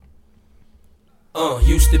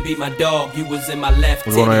Used to be my dog, you was in my left.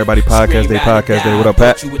 What's going on, everybody? Podcast day. What up,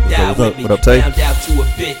 Pat? What up, Tay? Found out you a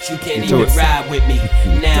bitch, you can't even ride with me.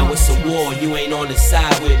 Now it's a war, you ain't on the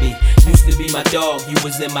side with me. Used to be my dog, you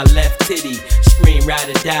was in my left titty. Scream, ride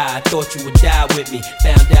or die, I thought you would die with me.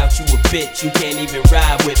 Found out you a bitch, you can't even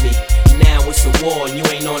ride with me. Now it's a war, you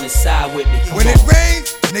ain't on the side with me. When it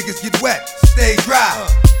rains, niggas get wet, stay dry.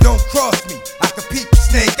 Don't cross me, I can peep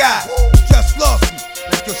snake eye. You just lost me,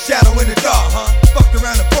 like your shadow in the dark, Fucked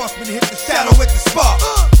around the boss when he hit the shadow with the spark.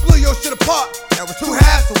 Blew your shit apart, that was 2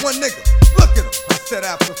 halves for 1 nigga. Look at him, I set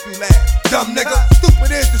out for a few laughs. Dumb nigga,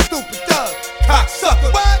 stupid is the stupid does.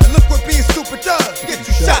 Cocksucker, and look what being stupid does. Get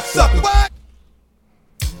you shot, sucker.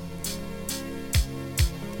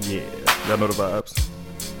 Yeah, y'all know the vibes.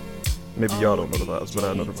 Maybe y'all don't know the vibes, but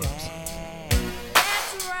I know the vibes.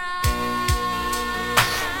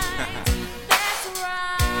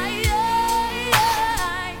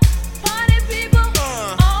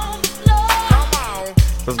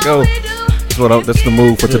 Let's go. That's the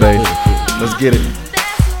move for today. Let's get it.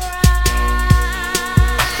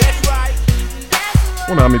 I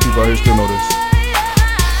wonder how many people out here still know this.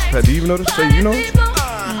 Pat, do you even know this? Tay, you know this?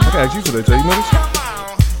 I can ask you today, Tay, you know this?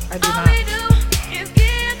 I do not.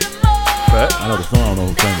 Pat? I know the song, I don't know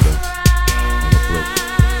who sang it though.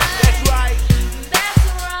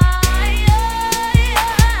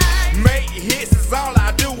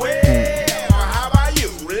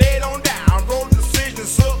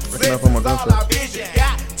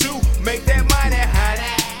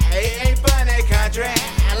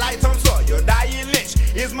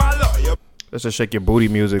 Let's just shake your booty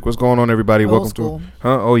music. What's going on, everybody? Old Welcome school. to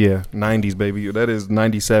Oh yeah, 90s baby. That is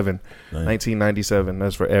 97. 1997.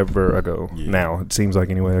 That's forever ago. Yeah. Now it seems like,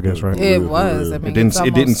 anyway, I guess, right? It was. I mean,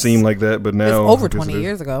 it didn't seem like that, but now it's over 20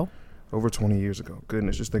 years ago. Over 20 years ago.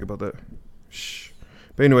 Goodness, just think about that. Shh.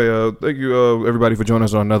 But anyway, thank you everybody for joining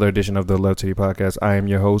us on another edition of the Left City Podcast. I am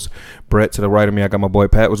your host, Brett. To the right of me, I got my boy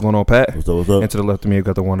Pat. What's going on, Pat? What's up? And to the left of me, I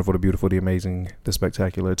got the wonderful, the beautiful, the amazing, the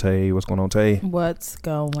spectacular Tay. What's going on, Tay? What's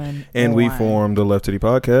going on? And we formed the Left City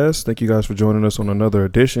Podcast. Thank you guys for joining us on another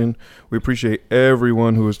edition. We appreciate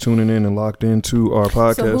everyone who is tuning in and locked into our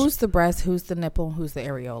podcast. So who's the breast, who's the nipple, who's the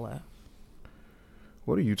areola?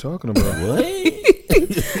 What are you talking about? What?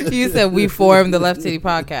 You said we formed the Left City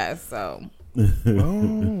Podcast, so... Oh,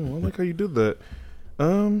 I like how you did that.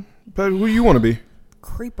 Pat, who you want to be?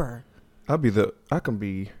 Creeper. I can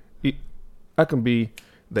be the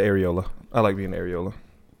areola. I like being the areola.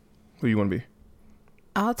 Who you want to be?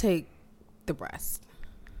 I'll take the breast.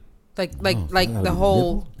 Like the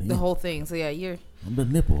whole thing. So yeah, I'm the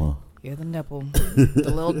nipple, huh? You're the nipple.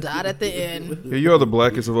 The little dot at the end. Yeah, you're the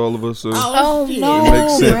blackest of all of us, so no, it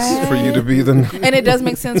makes sense for you to be the. And it does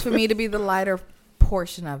make sense for me to be the lighter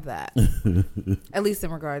portion of that, at least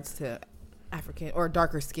in regards to African or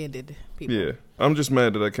darker skinned people. Yeah, I'm just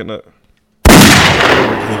mad that I cannot.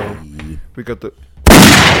 We got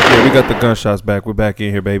the gunshots back. We're back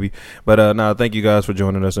in here, baby. But thank you guys for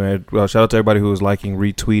joining us. And shout out to everybody who is liking,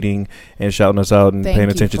 retweeting, and shouting us out and paying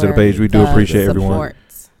attention to the page. We do appreciate everyone.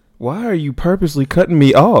 Why are you purposely cutting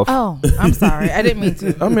me off? Oh, I'm sorry. I didn't mean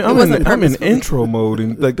to. I'm in intro mode,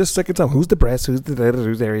 and like this second time, who's the breast? Who's the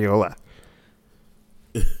areola?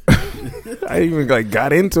 I even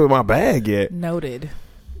got into my bag yet. Noted.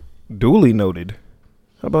 Duly noted.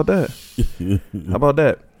 How about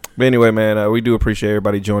that? But anyway, man, we do appreciate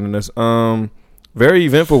everybody joining us. Very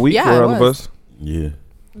eventful week for all of us. Yeah.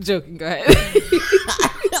 Joking. Go ahead.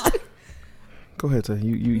 Go ahead, Tay.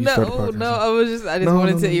 You start the podcast. No, I just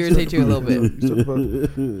wanted to irritate you a little bit. You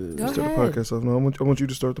start the podcast off. No, I want you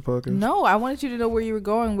to start the podcast. No, I wanted you to know where you were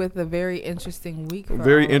going with a very interesting week.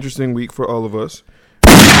 Interesting week for all of us. A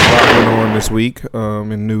lot went on this week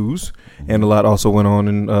in news, and a lot also went on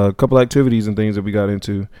in a couple activities and things that we got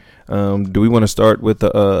into. Do we want to start with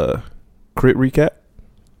the crit recap?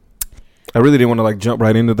 I really didn't want to jump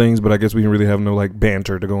right into things, but I guess we didn't really have no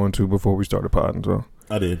banter to go into before we started podding. So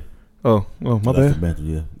I did. Oh, my bad. Banter,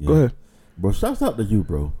 yeah. Go ahead, bro. Shouts out to you,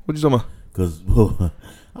 bro. What you talking about? Because I was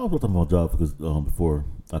talking about my job because before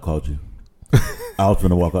I called you, I was trying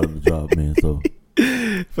to walk out of the job, man. So.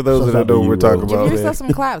 For those that don't know what we're talking about, give yourself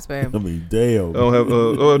some claps, babe. I mean, damn. I don't have.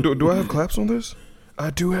 Do I have claps on this? I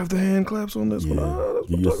do have the hand claps on this. Yeah.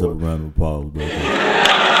 Give yourself a round of applause, bro.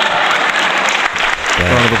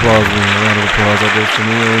 Round of applause, I guess, for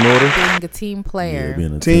me in order. Being a team player.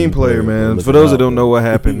 Yeah, team player, man. For those that don't know what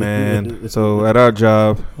happened, man. So at our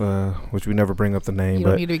job, which we never bring up the name, you but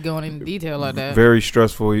don't need to be going into detail like that. Very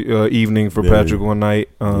stressful evening for Patrick one night,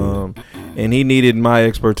 and he needed my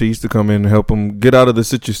expertise to come in and help him get out of the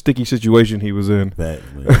sticky situation he was in. Fact,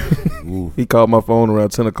 man. He called my phone around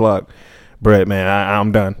 10 o'clock. Brett, man,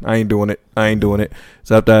 I'm done. I ain't doing it.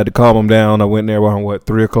 So after I had to calm him down, I went there around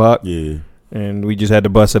 3 o'clock. Yeah. And we just had to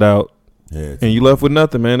bust it out. Yeah, and you left with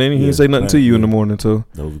nothing, man. And he didn't say nothing to you in the morning. So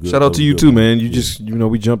shout out to you too, man. You just,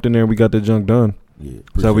 we jumped in there and we got that junk done. Yeah,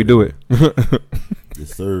 that's how we do it.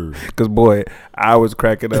 Yes, sir. Because, boy, I was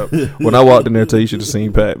cracking up. When I walked in there, you should have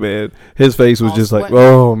seen Pat, man. His face was just sweating. Like,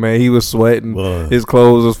 oh, man, he was sweating. His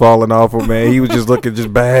clothes was falling off him, man. He was just looking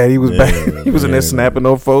just bad. He was bad. He was in there snapping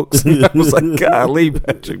on folks. I was like, golly,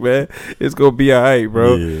 Patrick, man. It's going to be all right,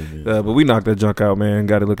 bro. Yeah, but we knocked that junk out, man.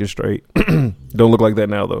 Got it looking straight. Don't look like that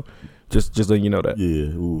now, though. Just letting you know that.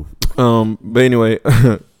 Yeah. Ooh. But anyway,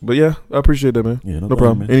 but yeah, I appreciate that, man. Yeah, no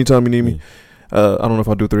problem. Man. Anytime you need me. I don't know if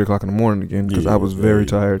I'll do 3 o'clock in the morning again because I was very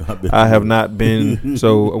tired. I have not been.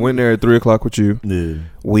 So I went there at 3 o'clock with you. Yeah.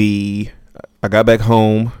 I got back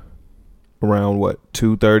home around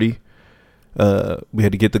 2:30. We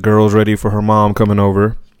had to get the girls ready for her mom coming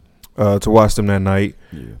over to watch them that night.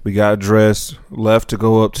 Yeah. We got dressed, left to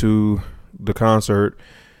go up to the concert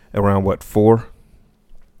around 4?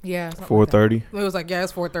 Yeah, 4:30. It was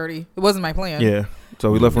it's 4:30. It wasn't my plan. Yeah.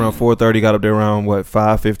 So we left around 4:30, got up there around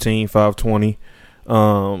 5:15,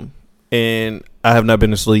 5:20. And I have not been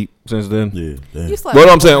to sleep since then. Yeah. You slept. But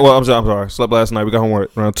I'm sorry. Slept last night. We got home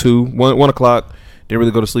around 1 o'clock. Didn't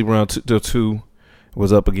really go to sleep around till 2.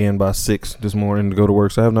 Was up again by 6 this morning to go to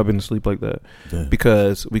work. So I have not been to sleep like that. Damn.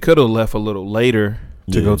 Because we could have left a little later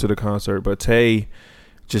to go to the concert, but Tay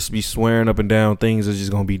just be swearing up and down things is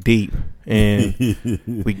just gonna be deep. And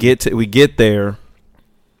we get there,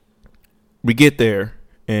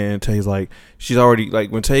 and Tay's like, she's already like,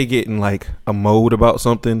 when Tay get in like a mode about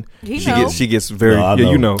something, she gets very I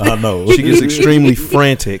know. She gets extremely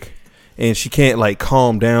frantic. And she can't like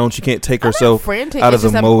calm down. She can't take herself out of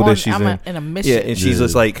the mode that she's in. In a mission. Yeah, and she's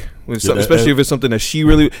just like, especially if it's something that she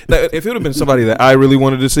really. If it would have been somebody that I really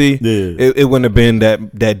wanted to see, it wouldn't have been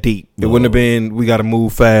that deep. It wouldn't have been. We got to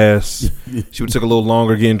move fast. She would took a little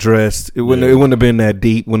longer getting dressed. It wouldn't have been that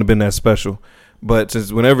deep. Wouldn't have been that special. But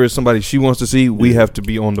since whenever it's somebody she wants to see, we have to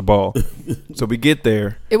be on the ball. So we get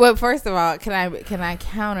there. First of all, can I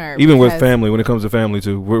counter? Even with family, when it comes to family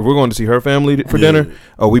too, we're going to see her family for dinner.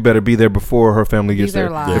 Oh, we better be there before her family gets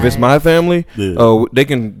there. If it's my family, they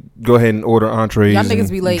can go ahead and order entrees. Y'all niggas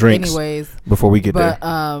be late anyways before we get there.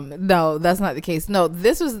 No, that's not the case. No,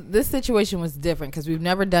 this situation was different because we've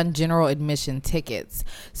never done general admission tickets.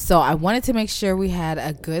 So I wanted to make sure we had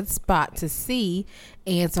a good spot to see.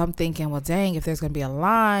 And so I'm thinking, well, dang, if there's going to be a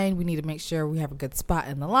line, we need to make sure we have a good spot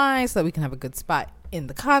in the line so that we can have a good spot in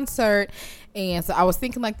the concert. And so I was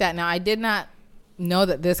thinking like that. Now, I did not know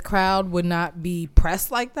that this crowd would not be pressed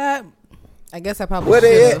like that. I guess I probably should have.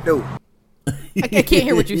 Where they at, though? I can't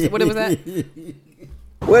hear what you said. What was that?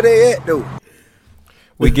 Where they at, though?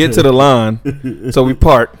 We get to the line, so we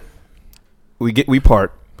park. We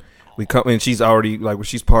park. We come and she's already like when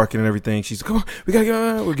she's parking and everything. She's come on, we gotta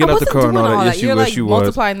get. We're getting out the car and all that. Yes, You're like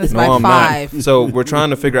multiplying this by 5. Not. So we're trying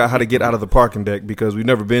to figure out how to get out of the parking deck because we've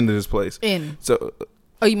never been to this place. So,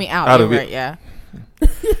 you mean out of it? Right, yeah.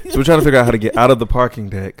 So we're trying to figure out how to get out of the parking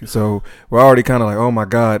deck. So we're already kind of like, oh my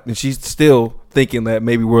god, and she's still thinking that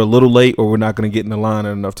maybe we're a little late or we're not going to get in the line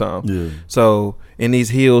in enough time. Yeah. So in these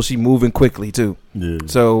hills, she moving quickly too. Yeah.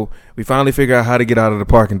 So we finally figure out how to get out of the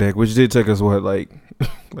parking deck, which did take us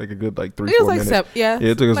like a good 3-4 minutes.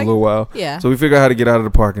 It took us a little while. Yeah. So we figure out how to get out of the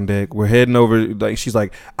parking deck. We're heading over. Like she's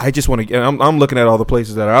like, I just want to get. I'm looking at all the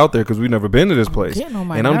places that are out there because we've never been to this place.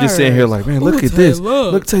 And I'm just sitting here like, man, look at this.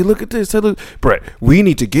 Look at this. Look, Brett, we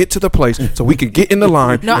need to get to the place so we can get in the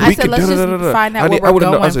line. No, I said let's just find out where we're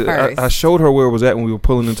going first. I showed her where it was at when we were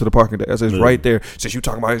pulling into the parking deck. I said it's right there. Since you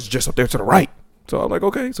talking about it's just up there to the right. So I'm like,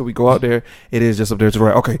 okay. So we go out there. It is just up there to the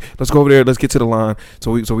right. Okay, let's go over there. Let's get to the line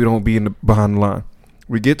so we don't be behind the line.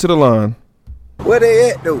 We get to the line. Where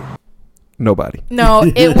they at, though? Nobody. No,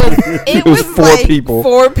 it was 4 people.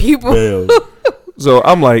 4 people. So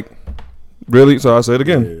I'm like, really? So I said it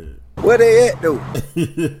again. Where they at, though?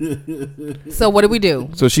 So what do we do?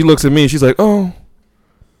 So she looks at me and she's like, oh,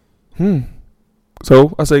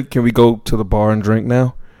 So I say, can we go to the bar and drink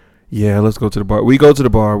now? Yeah, let's go to the bar. We go to the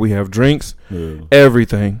bar. We have drinks,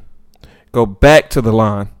 everything. Go back to the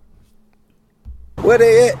line. Where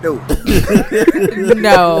they at, though?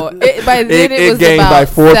 No. By then it was gained about by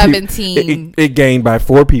 4 17. It gained by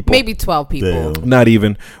 4 people. Maybe 12 people. Damn. Not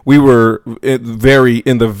even. We were in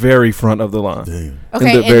the very front of the line. Damn.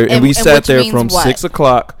 Okay, and we sat there from 6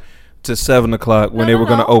 o'clock to 7 o'clock when they were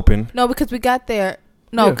going to open. No, because we got there.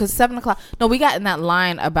 No, because 7 o'clock. No, we got in that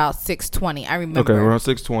line about 6:20. I remember. Okay, around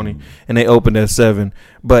 6:20, and they opened at 7.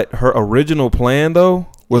 But her original plan though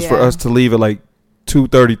was for us to leave at like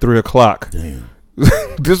 2:30, 3 o'clock. Damn.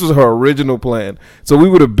 This was her original plan. So we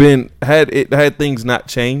would have been had things not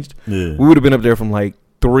changed. Yeah. We would have been up there from like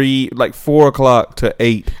 4 o'clock to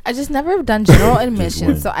 8. I just never done general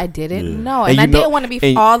admission, so I didn't know, And and I you know- didn't want to be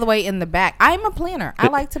and- all the way in the back. I'm a planner. I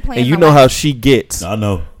like to plan. And you my know life. how she gets. I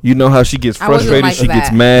know. You know how she gets I wasn't frustrated. like She gets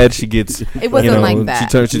that. mad. She gets. It wasn't like that. She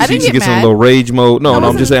turns. She I didn't get gets in a mad. little rage mode. No, I I'm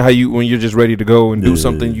wasn't- just saying how you when you're just ready to go and do Yeah.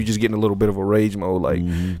 something, you just get in a little bit of a rage mode. Like,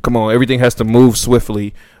 come on, everything has to move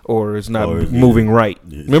swiftly, or it's not Or it's- moving right.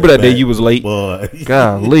 Yeah, Remember that day bad. you was late? Boy.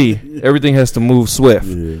 Golly, everything has to move swift.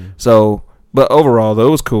 Yeah. So, but overall though,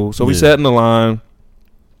 it was cool. So we Yeah. sat in the line.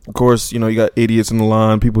 Of course, you know, you got idiots in the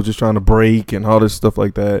line, people just trying to break and all this stuff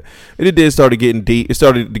like that. And it did start getting deep. It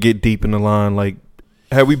started to get deep in the line. Like,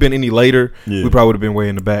 had we been any later, Yeah. we probably would have been way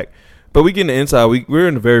in the back. But we get in the inside. We're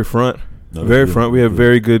in the very front. No, Very good. front. We have Good.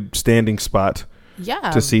 very good standing spot Yeah,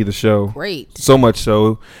 to see the show. Great. So much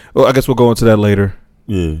so. Well, I guess we'll go into that later.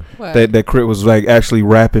 Yeah. What? That Crit was like actually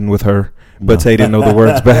rapping with her, but No. Tay didn't know the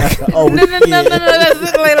words back. Oh, no. Since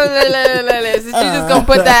you just gonna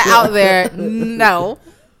put that out there, no.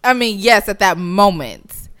 I mean, yes, at that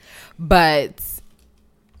moment, but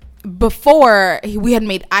before we had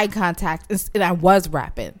made eye contact, and I was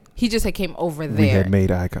rapping. He just had came over there. We had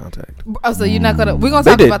made eye contact. Oh, so you're not gonna? We're gonna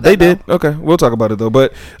They talk did. about They that. did. Okay, we'll talk about it though.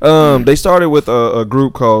 But they started with a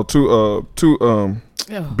group called two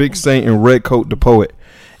Big Saint and Red Coat the Poet,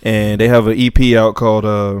 and they have an EP out called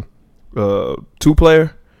 2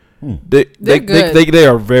 Player. They good. they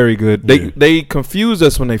are very good. Yeah. They confused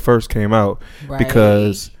us when they first came out Right.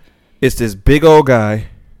 because it's this big old guy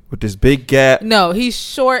with this big gap. No, he's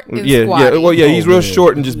short and Yeah, squatty. yeah. Well, yeah, he's Oh, real man.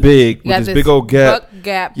 short and just big He with got this big old gap. buck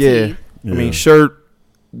gap Yeah. teeth. I mean, Yeah. shirt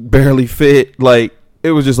barely fit. Like,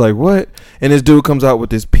 it was just like, what? And this dude comes out with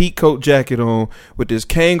this peak coat jacket on, with this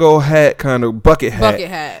Kango hat, kind of bucket hat. Bucket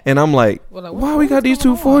hat. And I'm like, Well, like, why what- we got what's these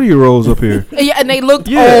two going on? 40-year-olds up here? Yeah, and they looked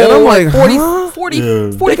Yeah, and I'm old, like, 40, huh? 40, Yeah.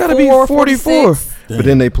 44, They gotta be 44. 46. But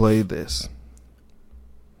then they played this.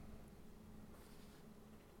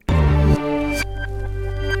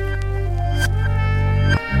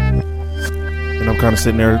 And I'm kind of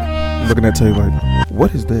sitting there looking at Tay like,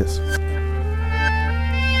 what is this?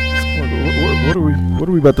 What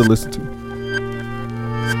are we about to listen to?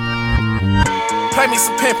 Play me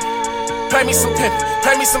some pimpin'. Play me some pimpin'.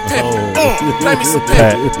 Play me some pimpin'. Play me some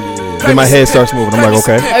Pat. pimpin'. Then my head starts moving. I'm like,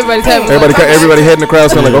 okay. Everybody's having Everybody head in the crowd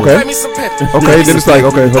saying like, Play okay. me some pimpin'. Okay, then it's like,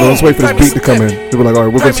 okay, hold on, let's wait for this beat to come in. They were like, all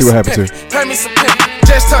right, we're gonna see what happens here. Play me some pimpin'.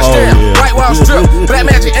 Just touchdown. yeah. White Wall Strip. Black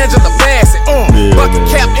Magic Angela Bassett. Yeah, Bucket man.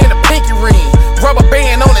 cap in the pinky ring. Rubber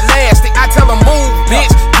band on the nasty. I tell them move, bitch.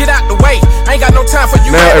 Get out the way. I ain't got no time for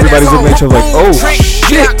you. Now everybody's looking at each other like, oh,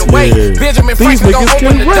 Get out the way. shit. Benjamin These Franklin gon' niggas open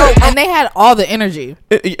can the door. rap. And they had all the energy.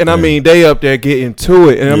 And I mean, they up there getting to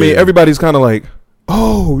it. And I mean, Yeah. everybody's kind of like,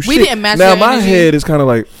 oh, shit. didn't match now their my energy. head is kind of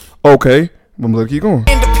like, okay, I'm gonna keep going.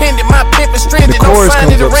 Independent, my pimp is stranded. The chorus no sign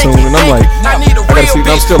comes of the up soon, ranky and I'm like, I need a I gotta real see- I'm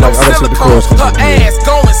bitch, still no like, I gotta see what the chorus silicone. comes Her up. ass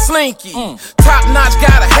going slinky. Top notch,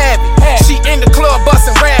 gotta have it. She in the club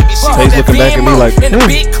busting rabbit. She Tate's with that looking back at me BMO like, and the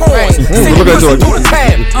big coins. Right. Send Look the at pussy you through like, the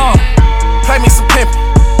tab. Play me some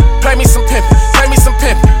pimpin'. Play me some pimpin'. Play me some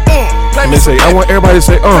pimpin'. Play And me they some say, I want everybody to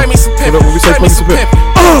say, Play me some pimpin'. When we say Play me some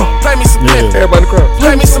pimpin'. Play me some pimpin'. everybody in the crowd.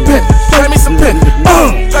 Play me some pimpin'. Play me some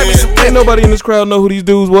pimpin'. Play me some Ain't pimpin'. nobody in this crowd know who these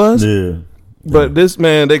dudes was. Yeah. But this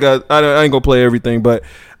man, they got. I ain't gonna play everything, but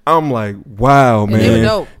I'm like, wow, they were man,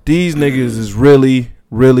 dope. these niggas is really,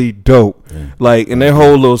 really dope. Like, and their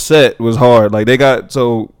whole little set was hard. Like, they got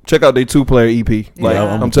so check out their 2-player EP. Like,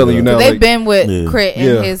 Yeah. I'm telling you now, They've like, been with Yeah. Crit and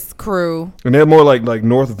Yeah. his crew. and they're more like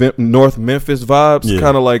North Memphis vibes, Yeah.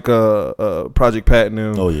 kind of like Project Pat and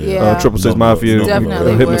them. Oh yeah. Yeah. 666 Mafia,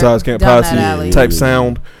 Definitely Hypnotized were Camp down Posse that alley. type Yeah.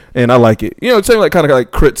 sound, and I like it. You know, it's like kind of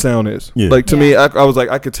like Crit sound is. Yeah. Like to me, I was like,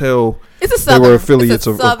 I could tell It's a they southern. were affiliates it's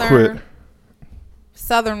a of Crit.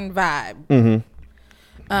 southern vibe.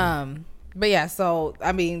 Mm-hmm. But yeah, so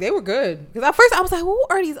I mean, they were good because at first I was like, "Who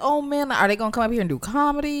are these old men? Are they gonna come up here and do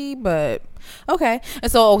comedy?" But okay, and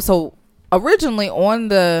so originally on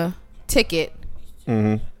the ticket,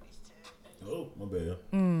 Oh my bad.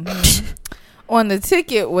 on the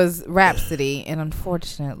ticket was Rhapsody, and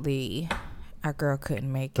unfortunately, our girl couldn't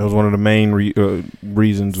make That it. was one of the main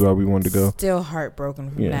reasons why we wanted to go. Still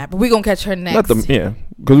heartbroken from Yeah. that, but we gonna catch her next. Not the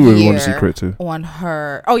because we really want to see year Crit too. on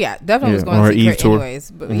her. Oh yeah, definitely was Yeah, going on to her see Eve Crit tour.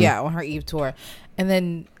 anyways. But yeah, on her Eve tour, and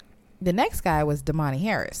then the next guy was Damani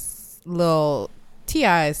Harris, Lil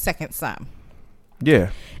T.I.'s second son.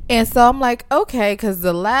 Yeah, And so I'm like, okay, because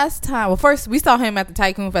the last time, well, first we saw him at the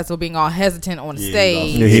Tycoon Festival being all hesitant on the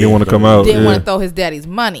stage. yeah, he didn't want to come out. Didn't yeah. want to throw his daddy's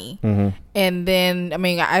money. Mm-hmm. And then, I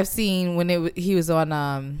mean, I've seen when he was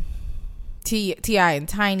on T.I. and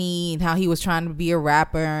Tiny and how he was trying to be a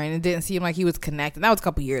rapper and it didn't seem like he was connecting. That was a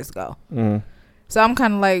couple years ago. So I'm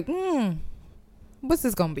kind of like, what's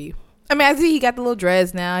this gonna be? I mean, I see he got the little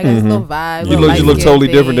dreads now. He got his little vibe. You look totally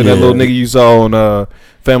different than that little nigga you saw on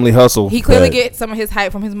Family Hustle. He clearly get some of his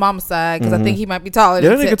height from his mama's side because I think he might be taller.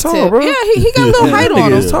 Yeah, that nigga tall, bro. Yeah, he got a little height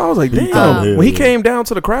on him. Tall. I was like, damn. When he came down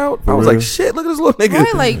to the crowd, I was like, shit, look at this little nigga.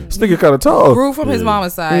 Right, like, this nigga kind of tall. Grew from his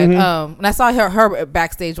mama's side. And I saw her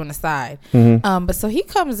backstage on the side. But so he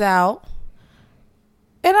comes out,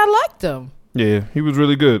 and I liked him. Yeah, he was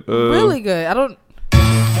really good. Really good. I don't.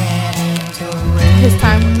 His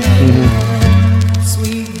time.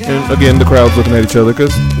 And again, the crowd's looking at each other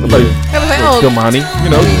because like, Damani, you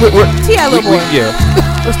know, T.I. little boy. Yeah,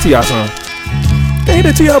 that's T.I. son. Hey,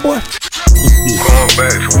 that T.I. boy. Going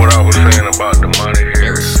back to what I was saying about the money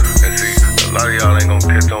here, and see, a lot of y'all ain't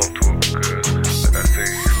gonna catch on to it because, like I say,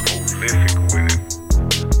 he's prolific with it.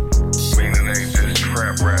 Meaning they ain't just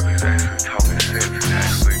trap rap, he's actually talking sense, he's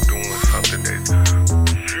actually doing something that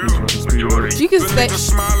you can say.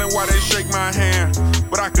 Smiling while they shake my hand,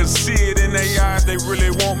 but I could see it in their eyes. They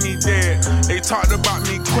really want me dead. They talked about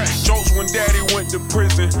me crack jokes when daddy went to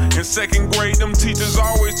prison. In second grade, them teachers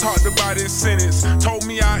always talked about his sentence. Told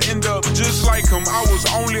me I end up just like him. I was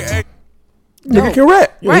only a Nigga can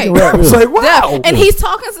rap. Right. I was like, wow. Yeah. And he's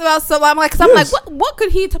talking about so I'm like, what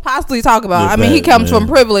could he possibly talk about? I mean, he comes from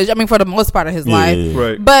privilege. I mean, for the most part of his life.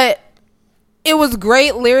 Right. But it was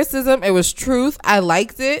great lyricism. It was truth. I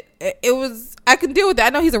liked it. It was. I can deal with that. I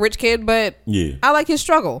know he's a rich kid, but I like his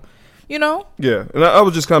struggle. You know? Yeah. And I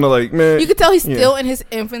was just kind of like, man. You could tell he's still in his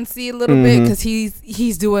infancy a little bit because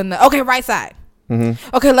he's doing the right side.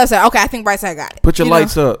 Okay, left side. Okay, I think right side got it. Put your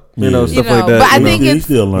lights up. You know, stuff like that. But I think he's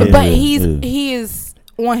still learning. But he is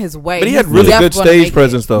on his way. But he had really good stage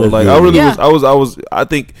presence though. Like I really was. I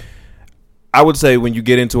think I would say when you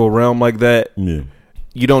get into a realm like that,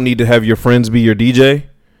 you don't need to have your friends be your DJ.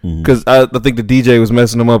 Because I think the DJ was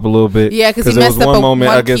messing him up a little bit. Yeah, because he there messed was up one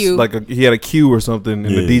moment, I guess, cue. like he had a cue or something,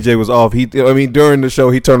 and the DJ was off. During the show,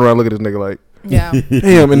 he turned around, look at this nigga like,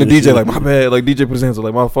 damn, and the DJ like, my bad. Like DJ put his hands up,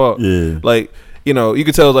 like my fault. Yeah, like you know, you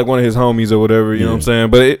could tell it was like one of his homies or whatever. You know what I'm saying?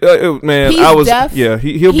 But man, he'll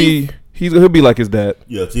be like his dad.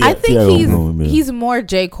 Yeah, I think he's more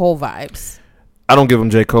J. Cole vibes. I don't give him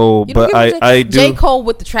J. Cole, but I do J. Cole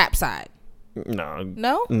with the trap side.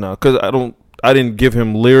 No, because I didn't give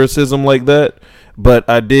him lyricism like that, but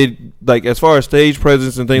I did, like, as far as stage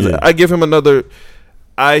presence and things, I give him another.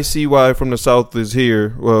 I see why From the South is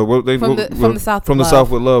here. Well, from the South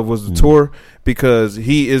with Love was the tour, because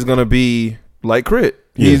he is gonna be like Crit.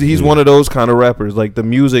 He's one of those kind of rappers. Like the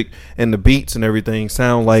music and the beats and everything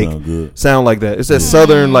sound like that. It's that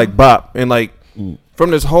southern like bop, and like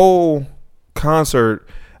from this whole concert,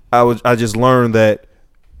 I just learned that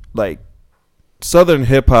like southern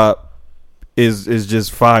hip hop is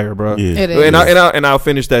just fire, bro. It is. And I'll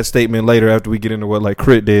finish that statement later after we get into what like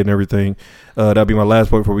Crit did and everything. That'll be my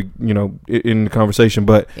last point before we in the conversation.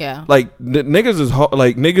 But like niggas is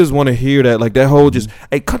like niggas want to hear that, like that whole just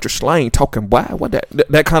country slang talking boy, what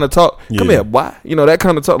that kind of talk. Come here, boy. That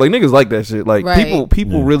kind of talk. Like niggas like that shit. Like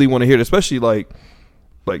people really want to hear it, especially like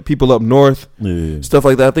people up north, stuff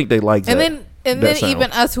like that. I think they like that. And then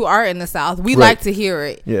even us who are in the South, we like to hear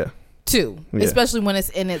it. Yeah. Too, especially when it's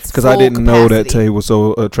in its because I didn't know that Tay was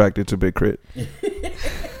so attracted to Big Crit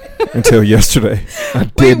until yesterday. I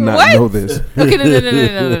did not know this. Okay,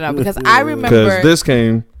 no, because I remember because this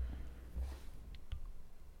came.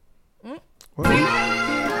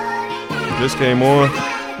 This came on,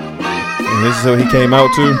 and this is who he came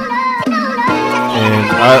out to,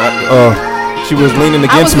 and she was leaning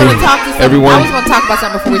against me. Everyone, I was going to talk about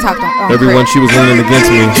something before we talked on everyone, she was leaning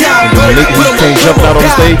against me. And then he came jumping out on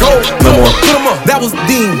the stage. No more. That was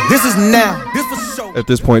then. This is now. This was show. At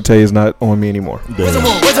this point, Tay is not on me anymore. That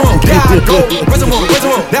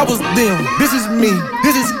was them. This is me.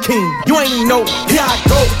 This is King. You ain't know. Here I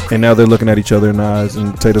go. And now they're looking at each other in the eyes,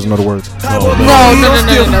 and Tay doesn't know the words. No.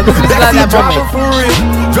 This was not that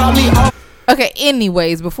moment. Drop me off. Okay,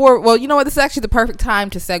 anyways, you know what? This is actually the perfect time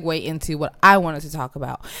to segue into what I wanted to talk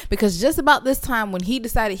about. Because just about this time when he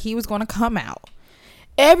decided he was going to come out,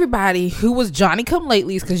 everybody who was Johnny come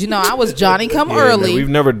latelys, because, I was Johnny come early. We've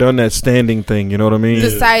never done that standing thing, you know what I mean?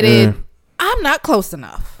 Decided, I'm not close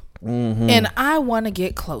enough. And I want to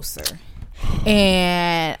get closer.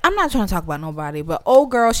 And I'm not trying to talk about nobody, but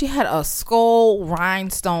old girl, she had a skull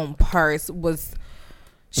rhinestone purse.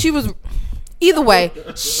 She was... Either way,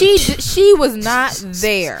 she was not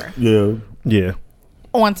there. Yeah.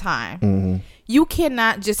 On time. You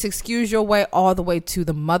cannot just excuse your way all the way to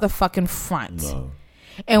the motherfucking front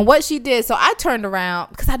And what she did, so I turned around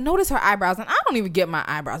because I noticed her eyebrows, and I don't even get my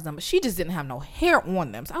eyebrows done, but she just didn't have no hair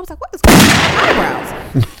on them. So I was like, what is going on with her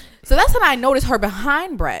eyebrows? So that's when I noticed her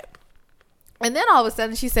behind Brett. And then all of a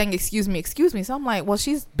sudden she's saying, excuse me. So I'm like, well,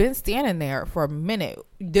 she's been standing there for a minute.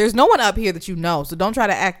 There's no one up here that you know, so don't try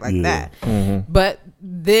to act like that. Mm-hmm. But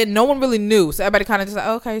then no one really knew. So everybody kind of just like,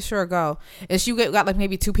 okay, sure, go. And she got like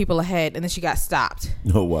maybe 2 people ahead, and then she got stopped.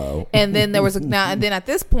 Oh, wow. And then there was and then at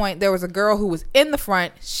this point, there was a girl who was in the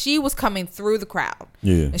front. She was coming through the crowd.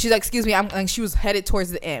 Yeah. And she's like, excuse me. She was headed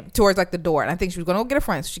towards the end, towards like the door. And I think she was going to go get a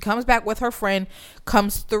friend. So she comes back with her friend,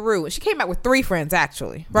 comes through. And she came back with 3 friends,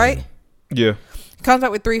 actually, right? Yeah. Comes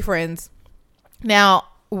back with 3 friends. Now,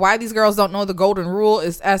 why these girls don't know the golden rule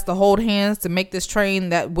is as to hold hands to make this train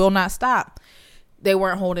that will not stop. They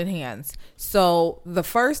weren't holding hands. So the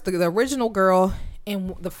original girl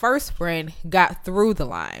and the first friend got through the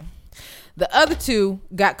line. The other 2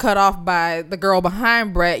 got cut off by the girl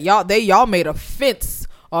behind Brett. Y'all made a fence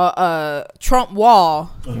or a Trump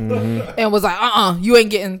wall and was like, you ain't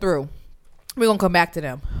getting through. We're gonna come back to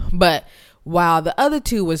them. But while the other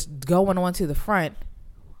 2 was going on to the front,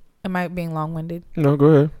 am I being long-winded? No, go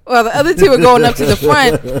ahead. Well, the other 2 were going up to the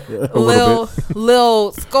front.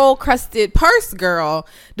 Lil skull-crusted purse girl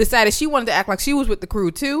decided she wanted to act like she was with the crew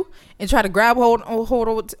too, and try to grab a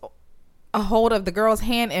hold of the girl's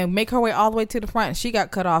hand and make her way all the way to the front. And she got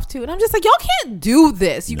cut off too. And I'm just like, y'all can't do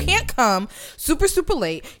this. You can't come super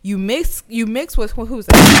late. You mix with who's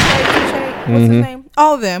that? What's his name?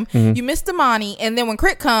 All of them. You miss Damani, and then when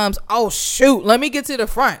Crit comes, oh shoot, let me get to the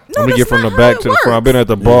front. No, let me get from the back to the front. I've been at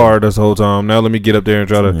the bar this whole time. Now let me get up there and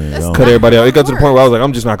try to cut everybody out. It got to the point where I was like,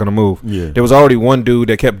 I'm just not gonna move. Yeah. There was already one dude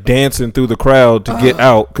that kept dancing through the crowd to get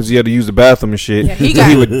out because he had to use the bathroom and shit. Yeah,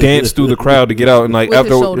 he would dance through the crowd to get out, and like after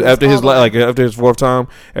his 4th time,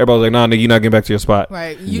 everybody was like, nah, nigga, you're not getting back to your spot.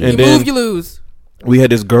 Right. You move, you lose. We had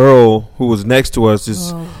this girl who was next to us,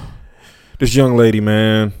 this young lady,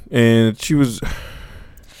 man, and she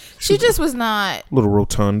just was not a little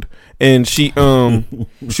rotund, and she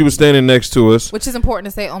was standing next to us, which is important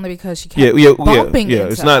to say only because she kept bumping into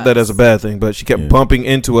it's not us. That as a bad thing, but she kept bumping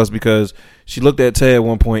into us because she looked at Tay at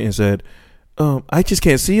one point and said, I just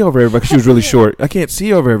can't see over everybody. She was really short. I can't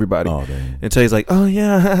see over everybody. Oh, and Tay's like, oh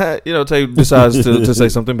yeah, Tay decides to say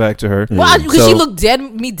something back to her. Well, because she looked dead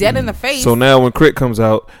in the face. So now when Crit comes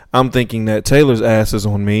out, I'm thinking that Taylor's ass is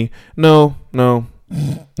on me. No,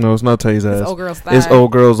 it's not Tay's ass. It's old girl's thigh. It's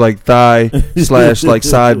old girl's like thigh / like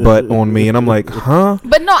side butt on me, and I'm like, huh?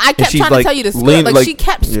 But no, I kept trying to tell you to scoot. Like she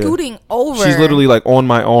kept scooting over. She's literally like on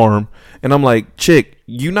my arm, and I'm like, chick,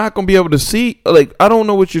 you're not gonna be able to see. Like, I don't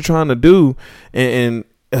know what you're trying to do, and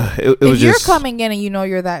it was just. If you're coming in and you know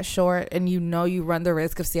you're that short, and you know you run the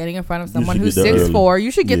risk of standing in front of someone who's 6'4",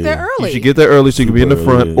 you should get there early. You should get there early so you can be in the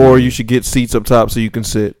front, or you should get seats up top so you can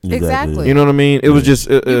sit. Exactly. You know what I mean? It was just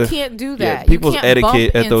you can't do that. Yeah, people's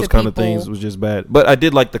etiquette at those kind of things was just bad. But I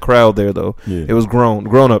did like the crowd there, though. Yeah. It was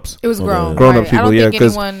grown-ups. It was grown ups people. Yeah,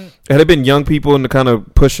 because had it been young people and the kind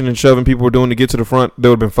of pushing and shoving people were doing to get to the front, there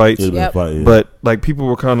would have been fights. But like people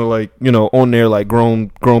were kind of like on there like grown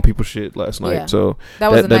people shit last night. Yeah. So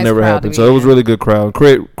that nice never happened. So it was really good crowd.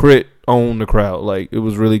 Crit owned the crowd. Like it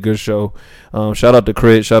was really good show. Shout out to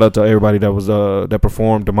Crit. Shout out to everybody that was that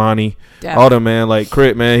performed. Damani, all them, man. Like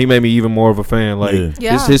Crit, man, he made me even more of a fan. Like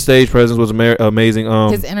his stage presence was amazing.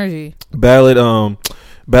 His energy. Ballet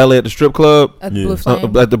at the strip club at the Blue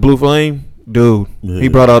Flame. At the Blue Flame. Dude, he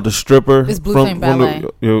brought out the stripper. It's Blue Flame Ballet.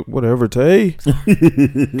 Whatever, Tay.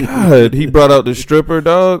 God, he brought out the stripper,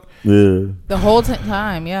 dog. Yeah. The whole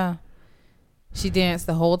time, yeah. She danced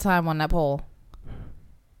the whole time on that pole.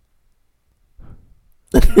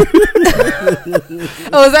 Oh,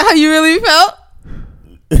 is that how you really felt?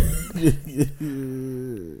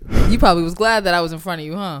 You probably was glad that I was in front of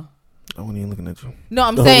you, huh? I wasn't even looking at you. No,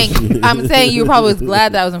 I'm saying you probably was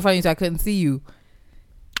glad that I was in front of you so I couldn't see you.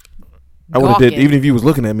 I would have did even if you was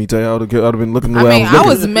looking at me. Tay, I would have been looking the way I was looking. I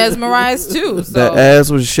was mesmerized too. So. That ass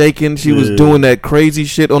was shaking. She was doing that crazy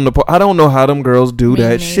shit on the pole. I don't know how them girls do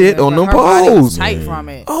that shit on them poles. Tight from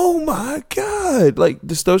it. Oh my god! Like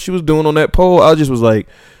the stuff she was doing on that pole, I just was like,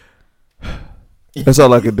 that's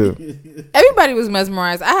all I could do. Everybody was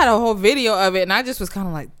mesmerized. I had a whole video of it, and I just was kind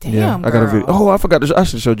of like, damn. I got a video. Oh, I forgot. I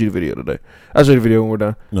should have showed you the video today. I'll show you the video when we're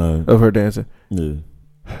done of her dancing. Yeah.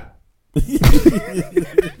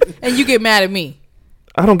 And you get mad at me.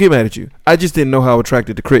 I don't get mad at you. I just didn't know how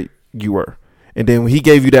attracted to Crit you were. And then when he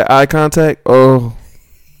gave you that eye contact,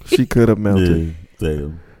 she could have melted. Yeah,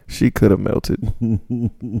 damn. She could have melted.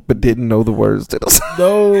 But didn't know the words to those.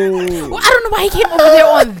 No. Well, I don't know why he came over there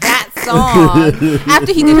on that song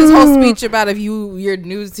after he did his whole speech about if you're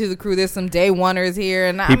new to the crew, there's some day oneers here,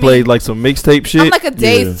 and he played like some mixtape shit. I'm like a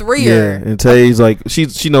day threer. Yeah, and Tay's like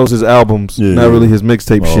she knows his albums, not really his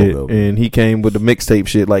mixtape shit, and he came with the mixtape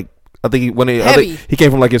shit like. I think he came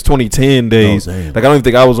from like his 2010 days. Like I don't even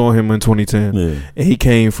think I was on him in 2010. Yeah. And he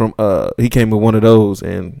came with one of those,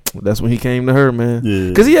 and that's when he came to her, man.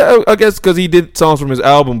 Because I guess because he did songs from his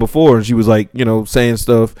album before, and she was like, saying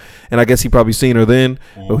stuff, and I guess he probably seen her then.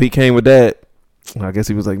 But he came with that. I guess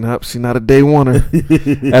he was like, nope, she's not a day oneer.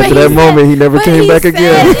 After that moment, he never came back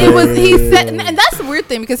again. He said, and that's the weird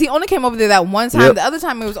thing because he only came over there that one time. Yep. The other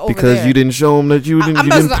time it was over because there. Because you didn't show him that you didn't.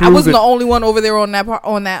 I wasn't the only one over there on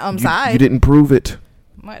that side. You didn't prove it.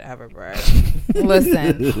 Whatever, bro.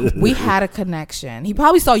 Listen, we had a connection. He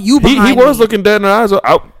probably saw you behind me. He was looking dead in the eyes.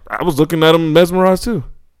 I was looking at him mesmerized too.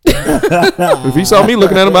 If he saw me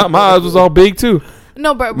looking at him, my eyes was all big too.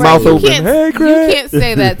 No, but mouth open. Hey, you can't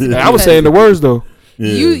say that to me. I was saying the words though.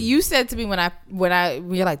 Yeah. You said to me when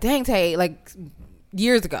you're like, dang Tay, like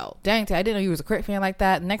years ago, dang Tay, I didn't know you was a Crit fan like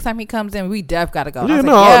that. Next time he comes in, we def gotta go. Yeah,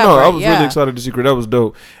 I was really excited to see Crit. That was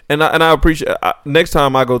dope, and I appreciate. Next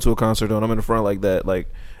time I go to a concert, though, and I'm in the front like that. Like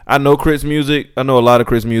I know Crit's music. I know a lot of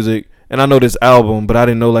Crit's music. And I know this album, but I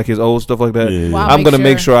didn't know like his old stuff like that. Yeah. Well, I'm gonna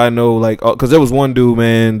make sure I know like because there was one dude,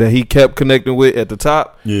 man, that he kept connecting with at the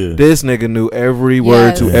top. Yeah, this nigga knew every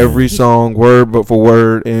word to every song, word but for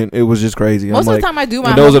word, and it was just crazy. Most of the time, I do my.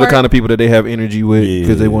 And those are the kind of people that they have energy with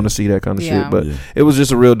because they want to see that kind of shit. But it was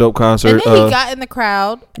just a real dope concert. And then he got in the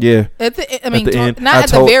crowd. Yeah, at the end. Not at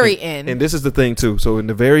the very end. And this is the thing too. So in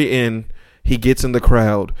the very end, he gets in the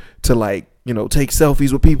crowd to like. Take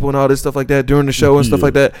selfies with people and all this stuff like that during the show and stuff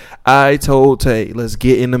like that. I told Tay, let's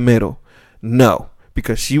get in the middle. No,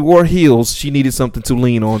 because she wore heels, she needed something to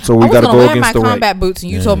lean on. So we got to go against the right. I was combat boots,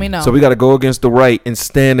 and you told me no. So we got to go against the right and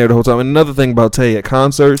stand there the whole time. And another thing about Tay at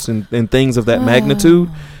concerts and things of that magnitude,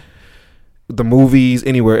 the movies,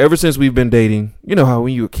 anywhere. Ever since we've been dating, you know how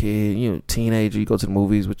when you a kid, teenager, you go to the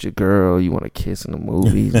movies with your girl, you want to kiss in the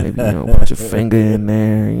movies, maybe put your finger in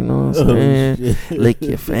there, you know what I'm saying? Lick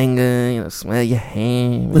your finger, smell your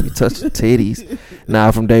hand, maybe touch your titties.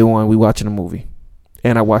 Nah, from day one, we watching a movie,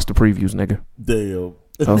 and I watched the previews, nigga. Damn,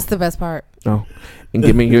 that's the best part. Oh, and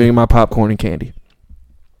give me my popcorn and candy.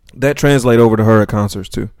 That translate over to her at concerts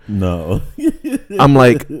too. No, I'm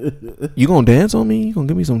like, you gonna dance on me? You gonna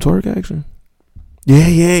give me some twerk action?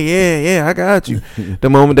 Yeah, I got you. The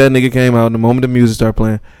moment that nigga came out, the moment the music started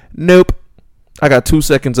playing, nope. I got 2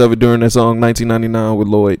 seconds of it during that song 1999 with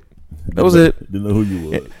Lloyd. That was it. Didn't know who you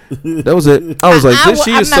were. That was it. I was like,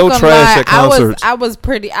 she is so trash at concerts. I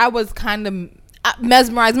was kind of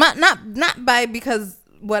mesmerized. Not by because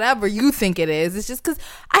whatever you think it is. It's just because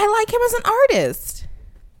I like him as an artist.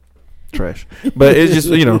 Trash, but it's just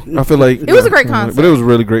I feel like it was a great concert. But it was a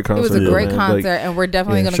really great concert. It was a great concert, and we're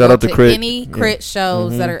definitely going to go to any Crit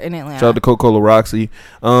shows that are in Atlanta. Shout out to Coca-Cola Roxy.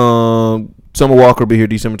 Summer Walker will be here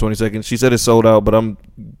December 22nd. She said it's sold out, but I'm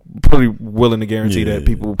pretty willing to guarantee that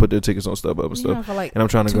people will put their tickets on StubHub and stuff. Like and I'm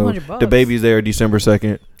trying to go. $200. The baby's there December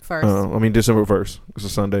 2nd. December 1st. It's a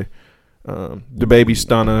Sunday. The baby,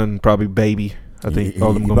 Stunna, and probably Baby. I think all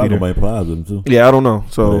of them gonna be there. Them too. Yeah, I don't know.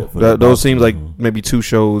 So those seems like maybe 2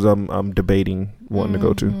 shows I'm debating wanting to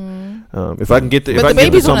go to. If I can get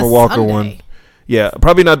the Summer Walker one, yeah,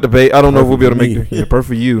 probably not debate. I don't know if we'll be able to make it. Yeah, perfect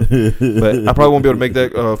for you, but I probably won't be able to make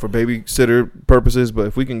that for babysitter purposes. But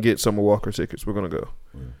if we can get Summer Walker tickets, we're gonna go.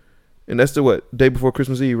 And that's the day before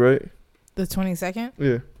Christmas Eve, right? The 22nd.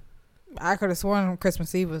 Yeah. I could have sworn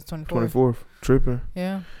Christmas Eve was 24th. 24th, tripping.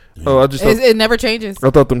 Yeah. Oh, I just it never changes. I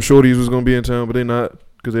thought them shorties was gonna be in town, but they not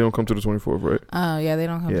because they don't come to the 24th, right? Oh yeah, they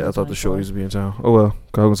don't come. Yeah, I thought the shorties would be in town. Oh well, I was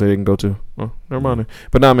gonna say they can go too. Oh, never mind.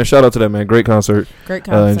 But nah, man, shout out to that man. Great concert. Great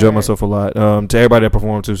concert. Enjoyed myself a lot. To everybody that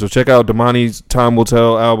performed too. So check out Damani's Time Will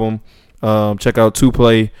Tell album. Check out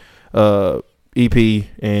 2Play EP,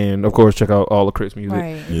 and of course check out all the Crit's music.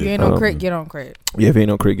 Right. If you ain't no Crit, get on Crit. Yeah, if you ain't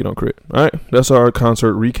no Crit, get on Crit. All right, that's our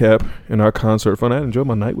concert recap and our concert fun. I enjoyed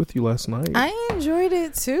my night with you last night. I enjoyed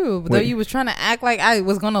it too, though you was trying to act like I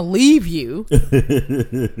was gonna leave you. What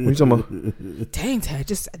you talking about? Dang, I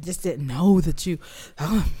just didn't know that you.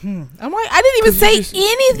 I'm like, I didn't even say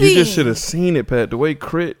anything. You just should have seen it, Pat. The way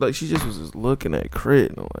Crit, like she just was just looking at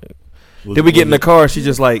Crit, and I'm like, then we get in the car. She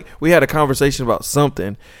just like we had a conversation about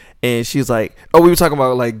something. And she's like, we were talking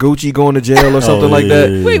about like Gucci going to jail or something like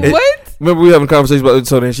that. Yeah. Wait, what? Remember we were having a conversation about it.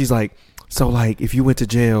 So then she's like, so like if you went to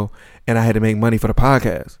jail and I had to make money for the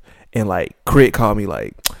podcast and like Crit called me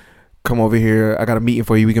like, come over here. I got a meeting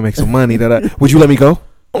for you. We can make some money. Would you let me go?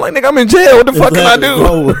 I'm like, nigga, I'm in jail. What the fuck can I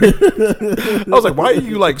do? I was like, why are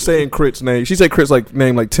you like saying Crit's name? She said Crit's like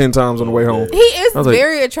name like 10 times on the way home. He is I was like,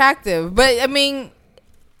 very attractive, but I mean,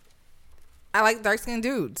 I like dark skinned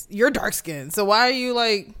dudes. You're dark skinned, so why are you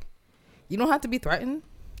like? You don't have to be threatened.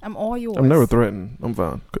 I'm all yours. I'm never threatened. I'm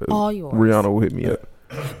fine. All yours. Rihanna will hit me up.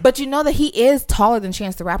 But you know that he is taller than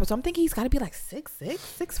Chance the Rapper, so I'm thinking he's got to be like 6'6",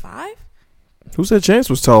 6'5". Who said Chance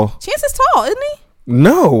was tall? Chance is tall, isn't he?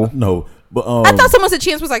 No. But I thought someone said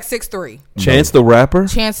Chance was like 6'3". Chance the Rapper?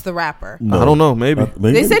 Chance the Rapper. No. I don't know. Maybe.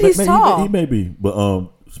 They said he's tall. He may be. But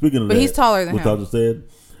speaking of that, he's taller than what him. y'all just said,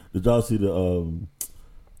 did y'all see the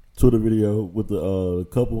Twitter video with the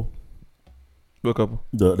couple? What couple?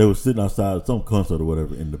 They were sitting outside some concert or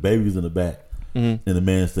whatever, and the baby's in the back. Mm-hmm. And the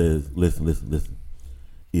man says, listen.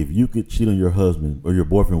 If you could cheat on your husband or your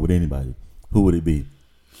boyfriend with anybody, who would it be?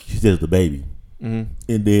 She says the baby. Mm-hmm.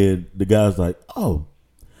 And then the guy's like, oh,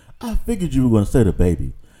 I figured you were going to say the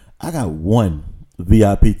baby. I got one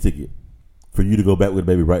VIP ticket for you to go back with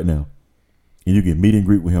the baby right now. And you can meet and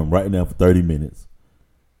greet with him right now for 30 minutes.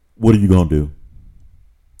 What are you going to do?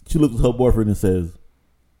 She looks at her boyfriend and says,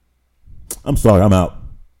 I'm sorry, I'm out.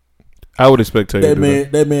 I would expect Tay to do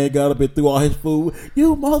that. That man got up and threw all his food.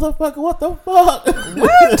 You motherfucker, what the fuck?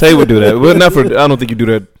 What? Tay would do that. But not for, I don't think you do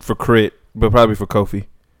that for Crit, but probably for Kofi.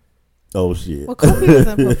 Oh, shit. Well, Kofi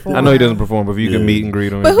doesn't perform. I know he doesn't perform, but if you can meet and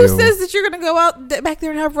greet him. But who says that you're going to go out back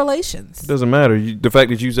there and have relations? It doesn't matter. The fact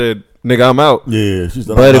that you said, nigga, I'm out. Yeah. She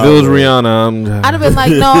said, but if it was Rihanna, I'd have been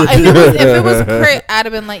like, no. If it was Crit, I'd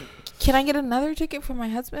have been like, can I get another ticket for my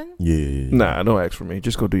husband? Yeah. Nah, don't ask for me.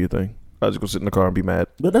 Just go do your thing. I'll just go sit in the car and be mad.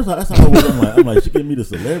 But that's how I was. I'm like, she gave me the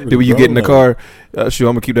celebrity. Then when you get in the car, shoot,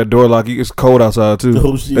 I'm gonna keep that door locked. It's cold outside too.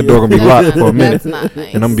 Oh, shit. That door gonna be locked for a minute, That's not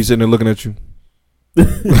nice. and I'm gonna be sitting there looking at you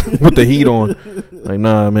with the heat on. Like,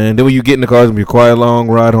 nah, man. Then when you get in the car, it's gonna be a quiet, long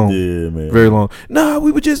ride home. Yeah, man. Very long. Nah,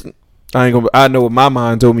 we were just. I ain't gonna. I know what my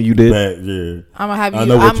mind told me you did. Yeah. I'm gonna have you. I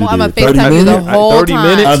know what you I'm gonna did. 30 FaceTime you the minutes? whole 30 time.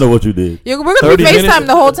 minutes? I know what you did. We're gonna be 30 minutes? FaceTime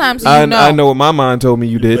the whole time, so you know. I know what my mind told me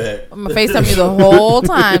you did. I'm gonna FaceTime you the whole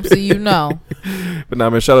time, so you know. But nah,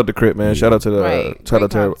 man. Shout out to Crit, man. Shout out to the. Right. Shout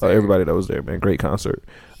out Great to everybody that was there, man. Great concert.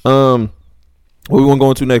 What we want to go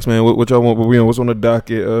into next, man? What y'all want? What's on the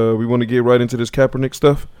docket? We want to get right into this Kaepernick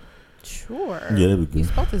stuff. Sure. Yeah, that was good. You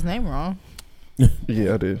spelled his name wrong.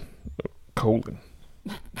 Yeah, I did. Colon.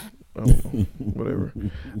 Whatever.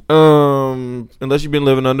 Unless you've been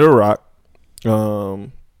living under a rock,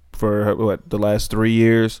 for what, the last 3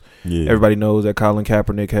 years, everybody knows that Colin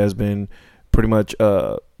Kaepernick has been pretty much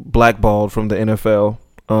blackballed from the NFL.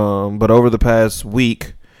 But over the past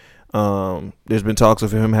week, there's been talks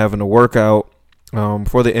of him having a workout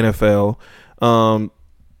for the NFL.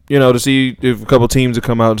 To see if a couple teams would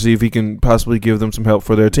come out and see if he can possibly give them some help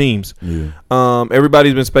for their teams. Yeah.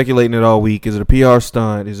 Everybody's been speculating it all week. Is it a PR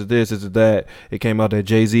stunt? Is it this? Is it that? It came out that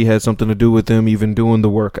Jay-Z had something to do with them even doing the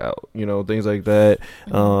workout. Things like that.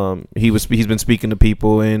 He's been speaking to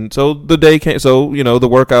people, and so the day came. So the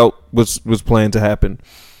workout was planned to happen.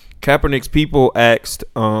 Kaepernick's people asked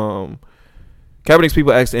the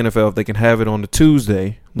NFL if they can have it on the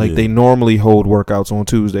Tuesday, like they normally hold workouts on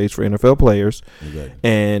Tuesdays for NFL players. Exactly.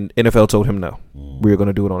 And NFL told him no. We're going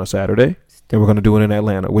to do it on a Saturday, and we're going to do it in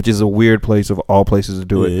Atlanta, which is a weird place of all places to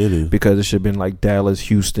do it because it should have been like Dallas,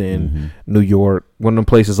 Houston, New York, one of them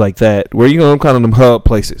places like that where kind of them hub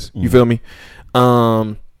places. You feel me?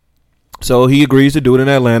 So he agrees to do it in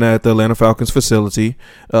Atlanta at the Atlanta Falcons facility.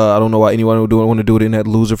 I don't know why anyone would want to do it in that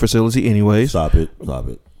loser facility anyways. Stop it.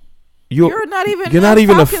 You're not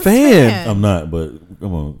even a fan. I'm not, but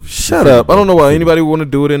come on. Shut up. I don't know why anybody would want to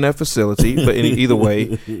do it in that facility, but either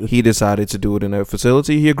way, he decided to do it in that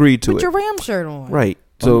facility. He agreed to it. Put your Ram shirt on. Right.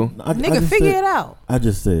 So, nigga, figure it out. I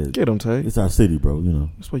just said. Get him, Tay. It's our city, bro.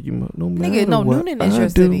 That's what you no matter nigga, no, what Noonan is your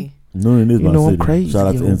city. Noonan is my city. I'm crazy. Shout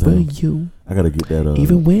out to Intel. I got to get that.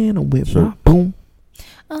 Even when I'm with shirt. my boom.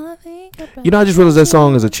 I just realized that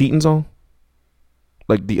song is a cheating song.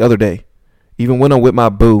 Like the other day. Even when I'm with my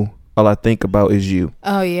boo, all I think about is you.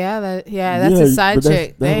 Oh yeah, that's a side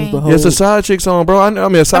chick. It's a side chick song, bro. I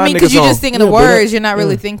mean, a side nigga because song. you're just singing the words, you're not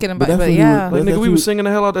really thinking about. But yeah, like nigga, we was singing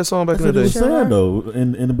the hell out that song back in the day. Saying though,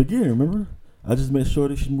 in the beginning, remember? I just made sure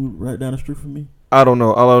that she moved right down the street from me. I don't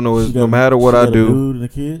know. All I know is no matter what I do, a dude and a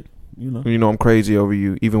kid. I'm crazy over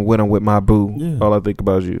you. Even when I'm with my boo, all I think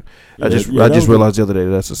about is you. Yeah, I just realized the other day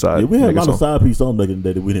that's a side. Yeah, we had a lot of side piece songs back in the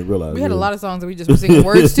day that we didn't realize. We had a lot of songs that we just were singing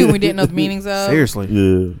words to and we didn't know the meanings of. Seriously.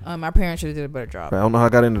 Yeah. My parents should have did a better job. I don't know how I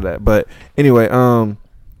got into that, but anyway,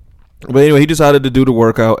 he decided to do the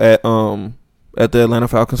workout at the Atlanta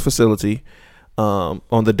Falcons facility,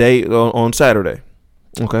 on the day on Saturday.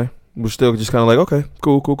 Okay, we're still just kind of like, okay,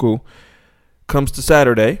 cool. comes to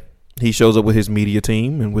Saturday, he shows up with his media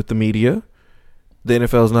team, and with the media, the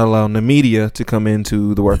NFL is not allowing the media to come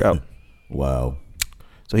into the workout. Wow.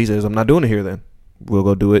 So he says, I'm not doing it here then. We'll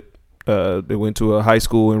go do it. They went to a high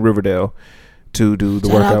school in Riverdale to do the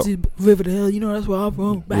workout. Shout out to Riverdale, you know that's where I'm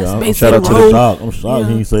from. Shout out to the top. I'm shocked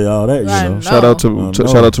he didn't say all that. Right, You know, no.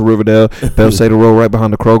 Shout out to Riverdale. Bell Say the Road right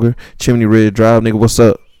behind the Kroger. Chimney Ridge Drive, nigga. What's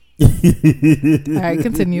up? All right,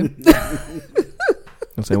 continue.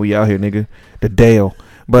 I'm saying we out here, nigga. The Dale.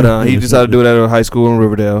 But he decided to do it at a high school in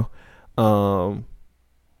Riverdale. And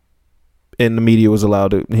the media was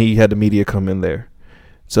allowed to. He had the media come in there.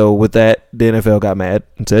 So with that, the NFL got mad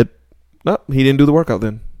and said, "No, he didn't do the workout.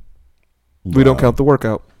 Then we don't count the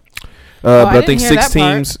workout." But I think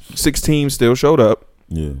six teams still showed up.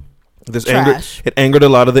 Yeah, This angered a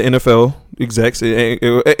lot of the NFL execs.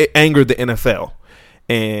 It angered the NFL,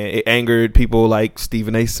 and it angered people like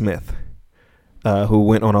Stephen A. Smith, who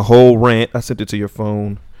went on a whole rant. I sent it to your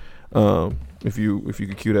phone. If you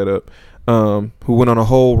could cue that up. Who went on a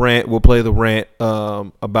whole rant. We'll play the rant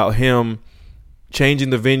about him changing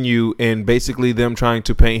the venue and basically them trying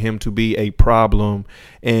to paint him to be a problem,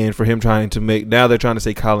 and for him trying to make, now they're trying to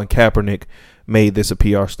say Colin Kaepernick made this a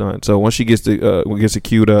PR stunt. So once she gets it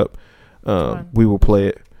queued up, we will play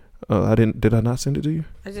it. Did I not send it to you?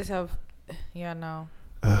 I just have, no.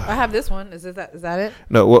 I have this one. Is that it?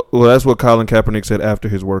 No. Well, that's what Colin Kaepernick said after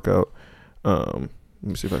his workout. Let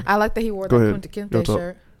me see if I like that he wore that Kunta Kinte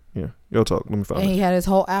shirt. Yeah, Yo Talk. Let me find it. And he had his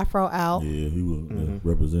whole afro out. Yeah, he was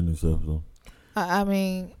representing himself. So. I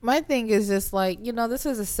mean, my thing is just like, this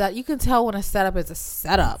is a set. You can tell when a setup is a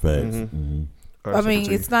setup. Facts. Right, I mean,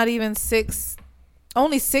 it's not even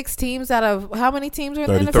only 6 teams out of how many teams are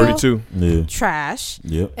in the NFL? 32. Yeah. Trash.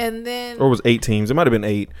 Yep. And then, or it was 8 teams. It might have been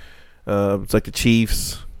 8. It's like the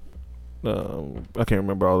Chiefs. I can't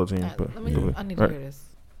remember all the teams. But I need to hear this.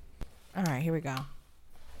 All right, here we go.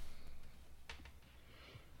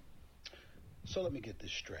 So let me get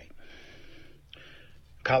this straight.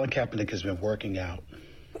 Colin Kaepernick has been working out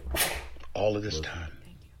all of this time.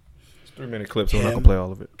 It's 3-minute clips, so I'm not going to play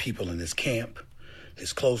all of it. People in his camp,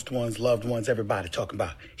 his close ones, loved ones, everybody talking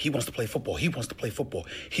about he wants to play football. He wants to play football.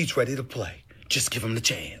 He's ready to play. Just give him the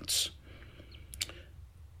chance.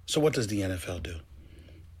 So what does the NFL do?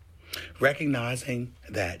 Recognizing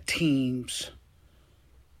that teams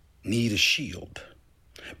need a shield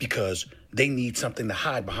because they need something to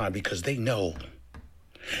hide behind, because they know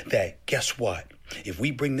that, guess what? If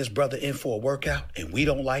we bring this brother in for a workout and we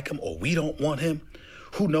don't like him or we don't want him,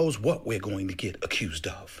 who knows what we're going to get accused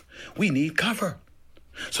of? We need cover.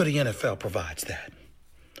 So the NFL provides that.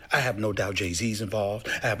 I have no doubt Jay-Z's involved.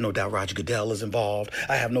 I have no doubt Roger Goodell is involved.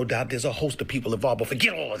 I have no doubt there's a host of people involved, but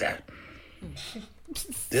forget all of that.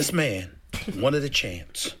 This man wanted a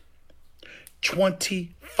chance.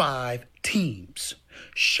 25 teams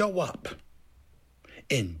show up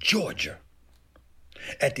in Georgia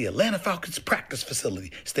at the Atlanta Falcons practice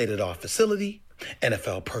facility, state-of-the-art facility,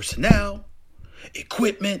 NFL personnel,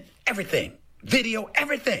 equipment, everything, video,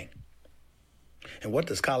 everything. And what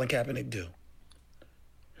does Colin Kaepernick do?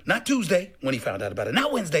 Not Tuesday when he found out about it,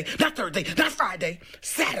 not Wednesday, not Thursday, not Friday,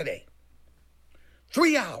 Saturday.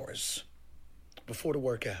 3 hours before the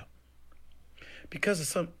workout. Because of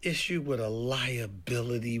some issue with a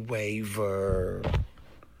liability waiver.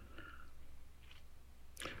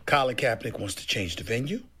 Colin Kaepernick wants to change the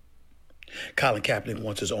venue. Colin Kaepernick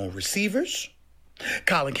wants his own receivers.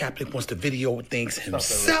 Colin Kaepernick wants to video things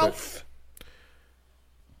himself.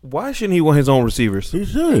 Why shouldn't he want his own receivers? He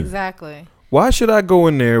should. Exactly. Why should I go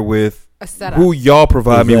in there with a setup who y'all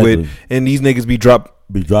provide me with, and these niggas be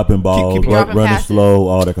dropping balls, keep running passes. Slow,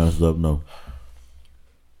 all that kind of stuff? No.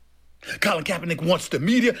 Colin Kaepernick wants the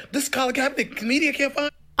media. This Colin Kaepernick media can't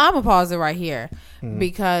find. I'm gonna pause it right here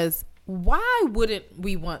because why wouldn't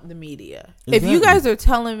we want the media? Exactly. If you guys are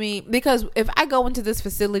telling me, because if I go into this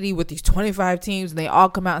facility with these 25 teams and they all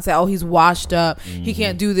come out and say, "Oh, he's washed up. He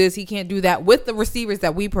can't do this. He can't do that," with the receivers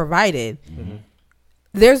that we provided.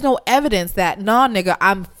 There's no evidence that, nah, nigga,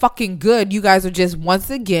 I'm fucking good. You guys are just once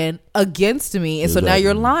again against me, and so now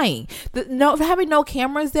you're lying. Having no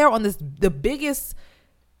cameras there on the biggest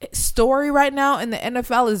story right now in the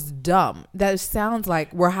NFL is dumb. That sounds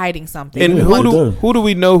like we're hiding something. And who do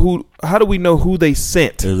we know? How do we know who they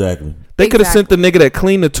sent? Exactly. They could have sent the nigga that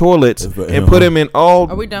cleaned the toilets and put him in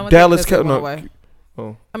all. Are we done with Dallas?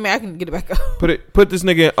 I mean, I can get it back up. Put this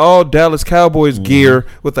nigga in all Dallas Cowboys gear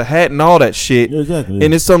with a hat and all that shit. Exactly.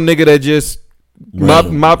 And it's some nigga that just mop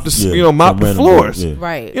the floors.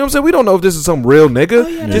 Right. You know what I'm saying? We don't know if this is some real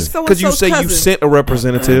nigga. Just because you say you sent a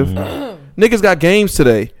representative. Niggas got games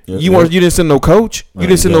today. Yeah, You didn't send no coach. You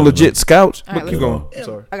didn't send no legit scouts. All right, Keep let's going.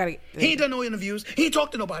 Sorry. I gotta. He ain't done no interviews. He ain't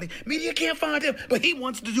talked to nobody. Media can't find him, but he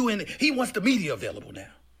wants to do it. He wants the media available now.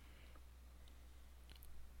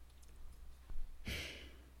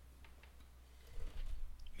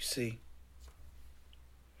 You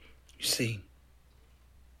see,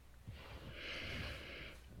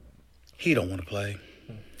 he don't want to play.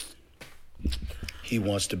 He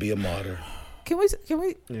wants to be a martyr. Can we?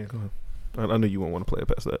 Yeah, go ahead. I knew you won't want to play it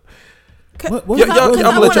past that. What- I'm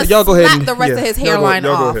gonna let y'all go ahead slap and the rest of his hairline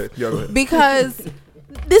y'all off. Go ahead. Y'all go ahead. Because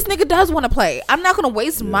this nigga does want to play. I'm not gonna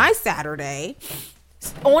waste my Saturday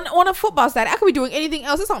on a football Saturday. I could be doing anything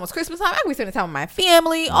else. It's almost Christmas time. I could be spending time with my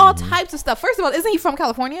family, all types of stuff. First of all, isn't he from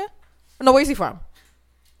California? No, where's he from?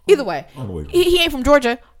 Either way, he ain't from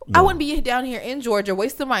Georgia. No. I wouldn't be down here in Georgia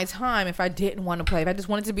wasting my time if I didn't want to play. If I just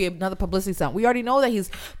wanted to be another publicity stunt. We already know that he's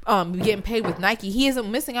getting paid with Nike. He isn't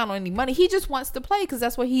missing out on any money. He just wants to play because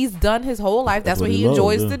that's what he's done his whole life. That's what he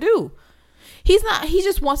enjoys to do. He's not. He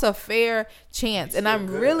just wants a fair chance. And I'm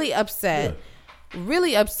really upset. Yeah.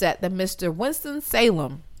 Really upset that Mr.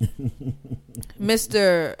 Winston-Salem,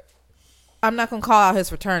 I'm not gonna call out his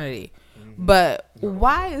fraternity. But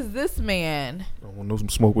why is this man? I want to know some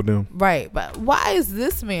smoke with them. Right, but why is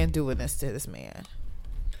this man doing this to this man?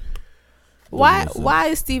 Why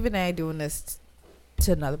is Stephen A. doing this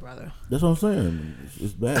to another brother? That's what I'm saying.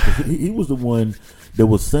 It's bad. 'Cause he was the one that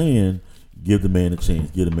was saying, "Give the man a chance.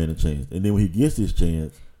 Give the man a chance." And then when he gets his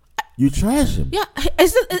chance, you trash him. Yeah,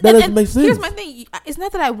 that doesn't make sense. Here's my thing. It's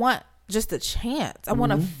not that I want just a chance. I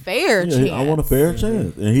want a fair chance. I want a fair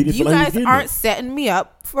chance. And he didn't. You guys aren't setting me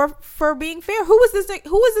up for being fair. Who is this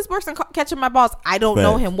person catching my balls? I don't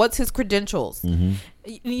know him. What's his credentials?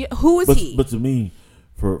 Who is he? But to me,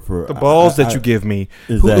 for the balls that you give me,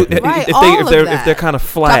 exactly. if they're kind of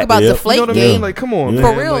flat, talk about deflate you know what I mean? Like, come on, for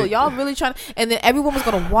man. real, like, y'all really trying. And then everyone was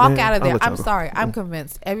gonna walk out of there. I'm sorry, I'm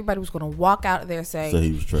convinced everybody was gonna walk out of there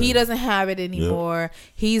saying he doesn't have it anymore. Yep.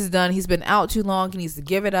 He's done. He's been out too long. He needs to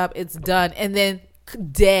give it up. It's done. And then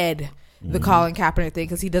dead. The Colin Kaepernick thing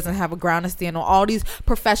because he doesn't have a ground to stand on. All these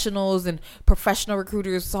professionals and professional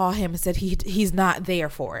recruiters saw him and said he's not there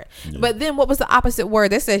for it. Yeah. But then what was the opposite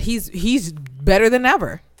word? They said he's better than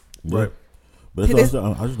ever. Right. But that's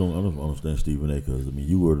I just don't understand Stephen A. Because I mean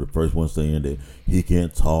you were the first one saying that he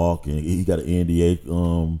can't talk and he got an NDA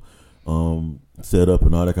set up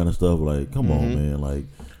and all that kind of stuff. Like, come on, man. Like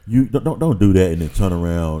you don't do that and then turn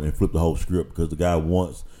around and flip the whole script because the guy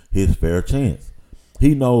wants his fair chance.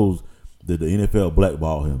 He knows that the NFL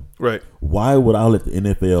blackball him. Right. Why would I let the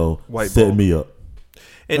NFL set me up?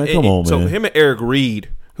 And come on, man. So him and Eric Reed,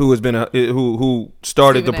 who has been who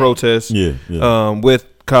started the protest, with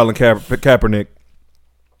Colin Kaepernick,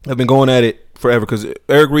 have been going at it forever because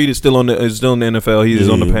Eric Reed is still in the NFL. He is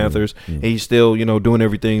on the Panthers. And he's still doing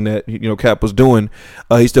everything that Cap was doing.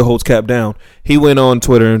 He still holds Cap down. He went on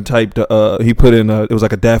Twitter and typed. He put in it was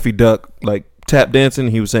like a Daffy Duck like tap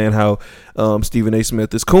dancing. He was saying how Stephen A.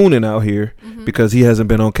 Smith is cooning out here because he hasn't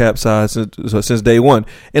been on Cap's side since day one.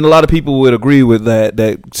 And a lot of people would agree with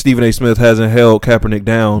that Stephen A. Smith hasn't held Kaepernick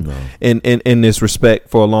down in this respect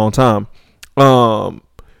for a long time.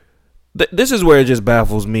 This is where it just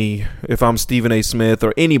baffles me if I'm Stephen A. Smith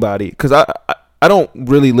or anybody because I don't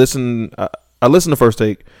really listen. I listen to First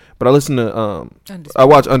Take, but I listen to I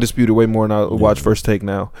watch Undisputed way more than I watch First Take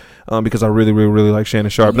now because I really, really, really like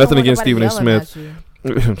Shannon Sharp. Nothing against Stephen A. Smith.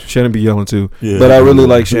 Shannon be yelling too, but I really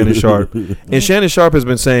like Shannon Sharp. And Shannon Sharp has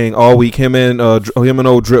been saying all week. Him and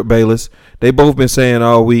old Drip Bayless, they both been saying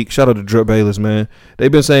all week. Shout out to Drip Bayless, man.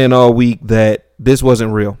 They've been saying all week that this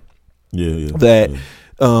wasn't real. That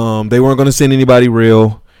they weren't going to send anybody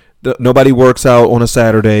real. Nobody works out on a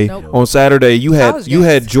Saturday. Nope. On Saturday, you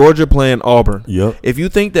had Georgia playing Auburn. Yep. If you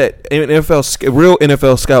think that real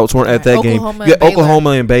NFL scouts weren't at that game, you had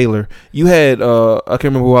Oklahoma and Baylor. You had I can't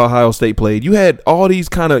remember who Ohio State played. You had all these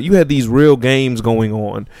you had these real games going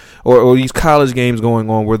on, or these college games going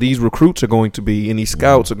on, where these recruits are going to be and these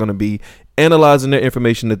scouts are going to be analyzing their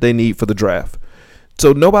information that they need for the draft.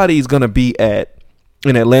 So nobody's going to be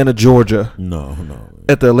in Atlanta, Georgia. No.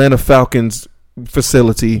 At the Atlanta Falcons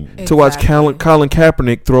facility to watch Colin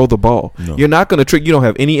Kaepernick throw the ball. No. You're not going to trick. You don't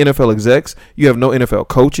have any NFL execs. You have no NFL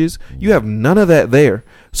coaches. You have none of that there.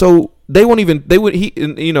 So they won't even.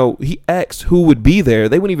 He asked who would be there.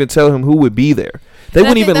 They wouldn't even tell him who would be there. They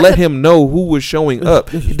wouldn't even let him know who was showing up.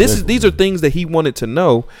 These are things that he wanted to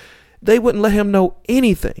know. They wouldn't let him know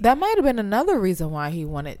anything. That might have been another reason why he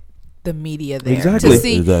wanted the media there Exactly. to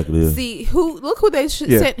see Exactly, yeah. see who they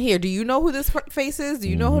sent here. Do you know who this face is? Do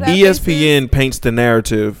you know who that face is? ESPN paints the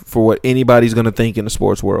narrative for what anybody's going to think in the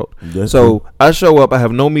sports world. That's So true. I show up, I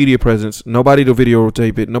have no media presence, nobody to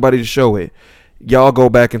videotape it, nobody to show it. Y'all go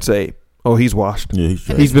back and say, "Oh, he's washed. Yeah, he's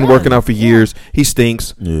trash. He's been working out for years. He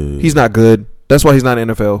stinks. Yeah. He's not good." That's why he's not in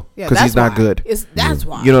NFL, Yeah, because he's that's not why. good. That's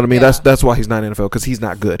why. You know what I mean? Yeah. That's why he's not in NFL, because he's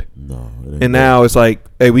not good. No. it ain't And that. now it's like,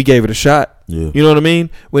 hey, we gave it a shot. Yeah. You know what I mean?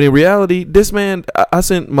 When in reality, this man, I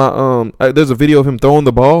sent my there's a video of him throwing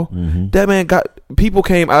the ball. Mhm. That man people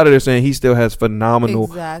came out of there saying he still has phenomenal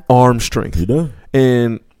Exactly. arm strength. He does.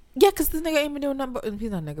 And Yeah, because this nigga ain't been doing nothing but,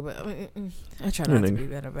 he's not a nigga, but I try Yeah, not to nigga. be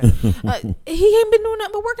better, but he ain't been doing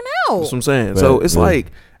nothing but working out. that's what I'm saying. So Right, it's yeah.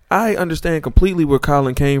 like, I understand completely where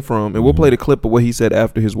Colin came from, and we'll play the clip of what he said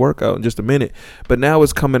after his workout in just a minute. But now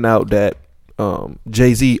it's coming out that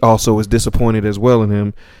Jay-Z also is disappointed as well in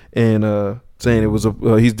him, and saying it was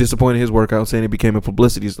he's disappointed in his workout, saying it became a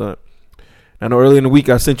publicity stunt. I know earlier in the week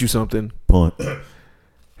I sent you something. Punt.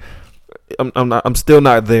 I'm still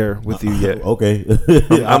not there with you yet. Okay.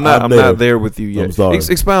 I'm not there with you yet. I'm sorry.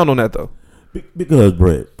 Expound on that though. Because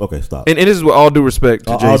Brett. Okay, stop. And this is with all due respect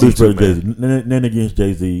to All Jay-Z. due respect to too, Jay-Z. man. Then against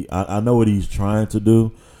Jay-Z, I know what he's trying to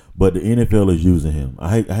do, but the NFL is using him. I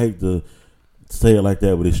hate to say it like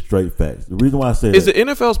that, but it's straight facts. The reason why I say Is that, the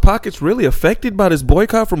NFL's pockets really affected by this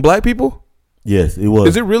boycott from black people? yes, it was.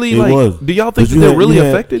 Is it really was. do y'all think 'Cause that you they're had- really you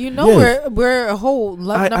had- affected? You know, Yes. we're a whole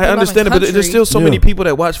I understand it, but there's still so many Yeah. people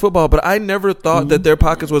that watch football. But I never thought that their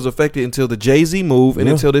pockets was affected until the Jay-Z move and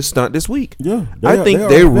Yeah. until this stunt this week. Yeah, I think are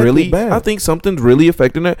they're affected really. bad. I think something's really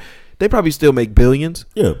affecting that. They probably still make billions.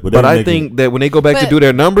 Yeah, but they I make think it- that when they go back to But- do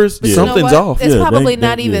their numbers, But you know something's what? off. It's Yeah, probably they-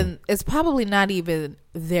 not yeah. even. It's probably not even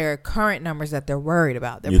their current numbers that they're worried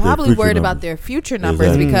about. They're Yeah, their probably future worried about numbers. their future numbers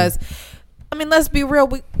Exactly. because, I mean, let's be real.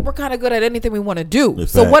 We're kind of good at anything we want to do.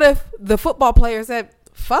 It's So fact. what if the football player said,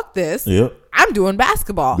 "Fuck this, Yep. I'm doing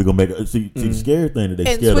basketball," We're gonna make it. See, the scary thing that they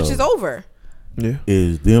and scared switches of over? Yeah.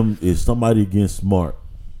 is somebody getting smart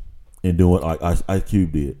and doing like Ice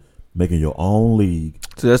Cube did, making your own league.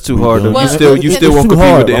 So that's too We hard. done- Though. Well, You it's still won't too compete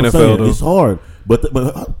hard. with the I'm NFL saying though. It's hard, but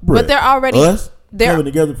Brett, they're already- they're- coming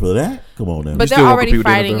together for that. Come on now. But still they're won't already compete with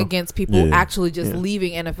the fighting NFL. against people Yeah. actually just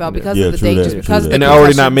leaving NFL because Yeah, of the true dangers, that, because true of the that. And they're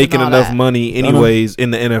already not concussions making and all enough that. money anyways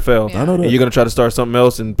in the NFL. Yeah. I know that. And you're gonna try to start something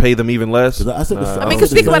else and pay them even less. 'Cause I said the- I I mean, said because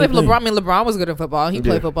the think about same it. If thing. LeBron was good at football. He Yeah.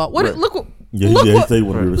 played football. What? Right. Look what. Yeah, look yeah, what. say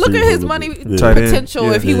one of the Look at receivers his was- money yeah. Tight end. potential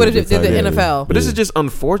Yeah. if he would have Yeah, did the tight end. NFL. But this Yeah. is just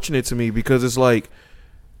unfortunate to me because it's like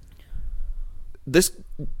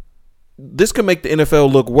this could make the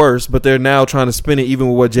NFL look worse, but they're now trying to spin it even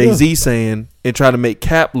with what Jay-Z's saying and try to make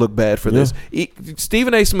Cap look bad for this.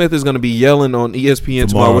 Stephen A. Smith is going to be yelling on ESPN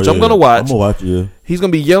tomorrow, which I'm going to watch. I'm gonna watch it. Yeah. He's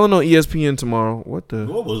going to be yelling on ESPN tomorrow. What the?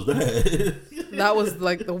 What was that? That was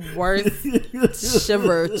like the worst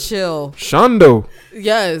shiver chill. Shondo.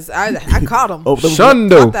 Yes, I caught him. Oh, that was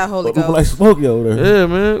Shondo. Caught that Holy like Ghost. Smokey over there. Yeah,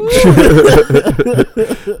 man.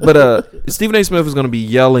 But Stephen A. Smith is going to be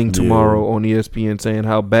yelling tomorrow on ESPN saying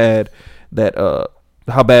how bad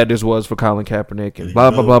this was for Colin Kaepernick and blah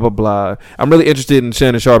blah blah blah blah. I'm really interested in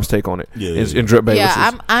Shannon Sharp's take on it. And Drip Bayless's.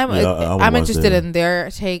 Yeah, I'm watch interested that. in their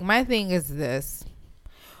take. My thing is this: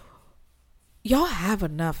 y'all have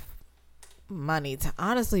enough money to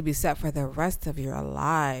honestly be set for the rest of your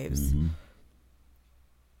lives. Mm-hmm.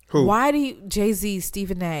 Who? Why do you, Jay-Z,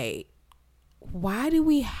 Stephen A., why do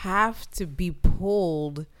we have to be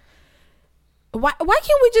pulled? Why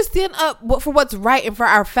can't we just stand up for what's right and for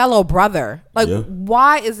our fellow brother? Like,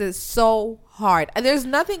 why is it so hard? And there's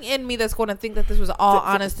nothing in me that's going to think that this was all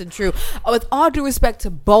honest and true. With all due respect to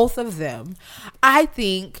both of them, I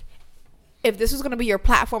think if this was going to be your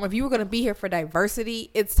platform, if you were going to be here for diversity,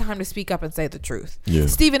 it's time to speak up and say the truth. Yeah.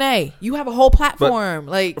 Stephen A., you have a whole platform.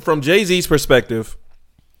 Like, from Jay-Z's perspective,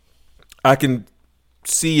 I can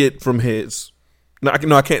see it from his. No,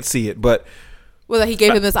 I can't see it, but well, he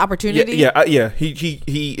gave him this opportunity. Yeah. He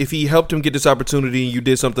if he helped him get this opportunity and you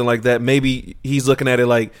did something like that, maybe he's looking at it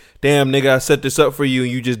like, damn, nigga, I set this up for you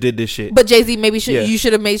and you just did this shit. But Jay-Z, maybe you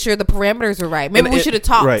should have made sure the parameters were right. Maybe we should have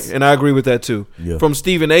talked. Right, and I agree with that too. Yeah. From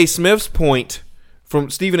Stephen A. Smith's point, from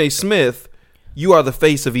Stephen A. Smith, you are the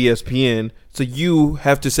face of ESPN, so you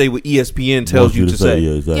have to say what ESPN tells you to say.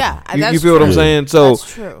 Yeah, exactly. Yeah, You feel what I'm saying? So,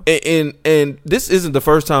 That's true. And this isn't the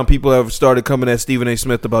first time people have started coming at Stephen A.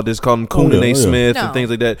 Smith about this, calling him Coonan A. Smith No. and things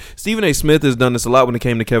like that. Stephen A. Smith has done this a lot when it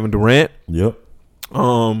came to Kevin Durant. Yep.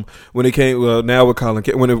 When it came now with Colin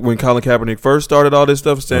when Colin Kaepernick first started all this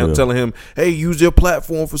stuff, telling him, hey, use your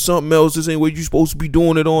platform for something else. This ain't what you supposed to be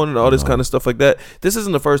doing it on, and all this kind of stuff like that. This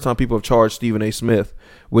isn't the first time people have charged Stephen A. Smith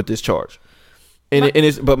with this charge.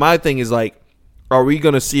 But my thing is like, are we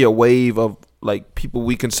gonna see a wave of like people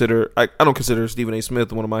we consider? I don't consider Stephen A.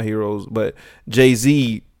 Smith one of my heroes, but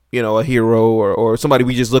Jay-Z, a hero or somebody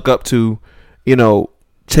we just look up to,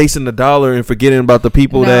 chasing the dollar and forgetting about the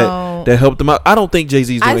people that helped them out. I don't think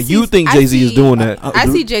Jay-Z is doing it. You think Jay-Z is doing that? I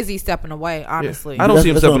see Jay-Z stepping away, honestly. I don't see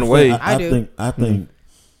him stepping away.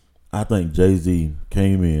 I think Jay-Z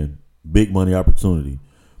came in, big money opportunity,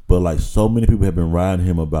 but like so many people have been riding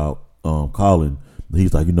him about Colin.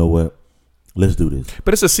 He's like, you know what? Let's do this.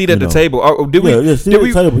 But it's a seat at the table. Did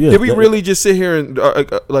we really just sit here and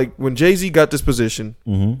like when Jay-Z got this position?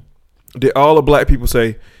 Did all the black people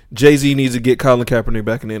say Jay-Z needs to get Colin Kaepernick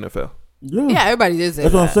back in the NFL? Yeah, everybody did say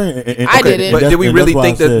that's what I'm saying. I didn't. But did we really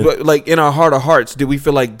think that, like in our heart of hearts, did we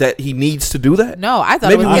feel like that he needs to do that? No, I thought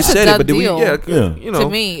maybe we said it, but did we? Yeah. To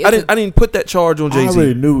me, I didn't put that charge on Jay-Z. I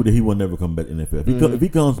already knew that he would never come back to the NFL. If he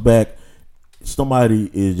comes back,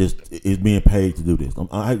 somebody is being paid to do this.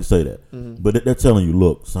 I hate to say that, but they're telling you,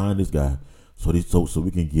 look, sign this guy so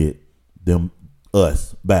we can get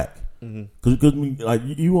us back. Because like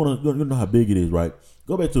you want to know how big it is, right?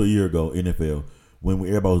 Go back to a year ago, NFL, when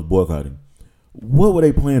everybody was boycotting. What were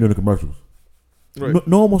they playing in the commercials? Right.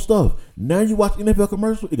 Normal stuff. Now you watch NFL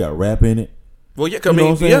commercial, it got rap in it. Well, yeah,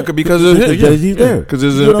 because of him. Jay-Z's there. Because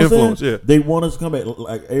there's an influence. Yeah, they want us to come back.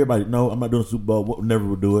 Like everybody, no, I'm not doing the Super Bowl. Never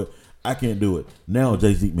will do it. I can't do it. Now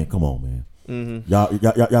Jay-Z, man, come on, man.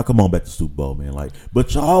 Y'all come on back to Super Bowl, man. Like,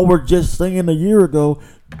 but y'all were just saying a year ago,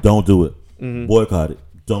 don't do it. Boycott it.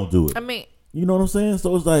 Don't do it. I mean, you know what I'm saying?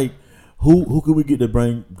 So it's like, who could we get to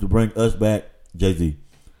bring us back? Jay-Z,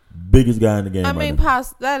 biggest guy in the game. I mean,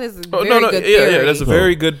 that is a very good theory. Yeah, that's a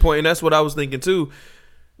very good point, and that's what I was thinking too.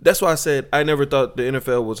 That's why I said I never thought the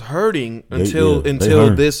NFL was hurting until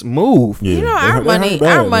this move. Yeah. Our money.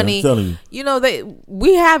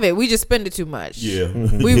 We have it. We just spend it too much. Yeah,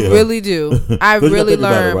 we really do. I really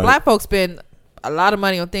learned black folks spend a lot of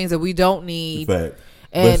money on things that we don't need, and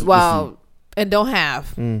don't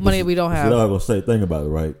have money that we don't have. I'm gonna say, think about it,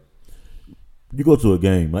 right? You go to a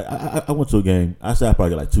game. Like I went to a game. I said I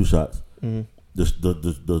probably got like 2 shots.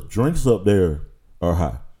 The drinks up there are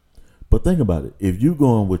high, but think about it. If you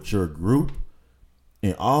going with your group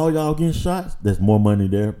and all y'all getting shots, there's more money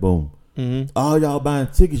there. Boom. All y'all buying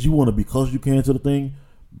tickets. You want to be close as you can to the thing.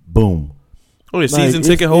 Boom. Oh, yeah, season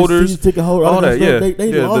ticket holders, all that. Yeah, they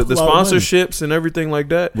the sponsorships and everything like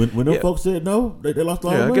that. When them folks said no, they lost a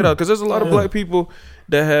lot of money. Get out, because there's a lot of black people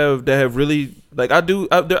that have really, like,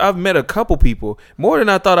 I've met a couple people, more than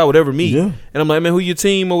I thought I would ever meet. Yeah. And I'm like, man, who your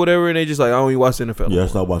team or whatever? And they just like, I don't even watch the NFL. Yeah, I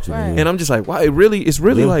stopped watching. Right. And I'm just like, wow, it's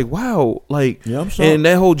really like, wow. Like, I'm shocked. And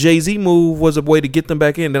that whole Jay-Z move was a way to get them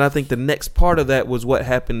back in. Then I think the next part of that was what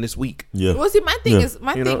happened this week. Yeah. Well, see, my thing is,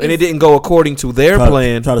 and it didn't go according to their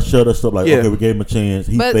plan. Try to shut us up like, okay, we gave him a chance.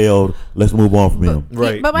 He failed. Let's move on from him.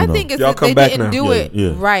 Right. But my thing is that they didn't do it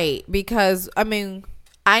Yeah. right, because, I mean,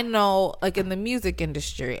 I know, like, in the music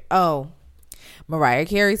industry, Mariah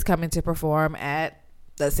Carey's coming to perform at,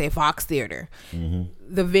 let's say, Fox Theater.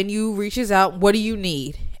 The venue reaches out, what do you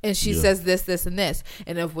need? And she says this, this, and this.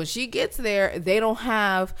 And if when she gets there, they don't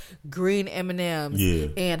have green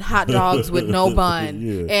M&Ms and hot dogs with no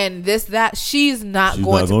bun and this, that, she's not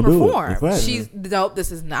going to perform. Nope,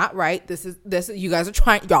 this is not right. This. You guys are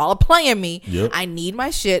trying. Y'all are playing me. Yep. I need my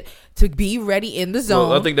shit to be ready in the zone.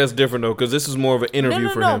 Well, I think that's different though, because this is more of an interview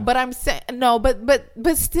for him. But I'm saying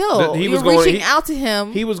but still, you're reaching out to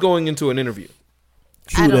him. He was going into an interview.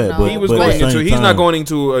 True I don't that, know. He was going into. He's not going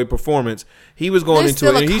into a performance. He was going into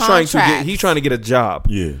it, and he's trying to get a job.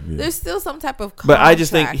 Yeah. There's still some type of contract. But I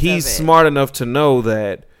just think he's smart enough to know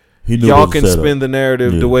that y'all can spin the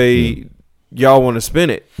narrative the way y'all want to spin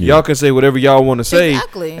it. Y'all can say whatever y'all want to say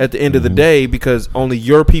at the end of the day, because only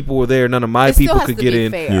your people were there. None of my people could get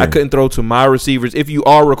in. I couldn't throw to my receivers. If you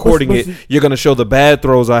are recording it, you're going to show the bad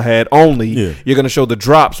throws I had only. You're going to show the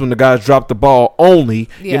drops when the guys dropped the ball only.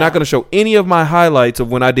 You're not going to show any of my highlights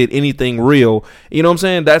of when I did anything real. You know what I'm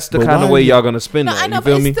saying? That's the kind of way y'all going to spin that. I know, you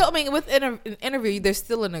feel me? Still, I mean, with an interview, there's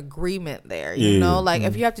still an agreement there. You know, like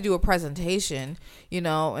if you have to do a presentation,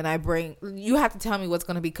 and you have to tell me what's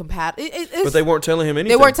going to be compatible. But they weren't telling him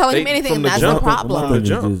anything. They weren't telling him anything, and that's the problem.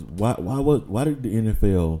 Why did the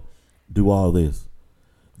NFL do all this?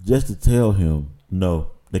 Just to tell him, no,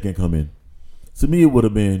 they can't come in. To me, it would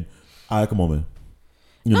have been, all right, come on, man.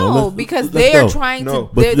 Because they are trying to.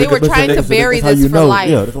 They were trying to bury this for life.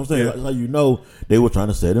 Yeah, that's what I'm saying. That's how you know they were trying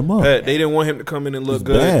to set him up. They didn't want him to come in and look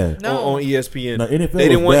good on ESPN. No, NFL they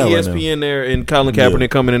didn't want ESPN there and Colin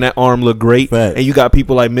Kaepernick coming in. That arm look great. And you got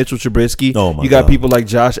people like Mitchell Trubisky. You got people like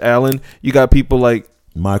Josh Allen. You got people like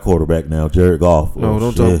My quarterback now, Jared Goff. No,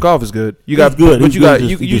 don't talk. Golf is good. You got good. But He's you got good.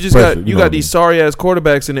 you He's just pressure, got you you know got what I these sorry ass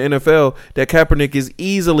quarterbacks in the NFL that Kaepernick is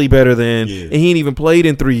easily better than, and he ain't even played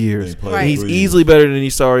in 3 years. Right. He's easily better than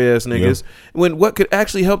these sorry ass niggas. When what could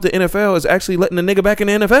actually help the NFL is actually letting the nigga back in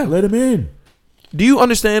the NFL. Let him in. Do you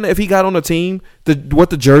understand that if he got on a team, what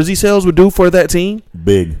the jersey sales would do for that team?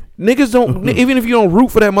 Big. Niggas don't, even if you don't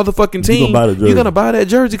root for that motherfucking team, you're going to buy that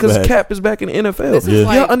jersey because Cap is back in the NFL.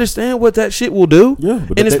 Y'all understand what that shit will do? Yeah.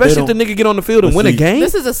 And especially if the nigga get on the field and win a game.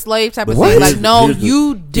 This is a slave type of thing. Like, no,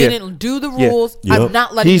 you didn't do the rules. I'm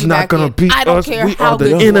not letting you back in. He's not going to beat us. I don't care how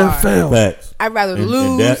good you are. Facts. I'd rather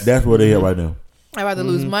lose. And that's where they at right now. I'd rather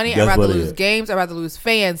lose money. I'd rather lose games. I'd rather lose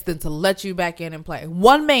fans than to let you back in and play.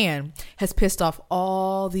 One man has pissed off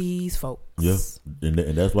all these folks. Yeah, and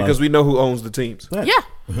that's why because we know who owns the teams. Yeah,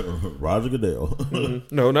 Roger Goodell.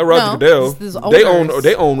 No, not Roger Goodell.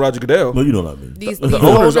 They own Roger Goodell. No, you know what I mean. These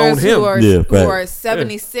owners own him. Who are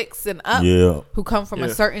 76 and up. Yeah, who come from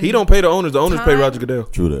a certain. He don't pay the owners. The owners pay Roger Goodell.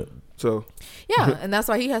 True that. So. Yeah, and that's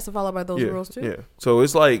why he has to follow by those rules too. Yeah. So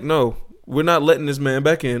it's like, no, we're not letting this man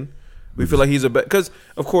back in. We feel like he's because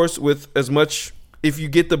of course, with as much, if you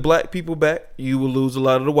get the black people back, you will lose a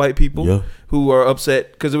lot of the white people who are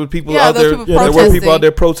upset because there were people out there. There were people out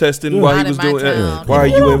there protesting while he was doing. Why are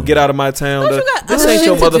you get out of my town? This ain't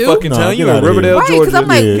your motherfucking town. You in Riverdale, Georgia. Because I'm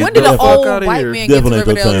like, when did an old white man get to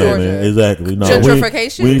Riverdale, Georgia? Exactly. No,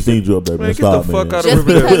 gentrification. We ain't seen you up there. Man, get the fuck out of Just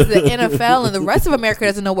Riverdale. because the NFL and the rest of America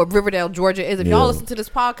doesn't know what Riverdale, Georgia is. If y'all listen to this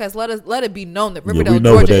podcast, let it be known that Riverdale,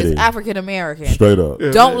 Georgia is African American. Straight up.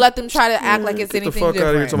 Don't let them try to act like it's anything different. Get the fuck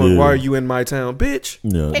out of here talking about why are you in my town, bitch?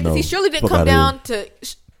 Because he surely didn't come down to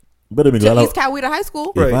East Coweta High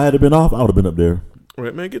School. If I had been off, I would have been up there.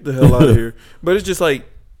 Right, man, get the hell out of here. But it's just like,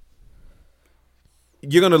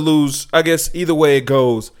 you're going to lose. I guess either way it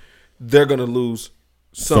goes, they're going to lose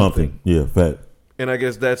something. Yeah, fact. And I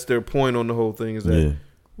guess that's their point on the whole thing is that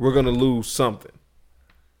we're going to lose something.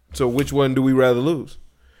 So which one do we rather lose?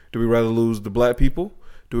 Do we rather lose the black people?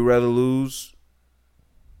 Do we rather lose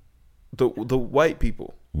the white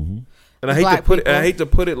people? Mm-hmm. And I hate to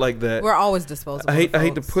put it like that. We're always disposable. I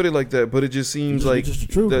hate to put it like that, but it just seems like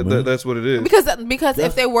that's what it is. Because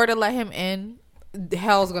if they were to let him in,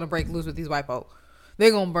 hell's gonna break loose with these white folk.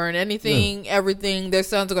 They're gonna burn anything, everything. Their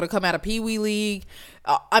sons are gonna come out of Pee Wee League.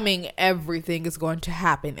 Everything is going to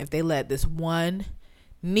happen if they let this one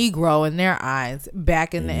Negro in their eyes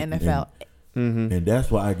back in the NFL. And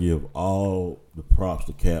that's why I give all the props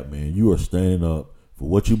to Cap, man. You are standing up for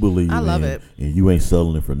what you believe in. I love it. And you ain't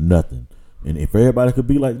selling it for nothing. And if everybody could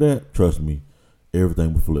be like that, trust me,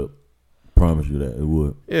 everything would flip. Promise you that it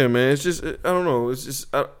would. Yeah, man. It's just I don't know. It's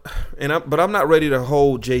just but I'm not ready to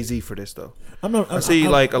hold Jay-Z for this though. I see a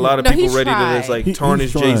lot of people ready to just like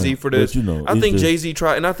tarnish Jay-Z for this. I think Jay-Z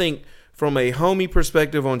tried, and I think from a homie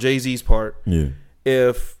perspective on Jay-Z's part,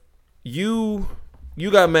 if you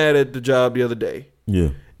got mad at the job the other day,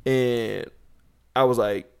 and I was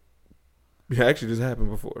like, actually, this happened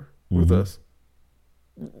before with us.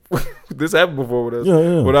 This happened before with us.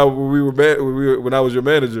 When I was your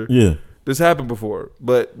manager. This happened before.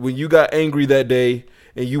 But when you got angry that day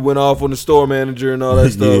and you went off on the store manager and all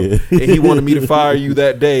that stuff, and he wanted me to fire you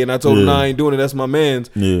that day, and I told him, nah, I ain't doing it. That's my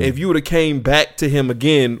man's. If you would have came back to him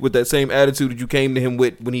again with that same attitude that you came to him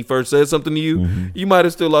with when he first said something to you, you might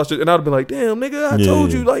have still lost it. And I'd have been like, damn, nigga, I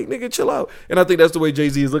told you, like, nigga, chill out. And I think that's the way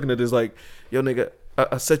Jay-Z is looking at this. Like, yo, nigga,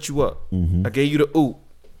 I set you up. I gave you the oop,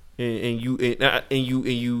 and you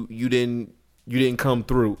didn't come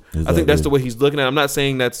through. Exactly. I think that's the way he's looking at it. I'm not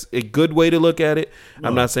saying that's a good way to look at it. No.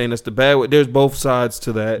 I'm not saying that's the bad way. There's both sides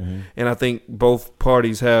to that, and I think both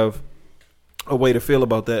parties have a way to feel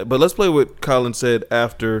about that. But let's play what Colin said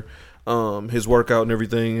after his workout and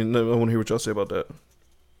everything, and I want to hear what y'all say about that.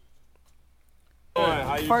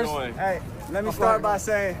 How you doing? Hey, let me start by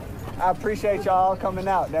saying I appreciate y'all coming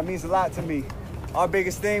out. That means a lot to me. Our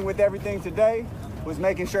biggest thing with everything today was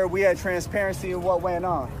making sure we had transparency of what went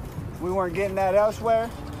on. We weren't getting that elsewhere,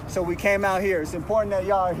 so we came out here. It's important that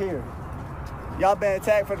y'all are here. Y'all been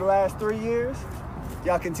attacked for the last 3 years.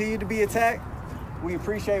 Y'all continue to be attacked. We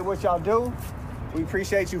appreciate what y'all do. We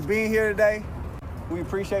appreciate you being here today. We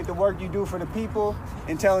appreciate the work you do for the people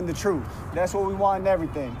and telling the truth. That's what we want in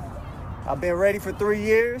everything. I've been ready for 3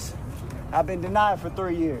 years. I've been denied for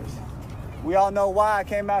 3 years. We all know why I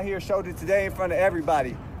came out here, showed it today in front of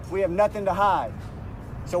everybody. We have nothing to hide.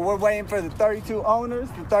 So we're waiting for the 32 owners,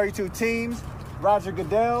 the 32 teams, Roger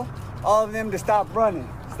Goodell, all of them to stop running.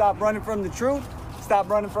 Stop running from the truth. Stop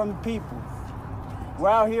running from the people. We're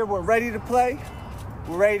out here. We're ready to play.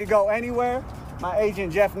 We're ready to go anywhere. My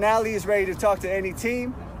agent, Jeff Nally, is ready to talk to any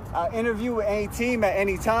team, interview with any team at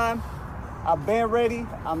any time. I've been ready,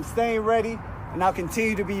 I'm staying ready, and I'll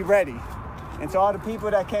continue to be ready. And to all the people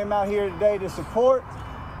that came out here today to support,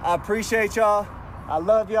 I appreciate y'all. I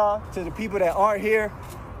love y'all. To the people that aren't here,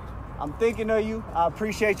 I'm thinking of you. I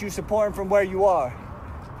appreciate you supporting from where you are.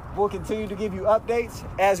 We'll continue to give you updates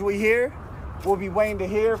as we hear. We'll be waiting to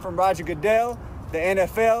hear from Roger Goodell, the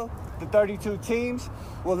NFL, the 32 teams.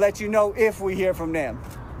 We'll let you know if we hear from them.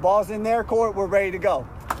 Ball's in their court. We're ready to go.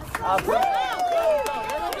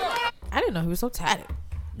 I didn't know he was so tatted.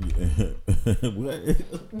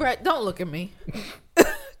 Brett, don't look at me.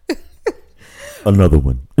 Another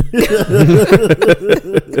one.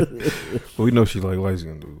 We know she like light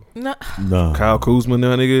skin dude. No. Kyle Kuzma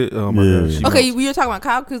now, nigga. Oh my god. Okay, you're talking about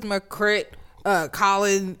Kyle Kuzma, Crit,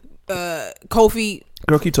 Colin, Kofi.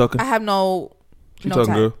 Girl, keep talking. I have no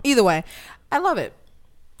talking, girl. Either way, I love it.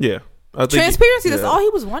 Yeah. I think transparency. That's all he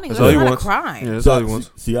was wanting. That's all he wants. A crime. Yeah, that's all he wants.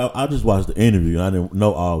 See, I just watched the interview and I didn't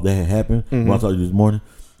know all that had happened when I saw you this morning.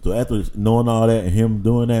 So after knowing all that and him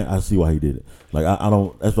doing that, I see why he did it. Like I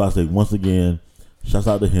don't. That's why I say once again, shouts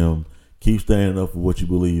out to him. Keep standing up for what you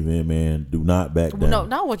believe in, man. Do not back down. No,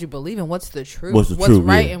 not what you believe in. What's the truth? What's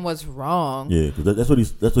right and what's wrong? Yeah, because that's what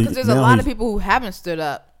he's. That's what. Because there's a lot of people who haven't stood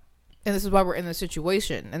up, and this is why we're in this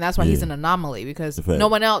situation, and that's why he's an anomaly because no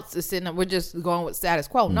one else is sitting up. We're just going with status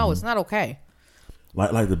quo. No, it's not okay.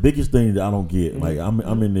 Like the biggest thing that I don't get, like I'm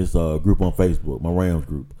in this group on Facebook, my Rams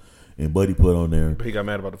group, and Buddy put on there. He got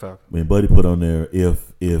mad about the Falcons. And Buddy put on there,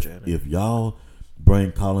 if y'all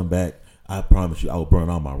bring Colin back, I promise you, I will burn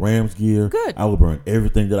all my Rams gear. Good. I will burn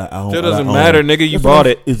everything that I own. Still doesn't matter, nigga. You bought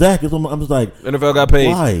it. Exactly. So I'm just like, NFL got paid.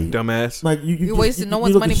 Why, dumbass? Like you wasting no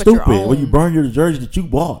one's money but stupid your own. when you burn your jersey that you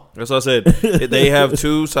bought. That's what I said. They have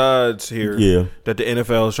two sides here. Yeah. That the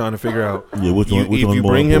NFL is trying to figure out. Yeah. Which one? If you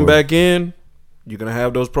bring him back in, you're gonna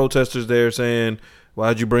have those protesters there saying,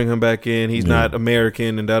 "Why'd you bring him back in? He's not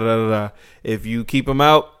American." And da da da da. If you keep him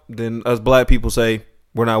out, then us black people say,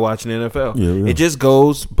 we're not watching the NFL. Yeah. It just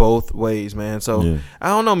goes both ways, man. So I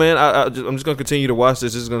don't know, man. I'm just gonna continue to watch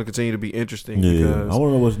this. This is gonna continue to be interesting. Yeah, because I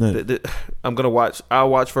want to know what's next. I'm gonna watch. I'll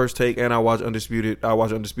watch First Take and I'll watch Undisputed. I'll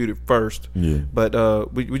watch Undisputed first. Yeah.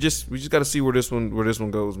 But we just got to see where this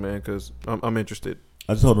one goes, man. Because I'm interested.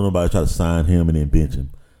 I just hope nobody try to sign him and then bench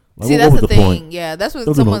him. Like, see, that's the thing. Point? Yeah, that's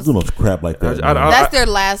what someone's do no crap like that. That's their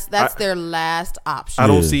last. That's their last option. I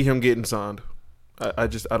don't see him getting signed. I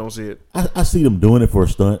don't see it. I see them doing it for a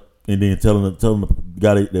stunt and then telling the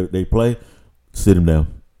guy they play, sit him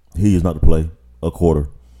down. He is not to play a quarter,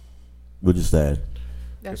 which is sad.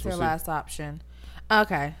 That's their last option.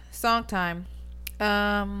 Okay, song time.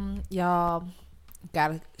 Y'all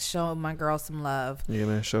gotta show my girl some love. Yeah,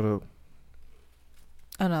 man, shut up.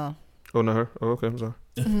 Oh no. Oh, not her. Oh, okay, I'm sorry.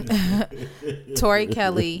 Tori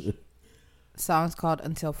Kelly. Song's called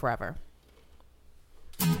 "Until Forever."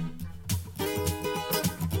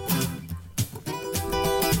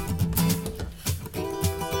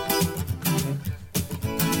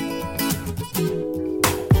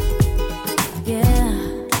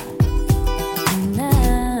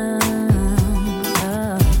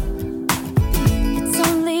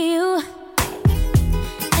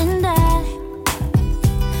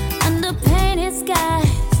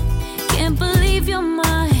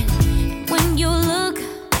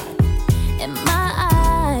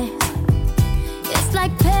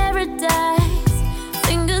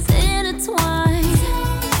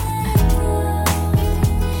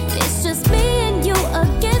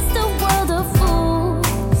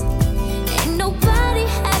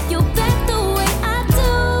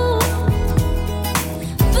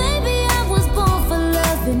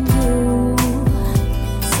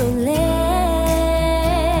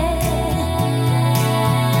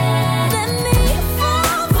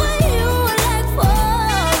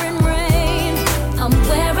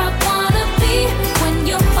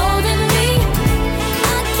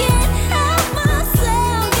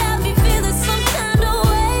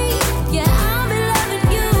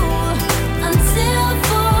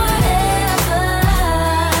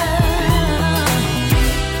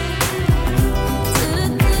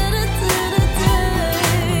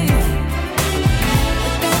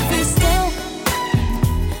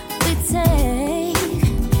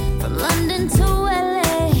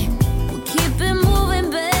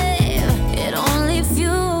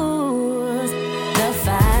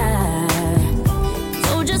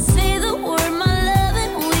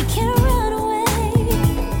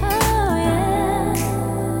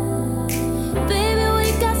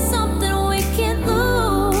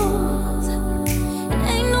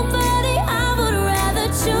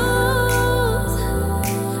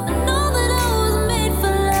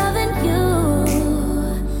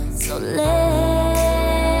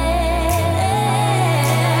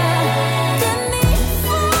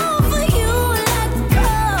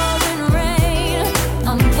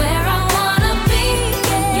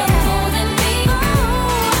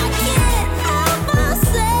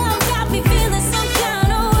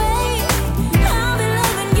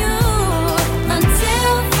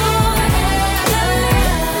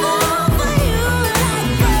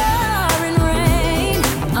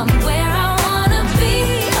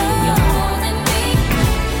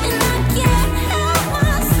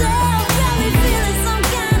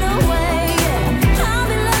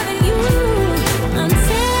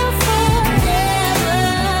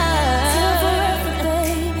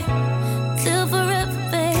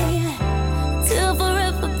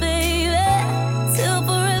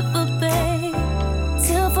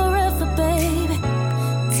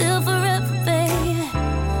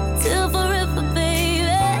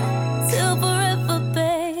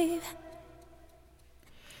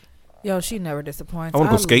 Yo, she never disappoints. I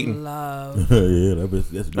wanna go skating. Love. Yeah,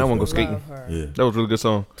 that's I want to go song. skating. Love her. Yeah. That was a really good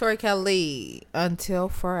song. Tori Kelly, Until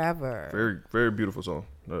Forever. Very, very beautiful song.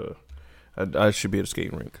 I should be at a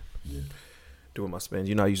skating rink. Yeah. Doing my spins.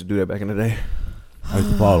 You know, I used to do that back in the day. I used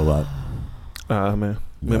to fall a lot. Man.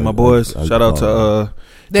 Yeah, My boys. I Shout out to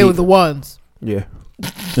They were the ones. yeah.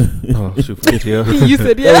 Oh shoot, yeah. You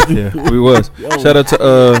said yeah. Yeah, we was. Shout out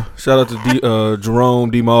to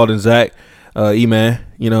Jerome, D Maul, and Zach, E-Man.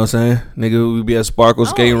 You know what I'm saying? Nigga, we be at Sparkle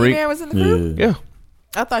skating rink. E-Man was in the crew? Yeah.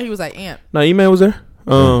 I thought he was like Ant. No, E-Man was there.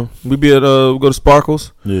 We be at we go to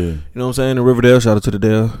Sparkles. Yeah. You know what I'm saying? In Riverdale. Shout out to the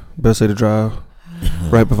Dale. Best way to drive.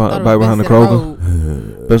 Right behind the Best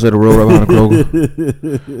Kroger. Best way to roll right behind the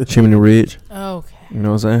Kroger. Chimney Ridge. Okay. You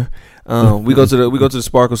know what I'm saying? We go to the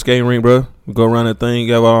Sparkle skating rink, bro. We go around that thing,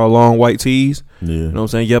 got our long white tees. Yeah. You know what I'm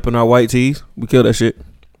saying? Yupping our white tees. We kill that shit.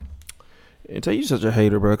 And tell you such a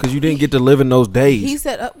hater, bro, because you didn't get to live in those days. He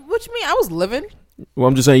said, "What you mean? I was living." Well,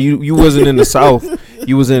 I'm just saying you wasn't in the South.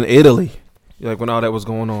 You was in Italy, like when all that was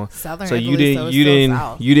going on. Southern so Italy, you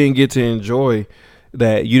didn't get to enjoy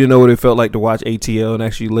that. You didn't know what it felt like to watch ATL and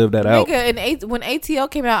actually live that out. Nigga, when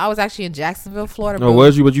ATL came out, I was actually in Jacksonville, Florida. No,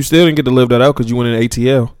 was you? But you still didn't get to live that out because you went in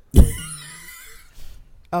ATL.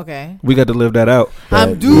 Okay. We got to live that out.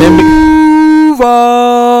 I'm Duval.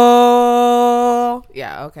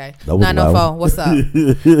 Yeah, okay. 904, what's up?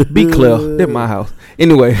 Be clear. That's my house.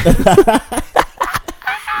 Anyway.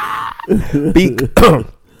 Look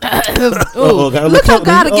how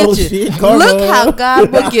God will get you. Look how God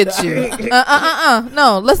will get you.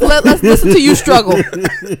 No, let's listen to you struggle.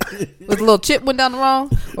 With a little chip went down the wrong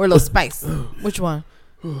or a little spice? Which one?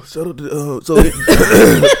 Shout out to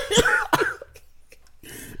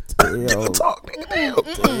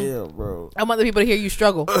Damn, bro. I want the people to hear you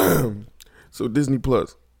struggle. So Disney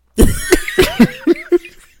Plus.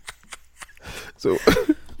 So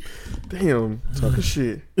damn, talking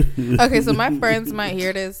shit. Okay, so my friends might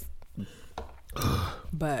hear this,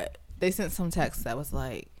 but they sent some text that was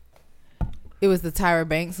like, it was the Tyra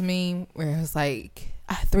Banks meme where it was like,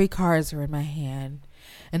 3 cards are in my hand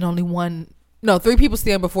and only one. No, 3 people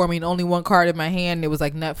stand before me and only one card in my hand. It was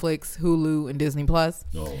like Netflix, Hulu, and Disney Plus.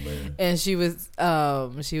 Oh man! And she was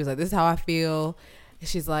like, "This is how I feel." And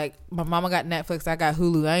she's like, "My mama got Netflix, I got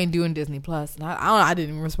Hulu. I ain't doing Disney Plus." And I didn't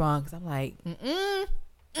even respond because I'm like,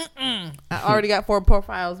 I already got 4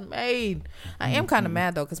 profiles made. I am kind of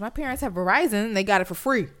mad though because my parents have Verizon and they got it for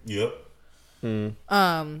free. Yep.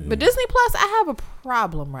 But Disney Plus, I have a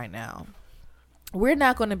problem right now. We're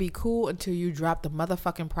not going to be cool until you drop the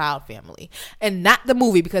motherfucking Proud Family and not the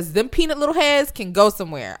movie because them peanut little heads can go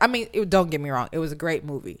somewhere. I mean, don't get me wrong. It was a great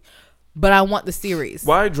movie, but I want the series.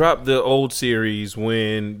 Why drop the old series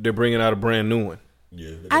when they're bringing out a brand new one?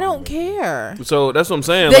 Yeah, I don't care. So that's what I'm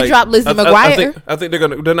saying. They dropped Lizzie McGuire. I think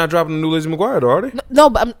they're not dropping the new Lizzie McGuire though, are they? No,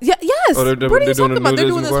 but yes. Oh, they're what are you doing talking about? They're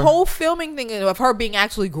doing Lizzie this McGuire? whole filming thing of her being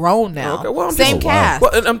actually grown now. Okay, well, Same cast.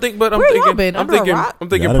 Well, and I'm thinking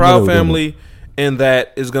Yeah, Proud Family and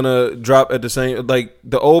that is gonna drop at the same, like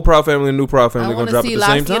the old Proud Family and new Proud Family are gonna drop at the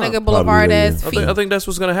same time. Boulevard as I think that's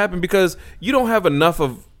what's gonna happen because you don't have enough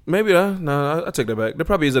of. Maybe no, I take that back. There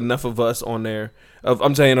probably is enough of us on there.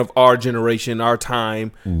 I'm saying of our generation, our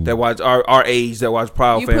time that watch our age that watch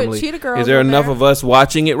Proud Family. Cheetah Girls is there enough there. of us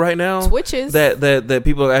watching it right now? Twitches that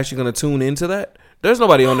people are actually going to tune into that. There's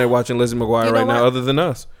nobody on there watching Lizzie McGuire right now other than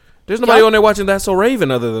us. There's nobody on there watching That's So Raven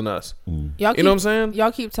other than us. You know what I'm saying?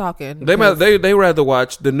 Y'all keep talking. They rather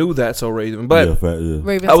watch the new That's So Raven. But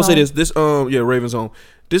Raven's I would say Home. this Raven's Home.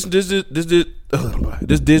 This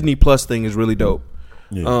Disney Plus thing is really dope.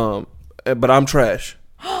 Yeah. But I'm trash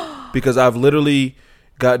because I've literally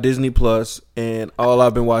got Disney Plus and all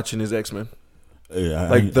I've been watching is X-Men. Yeah,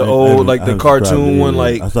 the cartoon one.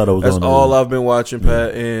 Like I thought it was that's on all I've been watching,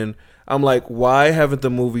 Pat. And I'm like, why haven't the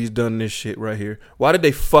movies done this shit right here? Why did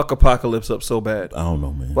they fuck Apocalypse up so bad? I don't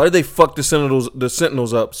know, man. Why did they fuck the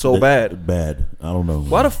Sentinels up so bad? Bad. I don't know. Man.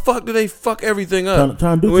 Why the fuck did they fuck everything up?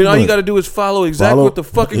 Trying to do all you got to do is follow what the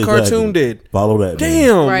fucking cartoon did. Follow that.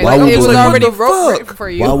 Damn. Right. Why Like, it was Wolverine- already written for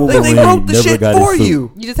you. They wrote the shit for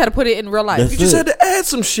you. You just had to put it in real life. That's You just had to add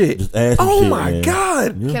some shit. Just add some shit, my man.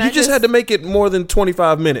 God. Yeah. Can You I just had to make it more than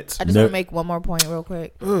 25 minutes. I just want to make one more point real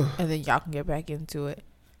quick, and then y'all can get back into it.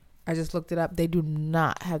 I just looked it up. They do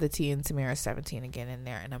not have the T in Tamara 17 again in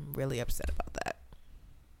there, and I'm really upset about that.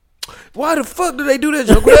 Why the fuck do they do that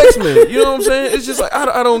joke with X-Men? You know what I'm saying? It's just like,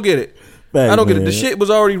 I don't get it. I don't get it. The shit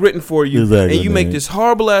was already written for you, Exactly, and you make man. this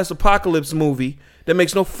horrible-ass Apocalypse movie that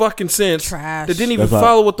makes no fucking sense. Trash. That didn't even That's why-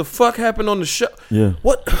 follow what the fuck happened on the show. Yeah.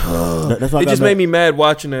 What? That's why I It got just mad- made me mad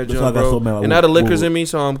watching that That's why I junk, got bro. so mad. And now the liquor's in me,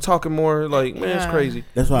 so I'm talking more like, man, it's Yeah. crazy.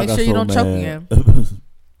 That's why Make I got sure you so don't choke mad. again.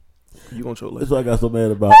 You gonna choke That's later. why I got so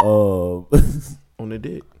mad about On the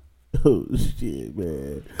dick. oh shit,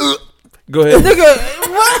 man. Go ahead. Nigga,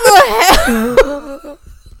 what the hell?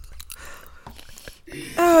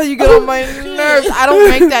 Oh, you get on my nerves. I don't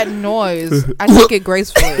make that noise. I take it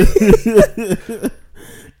gracefully.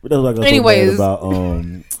 But that's what I got Anyways. so mad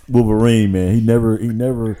about Wolverine, man.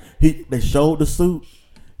 They showed the suit.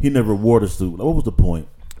 He never wore the suit. Like, what was the point?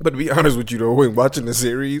 But to be honest with you, though, when watching the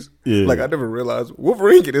series, Yeah. like I never realized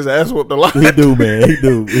Wolverine get his ass whooped a lot. He do, man. He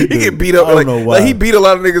do. He get beat up. I don't Like, know why. like he beat a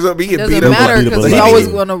lot of niggas up. He get Doesn't beat up. matter Like, because like, he's he always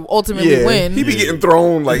be- going to ultimately Yeah, win. he be getting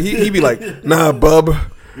thrown. Like he be like, nah, bub,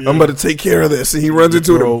 I'm about to take care of this, and he runs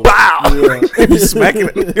into it and bow. He be smacking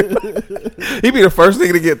it. He be the first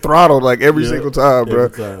nigga to get throttled like every single time, bro.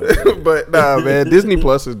 But nah, man, Disney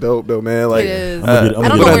Plus is dope though, man. Like, It is. I'm I gonna don't get- know we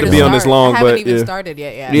don't where have to to be on this start. long, I haven't but even yeah. started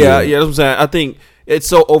yet. Yeah. Yeah, that's what I'm saying. I think it's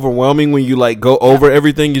so overwhelming when you like go over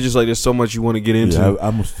everything. You're just like, there's so much you want to get into. Yeah,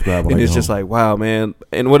 I'm gonna subscribe. And it's just like, wow, man.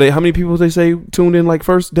 And how many people they say tuned in like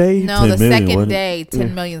first day? No, 10 the million, second wasn't it? day,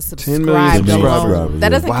 10 million 10 subscribed million alone. subscribers, That yeah.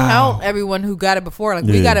 doesn't Wow. count everyone who got it before. Like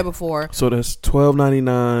we Yeah. got it before. So that's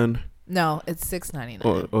 $12.99. No, it's $6.99.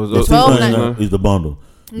 Or the $12.99 is the bundle.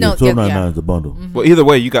 No, $12.99 yeah. is the bundle. Well, either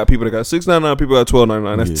way, you got people that got $6.99, people got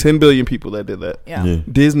 $12.99. That's Yeah. 10 billion people that did that. Yeah. Yeah.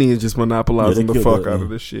 Disney is just monopolizing Yeah, the they fuck killed out that, of yeah.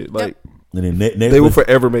 this shit. Like And then Netflix, they will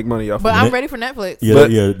forever make money off But of it. I'm ready for Netflix. Yeah,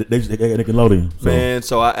 But- they got Nickelodeon. So. Man,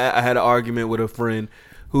 so I had an argument with a friend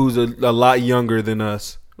who's a lot younger than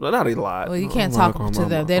us. Well, not a lot. Well, you can't I'm talk not- to I'm-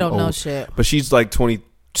 them. They I'm don't know old. shit. But she's like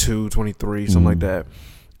 22, 23, something like that.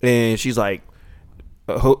 And she's like,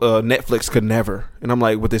 Netflix could never. And I'm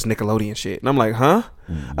like, with this Nickelodeon shit. And I'm like, huh?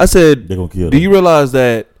 I said, They gonna kill do them. you realize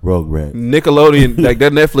that Rugrats. Nickelodeon, like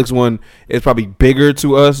that Netflix one is probably bigger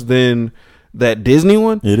to us than that Disney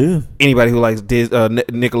one? It is. Anybody who likes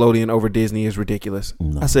Nickelodeon over Disney is ridiculous.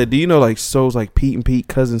 No. I said, do you know like shows like Pete and Pete,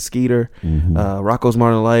 Cousin Skeeter, Rocco's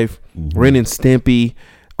Modern Life, Ren and Stimpy,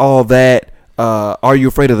 all that. Are You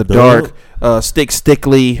Afraid of the Doug? Dark?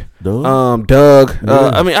 Stickly, Doug? Doug. Yeah.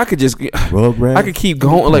 I mean, I could just, Rugrats. I could keep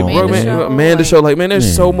going. Like Come on, Amanda man. Show, Amanda like- Show. Like, man,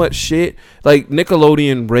 there's so Man. much shit. Like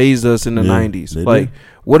Nickelodeon raised us in the Yeah, 90s. they Like, did.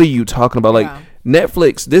 what are you talking about? Like Yeah.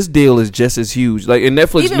 Netflix, this deal is just as huge. Like, and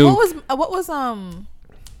Netflix Even knew. what was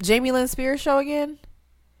Jamie Lynn Spears show again?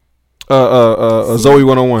 Zoe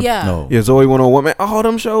 101. Yeah. No. Yeah, Zoe 101. Man, all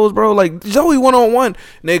them shows, bro. Like Zoe 101,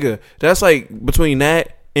 nigga. That's like between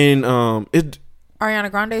that and Ariana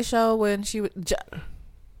Grande show when she was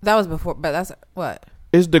that was before, but that's what.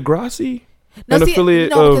 is Degrassi No, an see, affiliate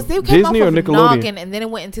no, because of they came Disney off or of Nickelodeon? Noggin and then it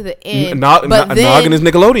went into the end. Noggin is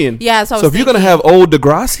Nickelodeon. Yeah, so I so was if you're gonna thinking- have old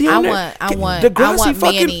Degrassi I on there, want Degrassi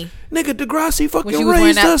fucking Manny. nigga. Degrassi fucking When she was wearing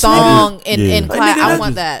raised that us, thong nigga. in Like, class, nigga, I that-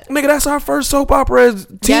 want that. Nigga, that's our first soap opera as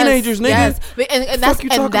teenagers, nigga. Yes. And Fuck that's you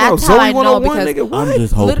talking and that's about? how I Zoe know 101, because nigga. What? I'm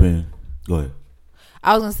just hoping. Go ahead.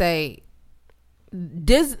 I was gonna say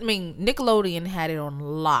Nickelodeon had it on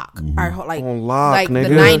lock. Our whole, like On lock, like nigga.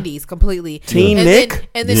 the 90s completely. Teen and Nick? Then,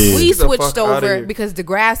 and then Yeah. we Get the switched fuck outta over here. because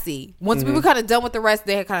Degrassi. Once we were kind of done with the rest,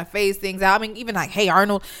 they had kind of phased things out. I mean, even like Hey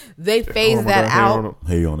Arnold, they phased Oh my that God, hey, out. Arnold.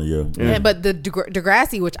 Hey, on the yeah. And, but the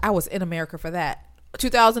Degrassi, which I was in America for that,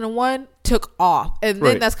 2001 took off, and then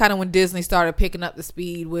Right. that's kind of when Disney started picking up the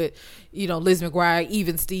speed with, Liz McGuire,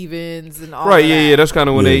 Even Stevens, and all. Right, of yeah, that. yeah. That's kind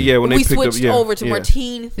of when Yeah. they when they we picked switched up, yeah, over to yeah. more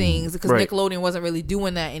teen things because Right. Nickelodeon wasn't really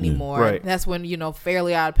doing that anymore. Right. That's when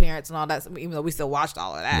Fairly Odd Parents and all that. Even though we still watched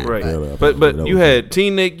all of that. Right, Yeah, but that you was- had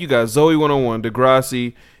Teen Nick, you got Zoe 101,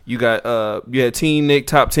 Degrassi, you got you had Teen Nick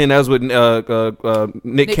Top 10. That was with Nick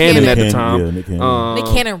Cannon at the Cannon, time. yeah, Nick Cannon. Nick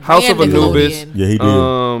Cannon House ran of Anubis. Nickelodeon. Yeah, he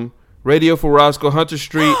did. Radio for Roscoe, Hunter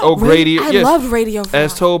Street, O'Grady. I yes. loved Radio. For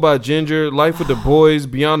As Told by Ginger, Life with the Boys,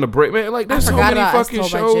 Beyond the Break. Man, like there's so forgot many about As fucking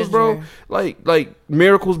Told by shows, bro. Ginger. Like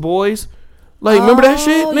Miracles Boys. Like remember that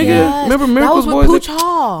shit, nigga? Yes. Remember that Miracles was Boys? with Pooch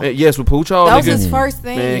Hall. Yes, with Pooch Hall. That was nigga. his first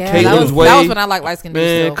thing. Man, Yeah, Caitlin's that Way. was when I liked light skin dudes.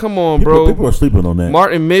 Man, still. come on, bro. People are sleeping on that.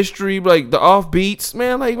 Martin Mystery, like the offbeats,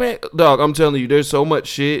 man. Like, man, dog, I'm telling you, there's so much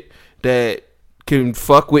shit that can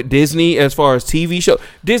fuck with Disney as far as TV show.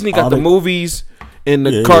 Disney got All the they- movies and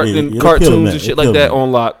the Yeah, cart yeah, and yeah, they cartoons killing and that. shit They like that killing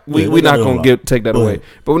on lock. Yeah, We're they not got it on gonna lock. take that Go away. ahead.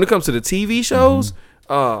 But when it comes to the TV shows,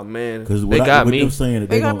 oh man, Because they got me. Them saying that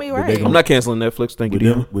They got gonna- me that right. they I'm gonna- not canceling Netflix. Thank you,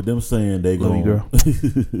 Dion. with them saying they Love you,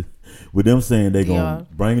 going with them saying they gonna Dion.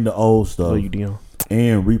 bring the old stuff Love you, Dion.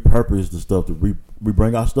 and repurpose the stuff to we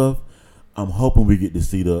bring our stuff. I'm hoping we get to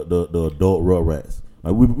see the adult Rugrats.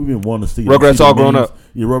 Like we've been wanting to see Rugrats see all the grown memes. up.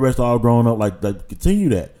 Yeah, Rugrats all grown up. Like continue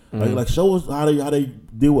that. Like show us how they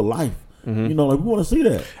deal with life. You know, like we want to see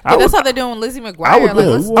that. Yeah, that's how they're doing with Lizzie McGuire. I would- Like,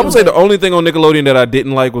 yeah, let's we I would do say it. the only thing on Nickelodeon that I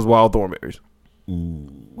didn't like was Wild Thornberries.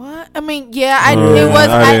 What What? I mean, yeah, it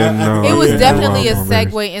was didn't definitely a know.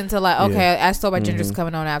 segue into like, okay, I saw my Ginger's Mm-hmm.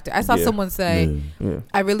 coming on after. I saw someone say,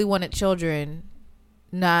 I really wanted children,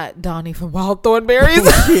 not Donnie from Wild Thornberries.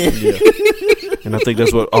 And I think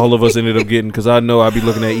that's what all of us ended up getting, because I know I'd be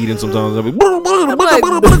looking at Eden sometimes. I'd be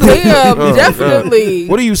damn, definitely.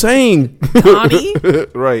 What are you saying, Donnie?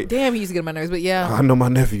 Right. Damn, he used to get on my nerves, but yeah. I know my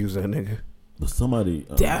nephew's that nigga. But somebody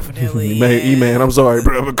Definitely. Man, I'm sorry,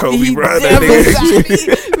 bro. But Kobe, bro. That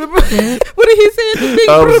nigga. What did he say?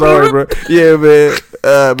 I'm sorry, bro. Yeah, man.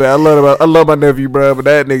 I love my nephew, bro. But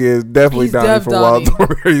that nigga is definitely He's Donnie from Wild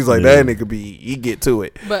Thornberries. He's like, that nigga he get to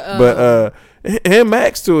it. But and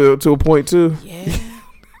Max to a point too. Yeah.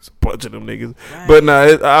 It's a bunch of them niggas. Right. But nah,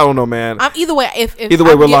 I don't know, man. Either way,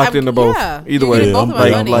 we're locked into both. Yeah, either way, both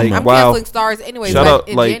like I'm wow. canceling stars anyway. Shout out,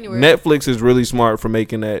 in like January. Netflix is really smart for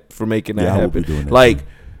making that happen. That like,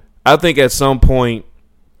 I think at some point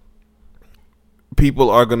people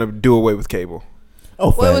are gonna do away with cable.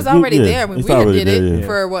 Oh, well, it was already there. I mean, we did it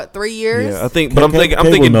for 3 years. Yeah, I think, but I'm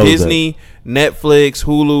thinking Disney, Netflix,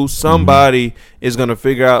 Hulu, somebody is gonna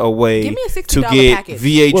figure out a way Give me a $60 to get package.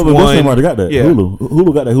 VH1. Well, somebody got that. Yeah.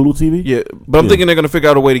 Hulu got that Hulu TV. Yeah, but I'm thinking they're gonna figure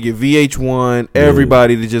out a way to get VH1,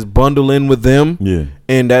 everybody to just bundle in with them. Yeah,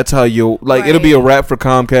 and that's how you'll like. It'll be a wrap for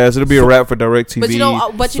Comcast. It'll be a wrap for DirecTV. But you know how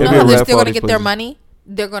they're still gonna get their money.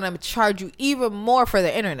 They're gonna charge you even more for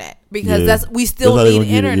the internet because we still need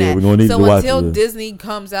internet. So until Disney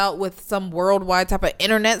comes out with some worldwide type of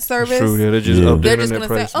internet service, true. Yeah, they're just up the just internet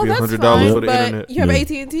gonna price. say, "Oh, that's $100 fine." for the But internet. you have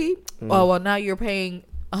AT&T. Oh well, now you're paying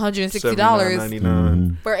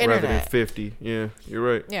 $160 for internet rather than $50. Yeah, you're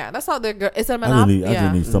right. Yeah, that's how they're. It's a monopoly. I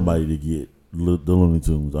just need somebody to get the Looney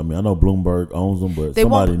Tunes. I mean, I know Bloomberg owns them, but they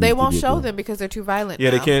won't show them because they're too violent. Yeah,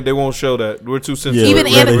 now. they can't. They won't show that. We're too sensitive. Even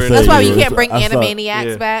that's why you can't bring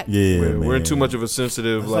Animaniacs back. Yeah, we're in too much of a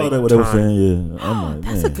sensitive. I saw that what they were saying. Yeah, I'm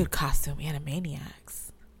like, that's a good costume,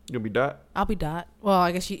 Animaniacs. You'll be Dot. I'll be Dot. Well,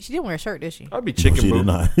 I guess she didn't wear a shirt, did she? I'll be Chicken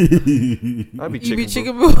Boo. I'd be You be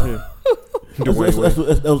Chicken Boo. Yeah. I think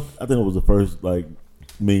it was the first like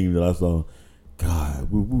meme that I saw.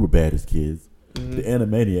 God, we were bad as kids. The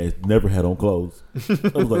Animaniacs never had on clothes. I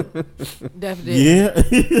was like, Def did. Yeah,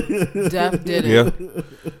 Def did it. Yeah,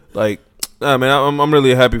 like. Nah, man, I'm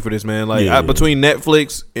really happy for this, man. Like between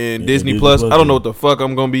Netflix and Disney Plus, I don't know what the fuck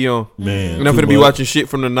I'm gonna be on. Man, and I'm gonna be watching shit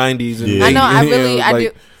from the '90s. And I know. I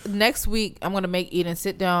do. Next week, I'm gonna make Eden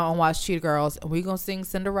sit down and watch Cheetah Girls, and we're gonna sing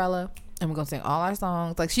Cinderella, and we're gonna sing all our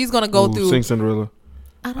songs. Like she's gonna go through. Sing Cinderella.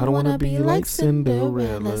 I don't wanna be like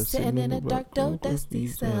Cinderella, sitting in a dark, dusty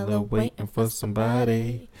cellar, waiting for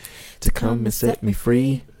somebody to come and set me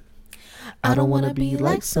free. I don't wanna be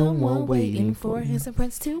like someone waiting for a handsome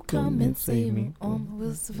prince to come and save me.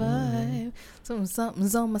 Will survive.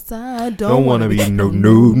 Something's on my side. Don't wanna be no.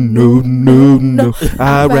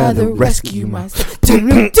 I'd rather rescue myself.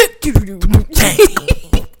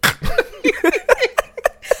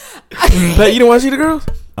 Pat, you don't watch Cheetah Girls?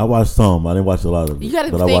 I watched some. I didn't watch a lot of it. You gotta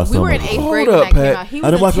think, we were in 8th grade when that came out. He was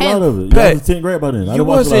I didn't watch a lot of it. I was in 10th grade by then. I you didn't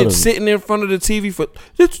watch a lot of wasn't it. sitting in front of the TV for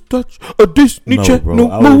it's such a Disney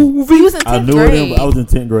Channel movie. He was in 10th I knew grade. him, but I was in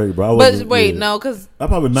 10th grade, bro. But wait, no, because I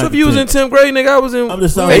probably so if you was in 10th grade, nigga, I was in. I'm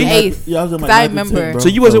just we were saying, in 8th. Yeah, I was in my I 9th and 10th, remember. bro. So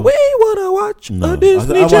you wasn't. We wanna watch a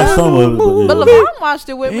Disney I watched Channel some of it, movie. But LeVon watched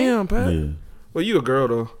it with me. Damn, Pat. Yeah. Well, you a girl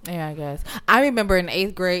though. Yeah, I guess. I remember in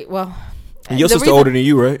 8th grade. Well, And your sister older than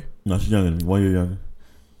you, right? No, she's younger than me. 1 year younger.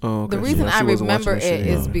 Oh, okay. The reason I she wasn't remember watching it that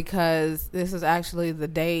shit. is because this is actually the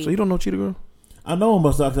day. So you don't know Cheetah Girl? I know him,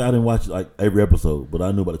 but I didn't watch like every episode, but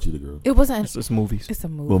I knew about the Cheetah Girl. It wasn't. It's movies. It's a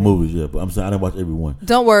movie. Well, movies, yeah, but I'm saying I didn't watch every one.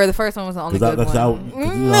 Don't worry, the first one was the only good one. I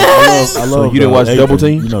love So you didn't watch Adrian. Double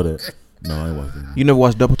Team? You know that? No, I didn't watch that. You never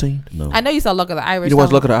watched Double Team? No. I know you saw Luck of the Irish. You didn't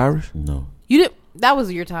watch Luck of the Irish? No. You did. That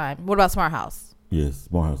was your time. What about Smart House? Yes,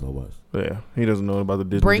 Smart House I watched. Yeah, he doesn't know about the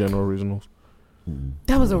Disney Brink? Channel originals.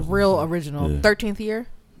 That was a real original. Yeah. 13th year.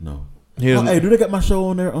 No. Oh, hey, do they got my show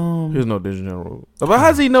on there? There's no Disney Channel. But how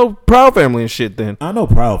does he know Proud Family and shit then? I know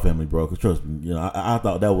Proud Family, bro. Cause trust me, you know, I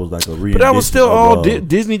thought that was like a real. But that was still all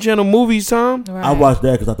Disney Channel movies, Tom. Right. I watched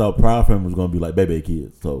that because I thought Proud Family was gonna be like Baby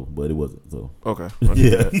Kids, so but it wasn't. So okay,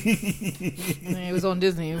 yeah, it was on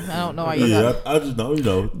Disney. I don't know why you. Yeah, I just know, you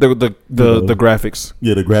know, the graphics.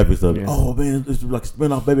 Yeah, the graphics of it. Yeah. Oh man, it's like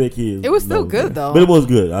spin off Baby Kids. It was still good though. But it was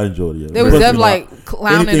good. I enjoyed it. Yeah. There was them like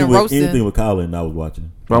clowning and roasting. Anything with Colin, I was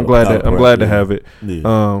watching. I'm glad to have it.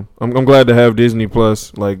 Yeah. I'm glad to have Disney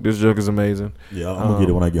Plus. Like this joke is amazing. Yeah, I'm gonna get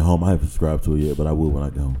it when I get home. I haven't subscribed to it yet, but I will when I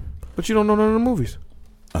get home. But you don't know none of the movies.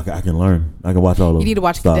 I can learn. I can watch all of them. You need to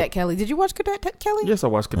watch Cadet Kelly. Did you watch Cadet Kelly? Yes, I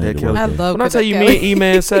watched Cadet Kelly. I love when I Cadet tell you, Kelly. me and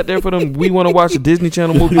E-Man sat there for them. We want to watch a Disney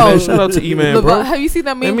Channel movie. Man, shout out to E-Man, bro. Have you seen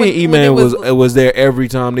that meme? And me and E-Man was there every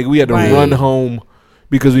time, nigga. We had to run home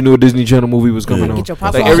because we knew a Disney Channel movie was coming on. Get your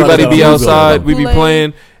popcorn. Like everybody be outside, we be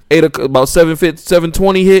playing. About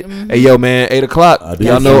 7:20 hit. Hey yo, man, 8:00.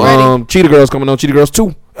 Y'all know Cheetah Girls coming on. Cheetah Girls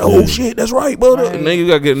 2. Oh shit, that's right, brother. Right. And then you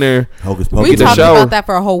gotta get in there. We talked about that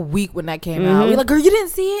for a whole week when that came out. We like, girl, you didn't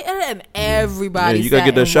see it, and everybody. Yeah, you gotta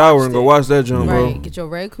get that shower and go watch that jump, bro. Get your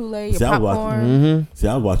red Kool-Aid, your popcorn.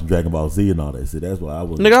 I was watching Dragon Ball Z and all that. See, that's why I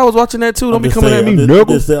was. Nigga, I was watching that too. Don't be coming at me, nigga. I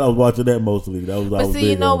just said I was watching that mostly. But see,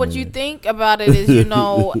 you know what you think about it is, you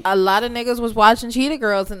know, a lot of niggas was watching Cheetah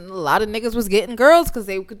Girls, and a lot of niggas was getting girls because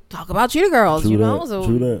they could talk about Cheetah Girls. You know, so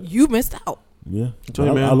you missed out. Yeah, I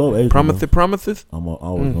love Asian. Prometheus. I'm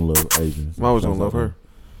always gonna love Asians. I'm always gonna love her.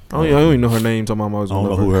 I don't even know her name. So I'm always gonna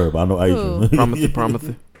love her. I don't know who her, but I know Asian.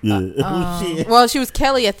 Prometheus. Yeah. Well, she was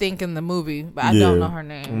Kelly, I think, in the movie, but I don't know her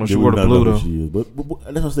name. Well, she wore the blue though. She is, but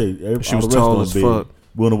that's what I say. She was tall as fuck.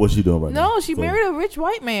 We don't know what she's doing right now. No, she married a rich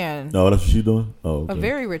white man. No, that's what she's doing. Oh, okay. A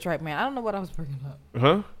very rich white man. I don't know what I was bringing up.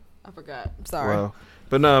 Huh? I forgot. I'm sorry. Wow.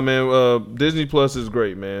 But nah, man. Disney Plus is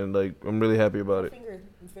great, man. Like, I'm really happy about it.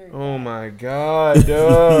 Oh my God,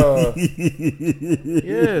 yes.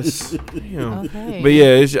 Damn. Okay. But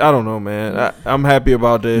yeah, I don't know, man. I'm happy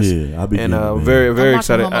about this. Yeah, I'll be and very, very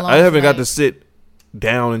excited. I haven't got to sit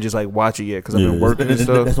down and just like watch it yet because I've been working and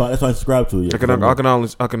stuff. That's why I subscribe to it.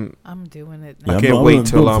 I'm doing it now. I can't wait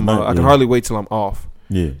till I'm. I can hardly wait till I'm off.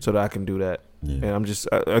 Yeah. So that I can do that. Yeah. And I'm just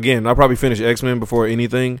again. I'll probably finish X-Men before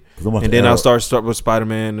anything, and then I'll start with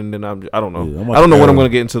Spider-Man, and then I don't know. Yeah, I don't know when I'm going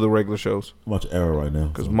to get into the regular shows. I'm watching Arrow right now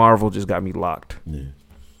because Marvel just got me locked. Yeah.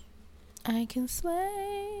 I can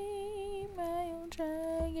slay my own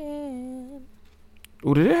dragon.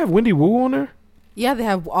 Oh, did they have Wendy Wu on there? Yeah, they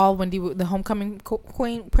have all Wendy Wu, the homecoming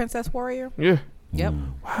queen, princess warrior. Yeah. Yep.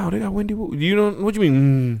 Wow, they got Wendy Wu. You know what you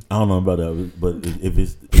mean? I don't know about that, but if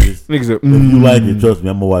it's niggas if you like it, trust me,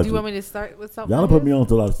 I'm gonna watch it. Do you want me to start with something? Y'all put me on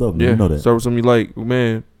to a lot of stuff. Man. Yeah, you know that. Start with something you like,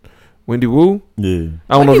 man. Wendy Wu. Yeah.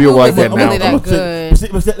 I don't know if you'll like that now. Really that good.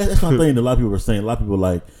 That's my thing. A lot of people are saying. A lot of people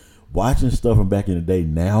like watching stuff from back in the day.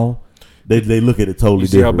 Now they look at it totally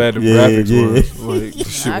different. See how bad the graphics was. Like,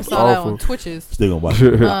 shit I was saw awful. that on Twitches. Still gonna watch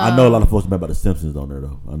it. I know a lot of folks mad about the Simpsons on there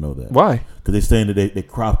though. I know that. Why? Because they're saying that they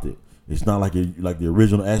cropped it. It's not like the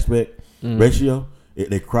original aspect ratio.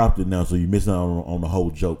 They cropped it now, so you're missing out on the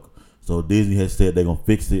whole joke. So Disney has said they're gonna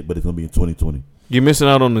fix it, but it's gonna be in 2020. You're missing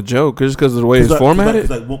out on the joke just because of the way it's formatted. It's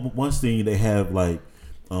like one scene they have like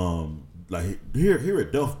here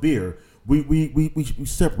at Duff Beer. We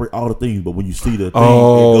separate all the things, but when you see the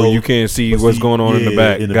thing, you can't see what's going on in the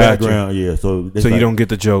back. In the background, yeah. So you don't get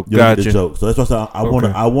the joke. Gotcha. So that's why I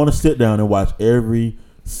want to sit down and watch every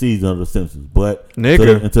season of The Simpsons, but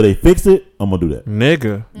nigga, until they fix it, I'm gonna do that.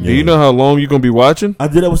 Nigga, do you know how long you gonna be watching? I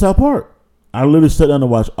did that with South Park. I literally sat down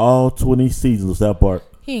and watched all 20 seasons of South Park.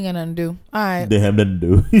 He ain't got nothing to do. All right, they have nothing to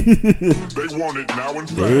do. They want it now and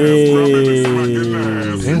fast. Rubbing it, smacking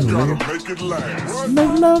ass. You gotta make it last.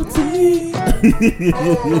 Make love to me.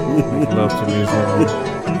 Make love to me.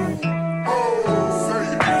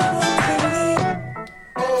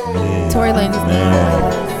 Tory Lanez is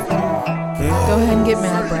mad. Go ahead and get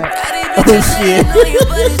mad, Brett. Oh shit.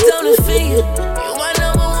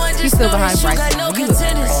 He's still behind Bryson. You look great.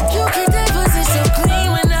 You keep that pussy so clean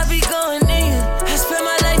when I be going in. I spend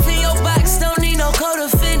my life in your box, don't need no code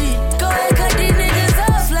offended. Go ahead, cut these niggas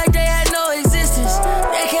off like they had no existence.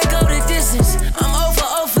 They can't go the distance. I'm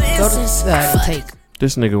 0 for instance. Go to take.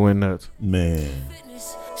 This nigga went nuts. Man.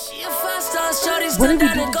 What did he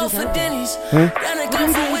do to deserve it?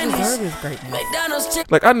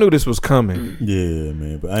 Like I knew this was coming. Yeah,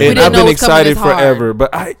 man. But and I've been excited forever, but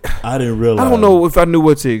I didn't realize. I don't know if I knew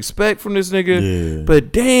what to expect from this nigga. Yeah.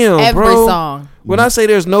 But damn, every bro. song. When I say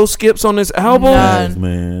there's no skips on this album, Facts,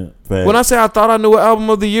 man. Facts. When I say I thought I knew what album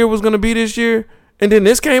of the year was gonna be this year, and then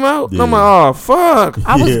this came out, I'm like, oh fuck.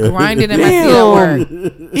 I was grinding in my seat at work.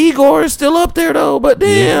 Igor is still up there though, but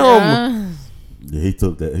damn. Yeah, he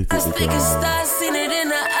took that. He took it in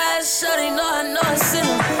the eyes, shorty know I know it's in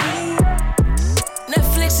them.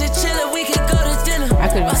 Netflix and chillin', we can go to dinner. I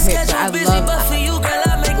couldn't pick, but I love. But for you, girl,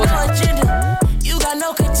 I make no agenda. You got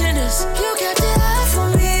no contenders. You got the eye for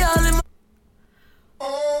me, all in my.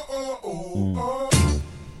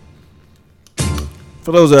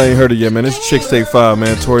 For those that ain't heard it yet, man, this Chicks Take 5,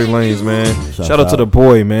 man. Tory Lanez, man. Shout out to the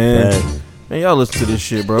boy, man. Man, y'all listen to this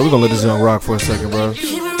shit, bro. We're gonna let this young rock for a second, bro.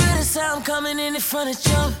 I'm coming in front of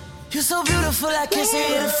jump. You're so beautiful, I can't see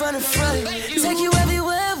it in front of front. Take you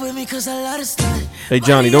everywhere with me 'cause I love to stunt. Hey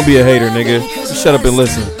Johnny, don't be a hater, nigga. Just shut up and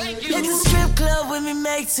listen. Hit the strip club with me,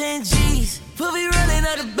 make 10 G's. We'll be running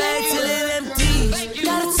out the bag till it empties.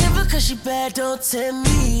 Got a temper 'cause she bad, don't tempt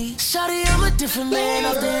me. Shawty, I'm a different man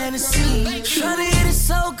off the Hennessy. Tryna hit it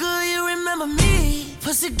so good, you remember me.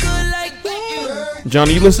 Pussy good like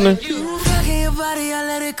Johnny, you listening? fucking your body, I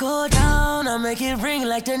let it go down. I make it ring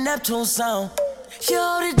like the Neptune sound. You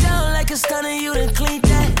hold it down like a stunner, you done clean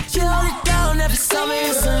that. You hold it down every summer,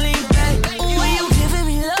 it's a lean back. Ooh, when you giving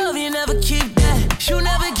me love, you never keep that. You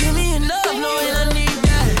never give me enough, knowing I need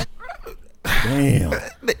that. Damn.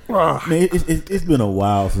 Man, it's been a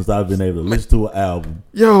while since I've been able to listen to an album.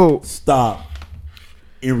 Yo. Stop.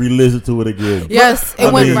 And re-listen to it again. Yes,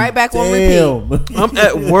 it went right back on repeat. I'm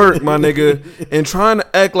at work, my nigga, and trying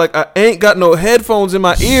to act like I ain't got no headphones in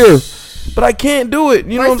my ear, but I can't do it.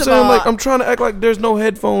 You know what I'm First of saying? all, like I'm trying to act like there's no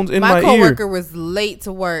headphones in my My coworker ear. was late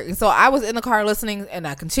to work, and so I was in the car listening, and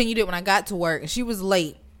I continued it when I got to work, and she was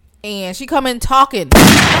late, and she come in talking.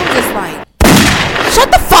 I'm just like,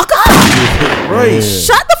 shut the fuck up! Right.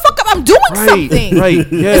 Shut the fuck up! I'm doing something. Right.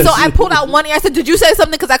 Yes. And so I pulled out one ear. I said, "Did you say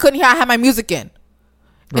something?" Because I couldn't hear. I had my music in.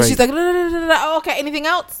 And Right. she's like, "Oh, okay, anything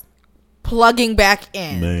else?" Plugging back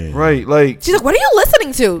in. Man. Right. Like She's like, "What are you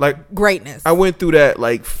listening to?" Like greatness. I went through that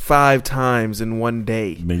like 5 times in one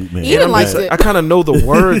day. Man. Even I'm like just I kind of know the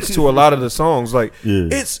words to a lot of the songs. Like Yeah.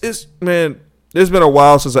 it's man. It's been a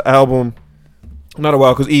while since an album. Not a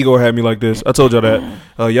while, because Igor had me like this. I told y'all that.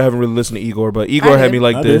 Y'all haven't really listened to Igor, but Igor had me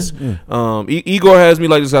like I this. did, yeah. Igor has me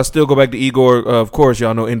like this. I still go back to Igor. Of course,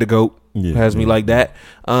 y'all know Indigo has me like that.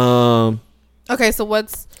 Okay, so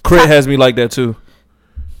what's Crit has me like that too.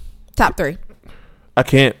 top 3? I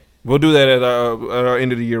can't. We'll do that at our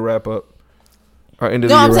end of the year wrap up. Our end of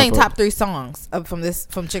No, the year I'm saying wrap top 3 songs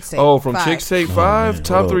from Chicks Tape. Oh, from 5. Chicks Tape 5, man.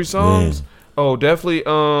 top Oh, 3 songs. man. Oh, definitely.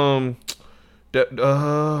 Man,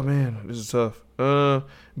 this is tough.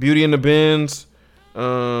 Beauty and the Benz,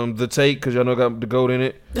 The Take, because y'all know got the goat in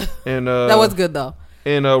it, and That was good though.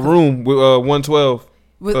 And Room with 112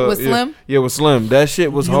 With Slim. Yeah, with Slim. That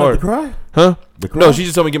shit was You hard. like The Cry? Huh? The Cry? No, she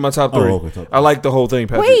just told me to get my top 3. Oh, okay, top I like the whole thing,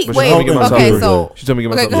 Patrick. Wait, but she told me to get my top okay, 3. so She told me to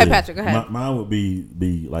get my top go ahead, 3. Patrick. Go ahead. Mine would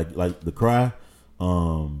be like The Cry, the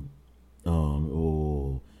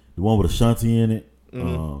one with Ashanti in it.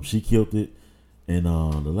 Mm-hmm. She killed it, and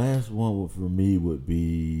the last one for me would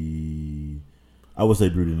be, I would say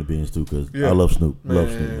Beauty and the Benz too, because I love Snoop. Love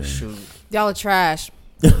Snoop, man. Shoot. Y'all are trash.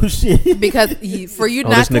 Oh shit! Because for you Oh,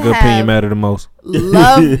 not this to nigga opinion have matter the most.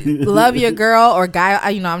 love your girl or guy,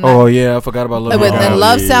 I'm not. Oh yeah, I forgot about Love. But then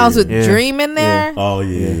Love yeah, Sounds with yeah. Dream in there. Oh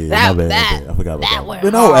yeah, That- my bad, that- my bad. I forgot about that that. went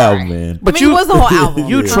The whole hard. album, man. But I mean, it was the whole album.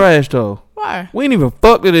 You Yeah. trash though. Why? We ain't even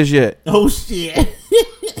fucked with this yet. Oh shit!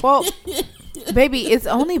 Well, baby, it's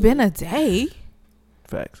only been a day.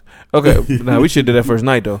 Facts. Okay, now we should do that first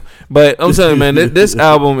night though. But I'm saying, man, this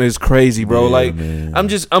album is crazy, bro. Yeah, like, man.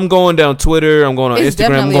 I'm going down Twitter, I'm going on It's Instagram,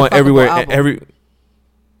 I'm definitely a going everywhere. fuckable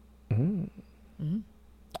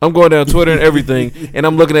I'm going down Twitter and everything, and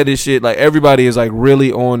I'm looking at this shit. Like everybody is like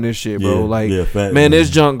really on this shit, bro. Yeah, Like, yeah, fact, man, this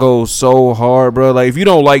junk goes so hard, bro. Like, if you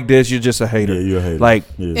don't like this, you're just a hater. Yeah, you're a hater. Like,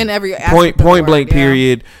 Yeah. In every aspect point of the blank word, yeah.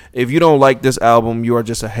 period. If you don't like this album, you are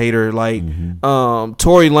just a hater. Like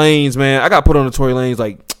Tory Lanez, man, I got put on the Tory Lanez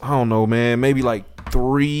like, I don't know, man, maybe like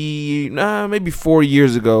 4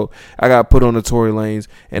 years ago. I got put on the Tory Lanez,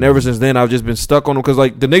 and ever since then I've just been stuck on him because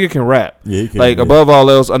like the nigga can rap. Yeah, he can, like yeah. above all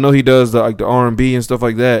else, I know he does the R&B and stuff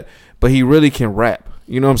like that, but he really can rap.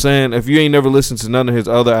 You know what I'm saying? If you ain't never listened to none of his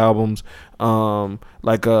other albums,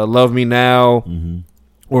 like Love Me Now,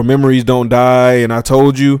 or Memories Don't Die, and I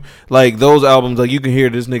Told You, like those albums, like you can hear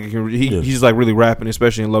this nigga can he's like really rapping,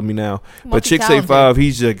 especially in Love Me Now. But Chicks Tape 5,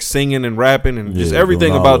 he's like singing and rapping and just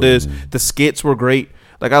everything doing about all this. of them. The skits were great.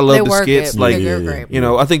 Like I They love the were skits. good. Like They were great. you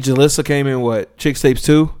know, I think Jalissa came in what Chicks Tapes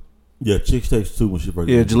 2. Yeah, Chicks Tapes 2 when she first.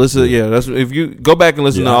 Yeah, Jalissa. Yeah, that's if you go back and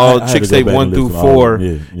listen Yeah, to all I had Chicks to go Tape back 1 and through listen to all 4. of them.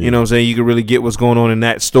 Yeah. You know what I'm saying? You can really get what's going on in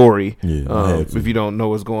that story. Yeah, I had to. If you don't know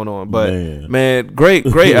what's going on, but Man. man, great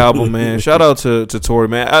album, man. Shout out to Tory,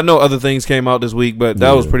 man. I know other things came out this week, but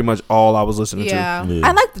that was pretty much all I was listening Yeah. Yeah.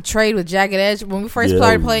 I like the trade with Jagged Edge. When we first Yeah,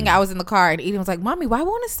 started that was- playing, I was in the car and Eden was like, "Mommy, why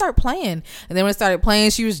won't it start playing?" And then when it started playing,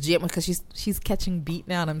 she was jamming because she's catching beat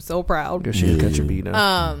now, and I'm so proud. to. She's catching beat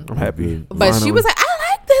now. I'm happy. But she Finally. was like, "I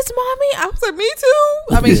like this, Mommy." I was like, "Me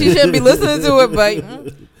too." I mean, she shouldn't be listening to it,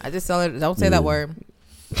 but I just tell her, "Don't say that word."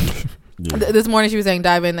 Yeah. This morning she was saying,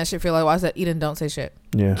 "Dive in." That shit feel like, "Well, I said, Eden, don't say shit."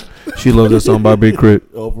 Yeah, she loves that song by Big Crit.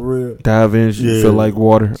 Oh, for real? Dive in, she Yeah. feel like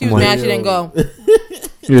water. She I'm was like, mad she didn't go.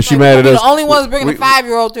 yeah, she Like, mad at we us. the only ones bringing We- a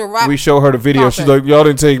 5-year-old to a rock. We show her the video. concert. She's like, "Y'all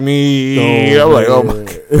didn't take me." I'm like, "Oh my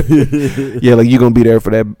god." Yeah, like you gonna be there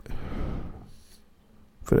for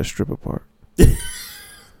for that stripper part.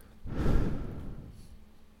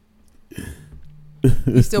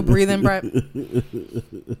 You still breathing, Brett?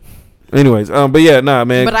 Anyways, but yeah, nah,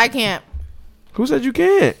 man. But I can't. Who said you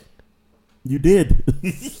can't? You did.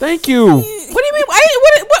 Thank you. What do you mean? What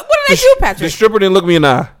did I do, Patrick? The stripper didn't look me in the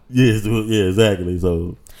eye. Yes, yeah, exactly.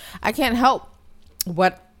 So I can't help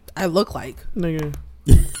what I look like. Nigga.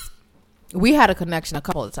 We had a connection a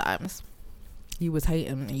couple of times. He was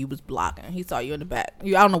hating and you was blocking. He saw you in the back. I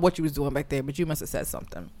don't know what you was doing back there, but you must have said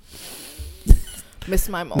something. Missed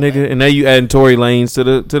my moment. Nigga, and now you adding Tory Lanez to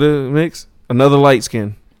the mix? Another light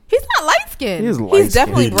skin. He's not light skinned. He's light He's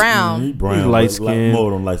definitely brown. He brown. He's light skinned.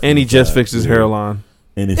 More on light skin And he just side. fixed his hairline.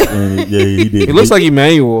 And he did. He looks like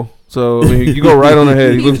Emmanuel. So I mean, you go right on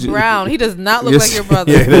ahead. He's brown. He does not look like your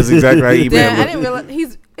brother. Yeah, that's exactly how Emmanuel Damn, I look. didn't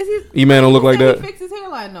realize Emmanuel look like that. He fixed his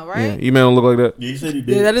hairline though, right? Yeah, Emmanuel look like that. Yeah, he said he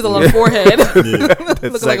did. Yeah, that is a lot of forehead. Yeah.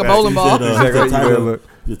 Looking like a bowling ball. The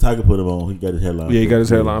Tiger put him on. He got his hairline. Yeah, he got his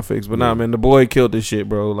hairline fixed. But nah, man, the boy killed this shit,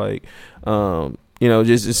 bro. Like, you know,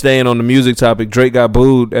 just staying on the music topic. Drake got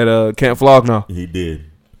booed at Camp Flog now. He did.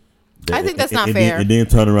 I think that's not and fair. And then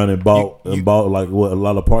turned around and bought like what, a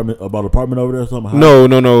lot of apartment over there or something.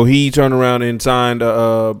 No. He turned around and signed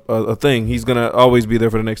a thing. He's gonna always be there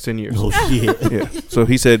for the next 10 years. Oh shit! Yeah. So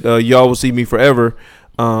he said, "Y'all will see me forever."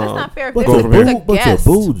 That's not fair. But It's to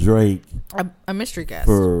boo Drake, a mystery guest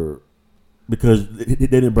because they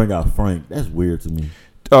didn't bring out Frank. That's weird to me.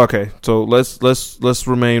 Okay, so let's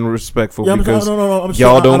remain respectful because no.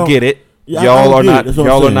 y'all don't get it. Yeah, y'all are not.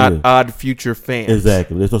 Y'all are not Odd Future fans.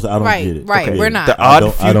 Exactly. That's what I don't right, get it. Right. Okay. We're not. The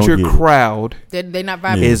Odd Future crowd They not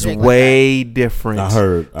vibing is with Drake way different. I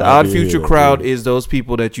heard. The Odd Future crowd is those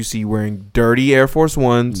people that you see wearing dirty Air Force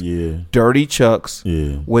Ones, dirty Chucks,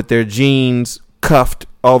 with their jeans cuffed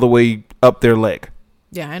all the way up their leg.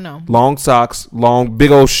 Yeah, I know. Long socks, long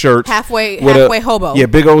big old shirt, halfway hobo. Yeah,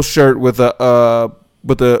 big old shirt with a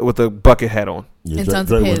bucket hat on. Yeah, and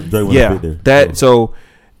tons of pins.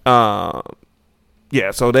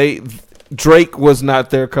 So Drake was not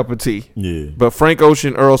their cup of tea. Yeah. But Frank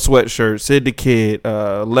Ocean, Earl Sweatshirt, Sid the Kid,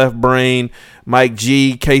 Left Brain, Mike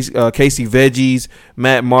G, Casey Veggies,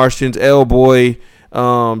 Matt Martians, L Boy,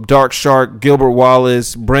 Dark Shark, Gilbert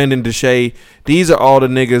Wallace, Brandon Deshay. These are all the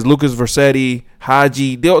niggas. Lucas Versetti,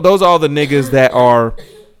 Haji. Those are all the niggas that are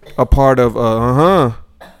a part of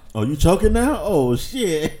Oh, you choking now? Oh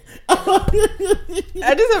shit. Leave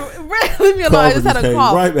me alone. I just had a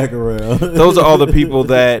call. Right back around. Those are all the people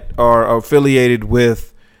that are affiliated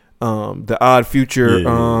with the Odd Future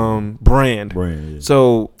brand. Yeah.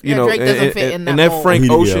 So you know, Drake doesn't fit in that and that mold. Frank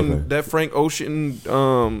Ocean, okay. that Frank Ocean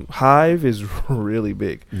hive is really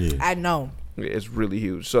big. Yeah. I know. It's really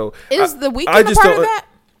huge. So Is The Weeknd a part of that?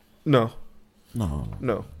 No,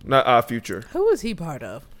 not Odd Future. Who is he part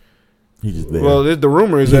of? He just there. Well, the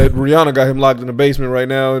rumor is that Rihanna got him locked in the basement right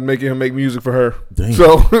now and making him make music for her. Damn.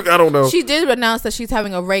 So I don't know. She did announce that she's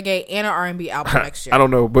having a reggae and an R&B album next year. I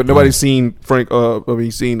don't know, but nobody's seen Frank. The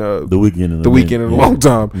Weeknd. The Weeknd in a long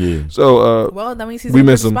time. Yeah. So well, that means he's we in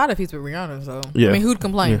a miss good him. spot if he's with Rihanna. So Yeah. I mean, who'd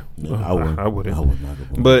complain? Yeah. I wouldn't. I wouldn't. I would not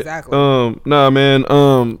complain. But Exactly. nah, man.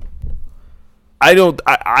 I don't.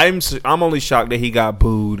 I'm only shocked that he got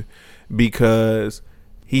booed because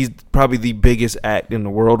he's probably the biggest act in the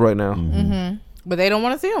world right now. Mm-hmm. But they don't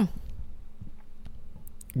want to see him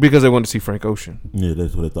because they want to see Frank Ocean. Yeah,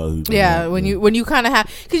 that's what I thought he was. Yeah, when you kind of have,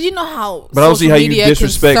 because you know how. But I don't see how you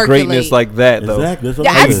disrespect greatness like that, though. Exactly. That's what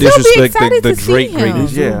Yeah, I'm I'd saying. still be Disrespect excited the to Drake see him.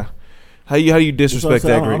 greatness. Yeah. How you disrespect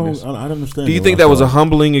that greatness? I don't understand. Do you think that was a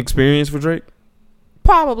humbling experience for Drake?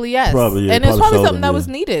 Probably yes. Probably, yeah, and it's probably showed something him, that yeah. was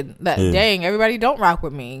needed. That Yeah. dang, everybody don't rock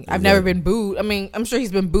with me. I've never been booed. I mean, I'm sure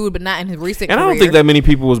he's been booed, but not in his recent. And career. I don't think that many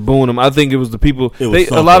people was booing him. I think it was the people. It was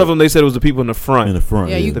A lot of them. They said it was the people in the front. in the front.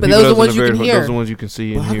 Yeah, Yeah, but people those are that's the ones in you can very- hear. Those are the ones you can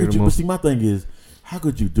see and hear the But most. see, my thing is, how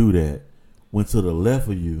could you do that when to the left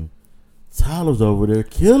of you, Tyler's over there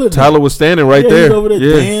killing it. Tyler was standing right He's there. over there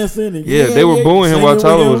Yeah. dancing. And They were booing him singing while with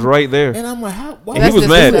Tyler him. was right there. And I'm like, how? Why And he was would you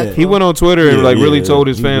mad. do that? He went on Twitter and Yeah, really yeah, told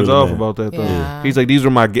his he fans really off mad. about that though. Yeah. He's like, this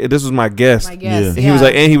was my guest. My guess. Yeah. And he was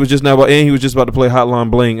like, and he was just about to play Hotline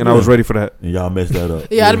Bling, and I was ready for that. And y'all messed that up.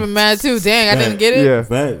 Yeah, I'd have been mad too. Dang, I didn't get it. Yeah,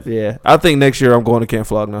 Facts. yeah. I think next year I'm going to Camp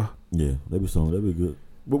Flog now. Yeah, that'd be something. That'd be good.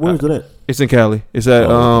 But where is it at? It's in Cali. It's at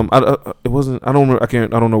it wasn't. I don't know. I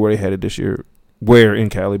don't know where they had it this year. Where in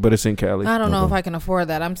Cali, but it's in Cali. I don't know if I can afford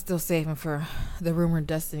that. I'm still saving for the rumored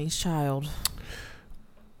Destiny's Child.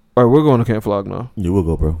 All right, we're going to Camp Flog now. Yeah, we'll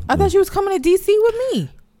go, bro. I thought you was coming to DC with me.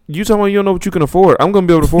 You talking about you don't know what you can afford? I'm gonna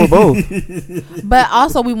be able to afford both. But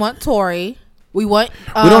also, we want Tory. We want.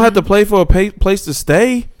 We don't have to pay for a place to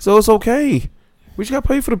stay, so it's okay. We just got to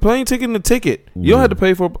pay for the plane ticket and the ticket. You don't have to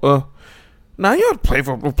pay for. Nah, you ought to play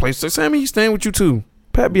for a place. Sammy, he's staying with you too.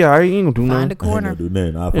 Pat be alright. He ain't gonna do Find nothing. a corner. I ain't gonna do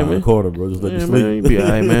nothing. I'll find a corner, bro. Just let me Man, sleep. he be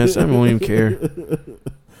alright, man. Sammy won't even care.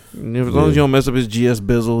 As long as you don't mess up his GS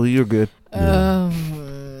bizzle, you're good.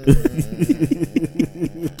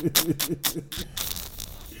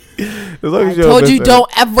 I told you don't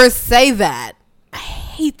ever say that. I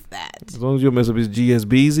hate that. As long as you don't mess up his GS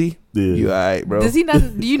Beezy, you alright, bro. Does he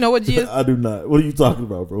not? Do you know what GS? I do not. What are you talking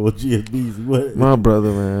about, bro? What GSBs? What? My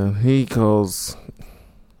brother, man, he calls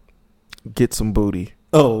get some booty.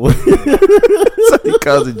 Oh, So he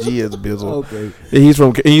calls it GS Bizzle.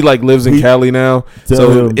 Okay. He like lives in Cali now.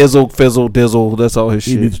 So him. Izzle, Fizzle, Dizzle, that's all his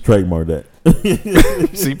He shit. needs to trademark that.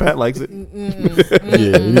 See, Pat likes it. Yeah, he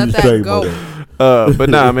needs Let to that trademark go. that. But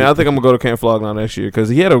nah, man, I think I'm gonna go to Camp Flog now next year because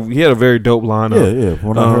he had a very dope lineup. Yeah. From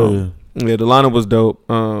what I heard, Yeah, the lineup was dope.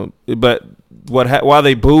 But why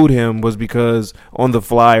they booed him was because on the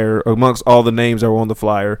flyer, amongst all the names that were on the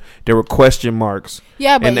flyer, there were question marks.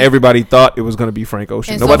 Yeah, but and everybody thought it was going to be Frank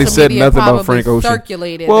Ocean. and Nobody social said media nothing about probably Frank Ocean.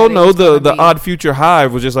 circulated Well, that it no, was gonna the be- Odd Future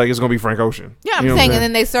Hive was just like it's going to be Frank Ocean. Yeah, I'm You know what saying, and saying?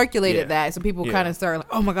 then they circulated that, so people kind of started like,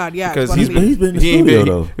 "Oh my God, yeah." Because he's been in the he ain't studio been,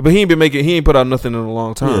 though. but he ain't been making. He ain't put out nothing in a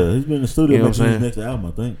long time. Yeah, he's been in the studio You know what making I'm his saying? next album,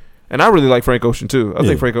 I think. And I really like Frank Ocean too. I Yeah.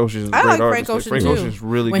 think Frank Ocean is a I great like artist. Frank Ocean Frank too. Ocean's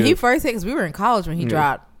really when good. he first hit, because we were in college when he Yeah.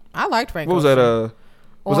 dropped. I liked Frank What was Ocean.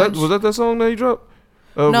 that? Was that song that he dropped?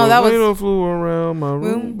 No, that was- Rain flew around my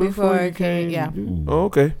room before you came. Oh,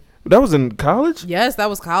 okay. That was in college? Yes, that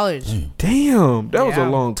was college. Damn, that was a Yeah.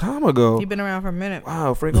 long time ago. He's been around for a minute.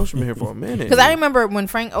 Wow, Frank Ocean been here for a minute. Because I remember when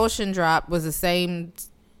Frank Ocean dropped was the same.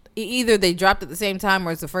 Either they dropped at the same time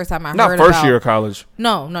or it's the first time I Not heard first about. year of college.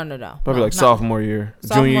 No. Probably like not- sophomore year.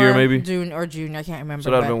 Junior year maybe? Junior, I can't remember.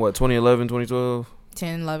 So that would have but been what, 2011, 2012?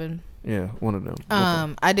 10, 11. Yeah, one of them.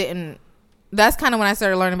 I didn't. That's kind of when I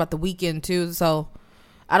started learning about the Weeknd too. So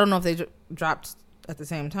I don't know if they dropped at the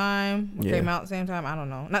same time, or Yeah. came out at the same time. I don't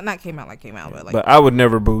know. Not came out, but like. But I would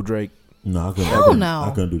never boo Drake. No, I couldn't. Hell no. I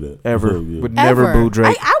couldn't do that Ever. So, yeah. Would never Ever. boo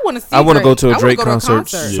Drake. I want to see. I want to go to I a wanna Drake go to a concert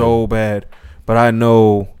concert. so bad. But I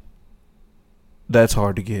know that's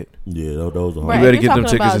hard to get. Yeah, those are hard. Right, You better you're get them talking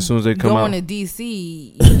tickets about as soon as they come going out. to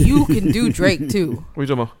DC, you can do Drake too. What are you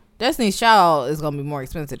talking about? Destiny's Child is gonna be more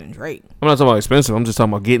expensive than Drake. I'm not talking about expensive. I'm just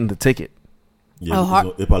talking about getting the ticket. Yeah, Oh,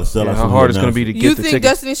 hard- they probably sell out. How hard it's going to be to get You the think ticket.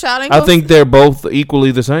 Destiny's Child ain't I gonna think they're both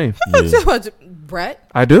equally the same. Brett?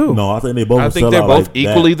 I do. No, I think they both. I think sell they're out both like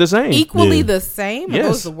equally that. the same. Equally Yeah. the same? Are Yes.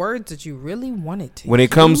 those the words that you really wanted to When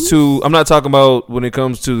it comes to, I'm not talking about when it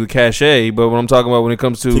comes to the cachet, but when I'm talking about when it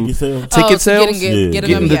comes to Ticket sales? ticket Oh, so sales, getting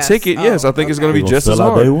getting them, the yes. ticket, yes, I think it's going to be They just gonna as sell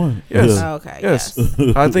out hard. day one. Yes. Yeah. Okay, Yes.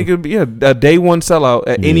 yes. I think it'd be a day one sellout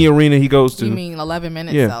at any arena he goes to. You mean 11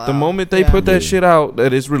 minutes? Yeah. sellout? The moment they Yeah. put that shit out,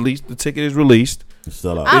 that it's released, the ticket is released.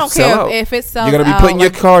 Sell out. I don't It's sell care out. if it sells. You're gonna be out, putting your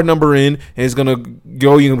like- card number in, and it's gonna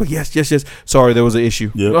go. You're gonna be yes. Sorry, there was an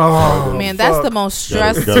issue. Yep. Oh Man, that's the most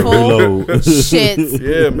Gotta stressful reload. shit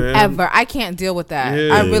Yeah, man. ever. I can't deal with that.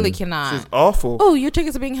 Yeah. I really cannot. It's awful. Oh, your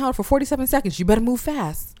tickets are being held for 47 seconds. You better move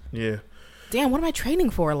fast. Yeah, Damn, what am I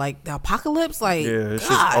training for? Like the apocalypse? Like, yeah, it's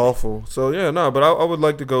God. just awful. So yeah, no, but I would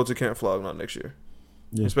like to go to Camp Flog Knot next year.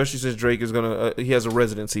 Yeah. Especially since Drake is gonna, he has a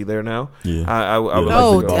residency there now. Yeah. I would Yeah.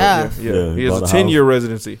 like to go. yeah. Yeah. He has bought a a 10-year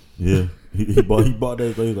residency. Yeah, he bought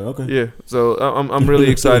that. So he's like, okay. Yeah, so I'm really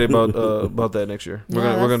excited about that next year. We're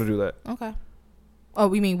Yeah, gonna do that. Okay. Oh,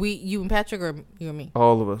 we mean you and Patrick, or you and me,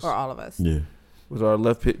 All of us or all of us? Yeah. with our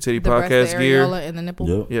left titty The breast, podcast the gear. areola, and the nipple.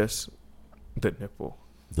 Yep. Yes, the nipple.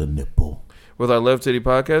 The nipple. With our left titty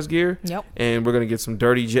podcast gear. Yep. And we're gonna get some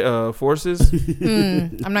dirty forces.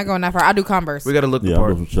 I'm not going that far. I do Converse. We gotta look the Yeah, I'm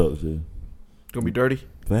part. going from Chucks. Yeah. Gonna be dirty.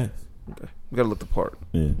 Facts. We gotta look the part.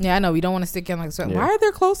 Yeah. Yeah, I know. We don't want to stick in like sweat. Yeah. Why are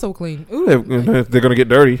their clothes so clean? Ooh. They're gonna get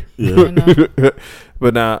dirty. Yeah.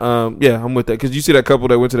 But nah, yeah, I'm with that. Cause you see that couple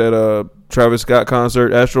that went to that Travis Scott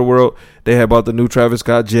concert, Astro World. They had bought the new Travis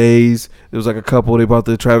Scott J's. There was like a couple. They bought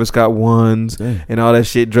the Travis Scott ones and all that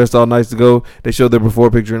shit. Dressed all nice to go. They showed their before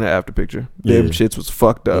picture and the after picture. Them Yeah. shits was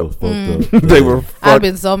fucked That up. was fucked up. They were fucked I've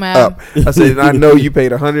been so mad. up. I said, I know you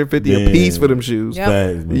paid $150 a Man. piece for them shoes. Yep.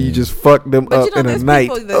 Facts, man. You just fucked them But up you know, in a there's night.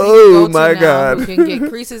 people that Oh you can go my to now god! who can get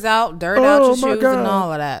creases out, dirt out Oh, your my shoes, God. and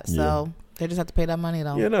all of that. So Yeah. they just have to pay that money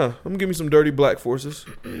though. Yeah, no, I'm gonna give me some dirty black forces.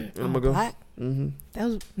 And I'm gonna go. Black? Mm-hmm. That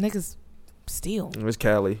was niggas steal. It's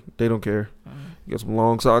Cali. They don't care. You got some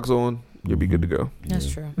long socks on, you'll be good to go.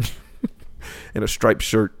 That's true. And a striped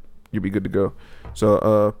shirt, you'll be good to go.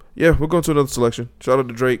 So, yeah, we're going to another selection. Shout out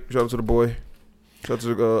to Drake. Shout out to the boy. Shout out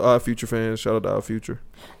to the Odd Future fans. Shout out to Odd Future.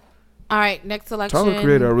 All right, next selection. Tyler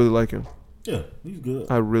Creator, I really like him. Yeah, he's good.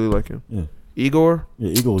 I really like him. Yeah. Igor. Yeah,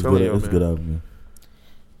 Eagle was Telling good. you, That's a man. good album.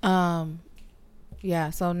 Man.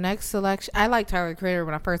 Yeah, so next selection. I like Tyler the Creator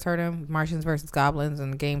when I first heard him. Martians vs. Goblins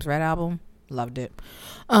and the Game's Red album. Loved it.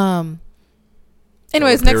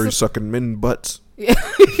 Anyways, Perry next. sucking men butts. Yeah.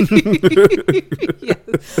 Yes.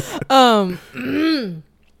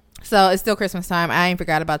 So it's still Christmas time. I ain't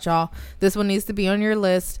forgot about y'all. This one needs to be on your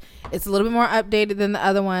list. It's a little bit more updated than the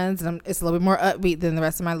other ones. And it's a little bit more upbeat than the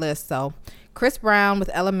rest of my list. So Chris Brown with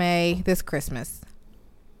LMA this Christmas.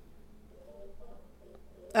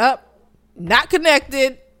 Up. Not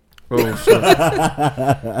connected. Oh, shit.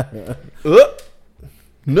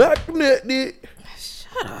 Not connected.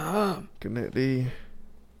 Shut up. Connected.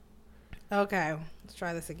 Okay. Let's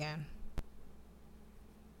try this again.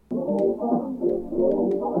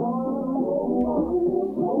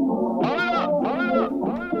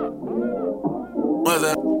 What's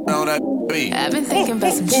that on that beat? I've been thinking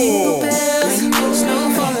about some jingle bells,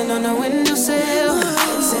 snow falling on the windowsill.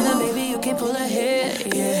 Santa baby, you can pull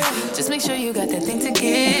ahead, yeah. Just make sure you got that thing to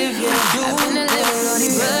give, yeah. I've been a little naughty,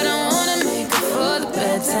 but I wanna make up for the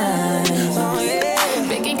bad times. Oh, yeah.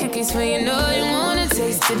 Baking cookies for you, know you wanna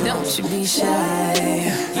taste it, don't you be shy.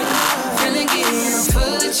 Feeling giddy and I'm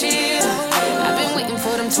full of cheer. I've been waiting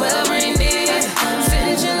for them 12 reindeer.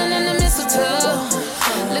 Sitting chillin' in the mistletoe.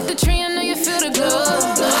 Let the tree, I know you feel the glow.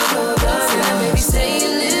 Santa baby, stay a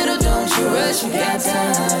little, don't you rush, we got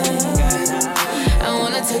time. I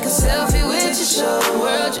wanna take a selfie with you, show the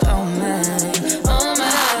world you're all mine, all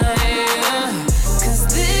mine. Cause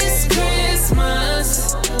this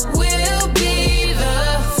Christmas will be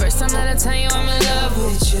the first time that I tell you I'm in love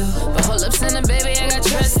with you. But hold up, Santa baby, I got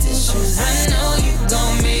trust issues. I know you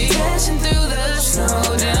gon' be dashing through the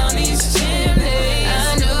snow down these chimneys.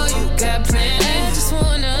 I know you got plans. I just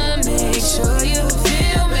wanna make sure you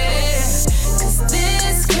feel me. Cause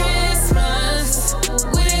this Christmas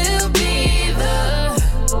will be the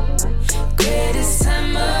greatest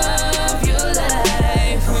time of your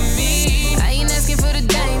life for me. I ain't asking for the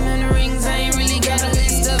diamond rings. I ain't really got a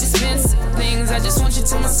list of expensive things. I just want you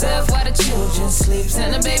to myself while the children sleep.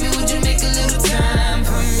 Santa baby, would you make a little time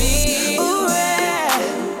for me? Ooh,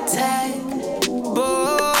 rat tight,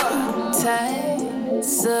 bow tie,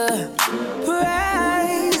 surprise.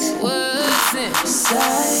 What's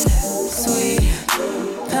inside? Sweet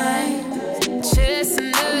pine,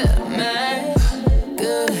 chestnut, my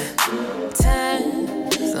good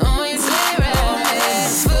times on your sleigh ride,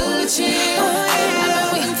 full of cheer. I've been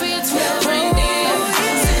waiting for your 12 reindeer.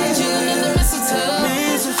 Sitting chillin' in the mistletoe.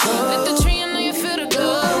 Let the tree, I know you feel the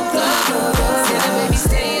glow. Santa baby,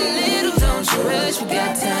 stay a little, don't you rush, we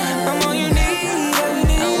got time. I'm all you need.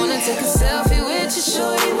 I wanna take a selfie with you,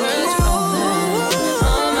 show you words.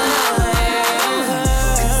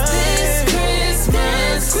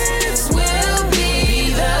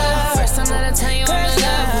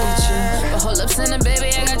 Santa baby,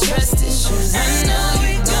 I got trust issues. I know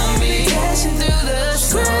you gon' be dashing through the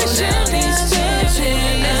snow down these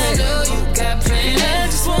chimneys. I know you got plans. I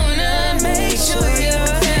just wanna make sure you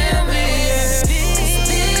feel me.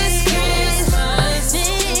 This Christmas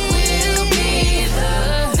will be the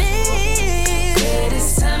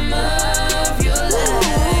greatest time of your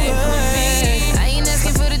life for me. I ain't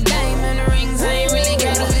asking for the diamond rings. I ain't really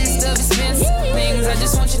got a list of expensive things. I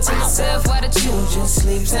just want you to myself while the children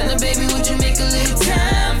sleep. Santa baby, would you make a little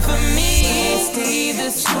time for me? Steve the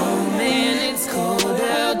snowman, it's cold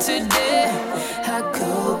out today. Hot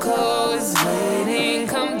cocoa is waiting,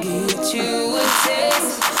 come get you a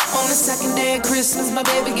taste. On the second day of Christmas, my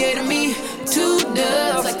baby gave to me 2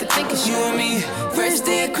 doves. Like to think it's you and me. First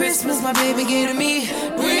day of Christmas, my baby gave to me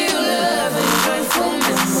real love and joyful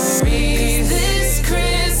memories. This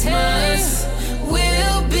Christmas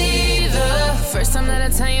will be the first time that I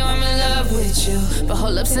tell you I'm in love with you. But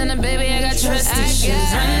hold up, Santa baby, I got trust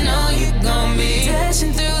issues. I know you gon' be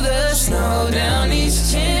dashing through the snow down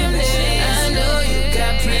these chimneys. I know you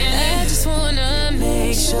got plans. I just wanna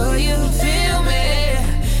make sure you feel me.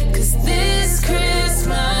 Cause this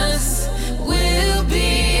Christmas will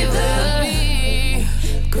be the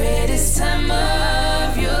greatest time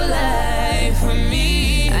of your life for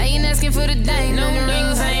me. I ain't asking for the diamond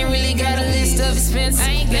rings. I ain't really got a list of expensive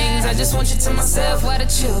things. I just want you to myself while the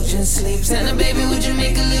children sleep. Santa baby, would you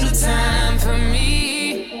make a little time for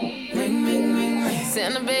me? Ring, ring, ring, ring.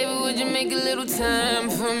 Santa baby, would you make a little time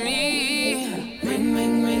for me? Ring,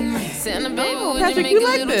 ring, ring, ring. Santa baby, would Patrick, you you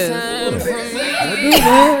make a like little this. time for me?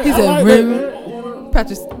 He said ring.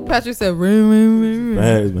 Patrick said ring, ring, ring, ring.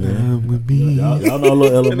 Thanks, man. Y'all know a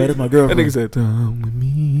little element. That's my girlfriend. That nigga said, "Time with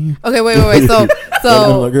me." Okay, wait. That's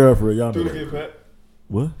my girlfriend. Y'all know Do it that. again, Pat.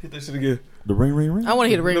 What? Hit that shit again. The ring, ring, ring. I want to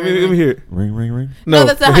hear the ring, Let ring, me ring. hear it. Ring, ring, ring. No,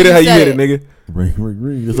 that's not hit it how you said hit it, nigga. Ring, ring,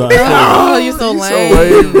 ring. That's how I Oh, said it. you're so So lame.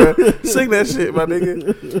 lame, bro. Sing that shit, my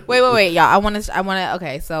nigga. Wait, y'all. I want to.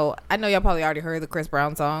 Okay, so I know y'all probably already heard the Chris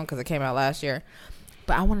Brown song because it came out last year.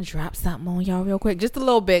 But I want to drop something on y'all real quick, just a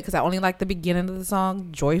little bit, because I only like the beginning of the song.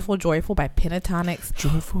 "Joyful, Joyful" by Pentatonics.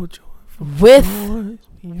 Joyful, joyful.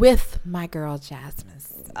 With my girl Jasmine.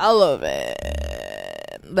 I love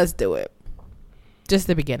it. Let's do it. Just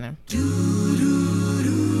the beginning.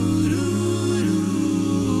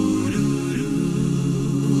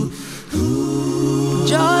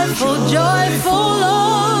 Joyful, joyful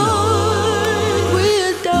Lord, we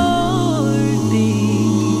adore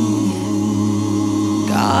thee.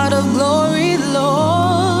 God of glory,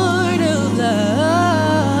 Lord of love.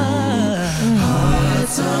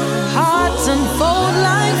 Hearts unfold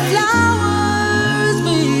like flowers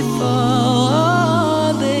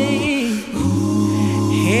before thee.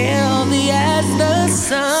 Healthy as the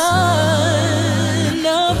sun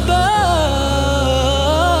above.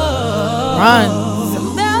 Run.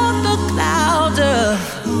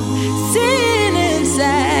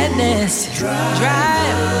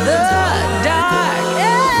 Drive the dark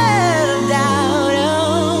and down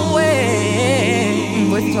away.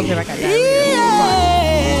 What's talking like I got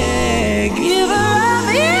Give her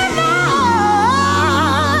up in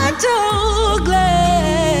to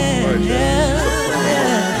Glenn.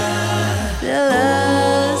 Fill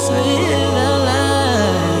us with the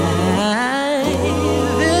light.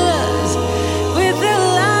 Fill us with the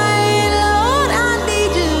light, Lord. I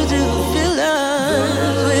need you to fill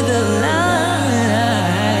us with the light.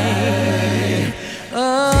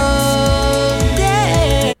 Oh,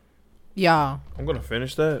 yeah. Y'all. I'm gonna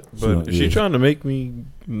finish that, but is she trying to make me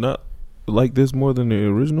not like this more than the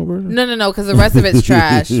original version? No, because the rest of it's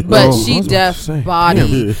trash. But Oh, I she was about to say, def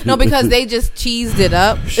body. damn. No, because they just cheesed it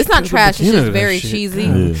up. It's not trash. It's just very cheesy.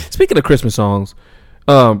 Yeah. Speaking of Christmas songs,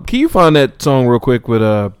 can you find that song real quick with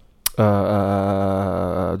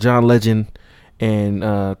John Legend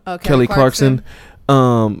and Kelly Clarkson,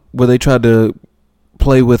 where they tried to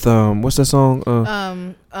play with what's that song?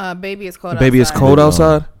 Baby It's Cold Baby Outside. It's Cold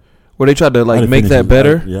Outside. Where they tried to like make that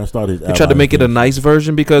better. I started. They tried to make it a nice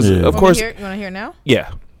version because, of course. You want to hear it now? Yeah.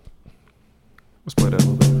 Let's play that a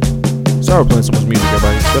little bit. Sorry, we're playing so much music,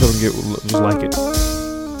 everybody. Better than just like it.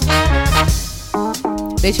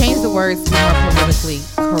 They changed the words to be more politically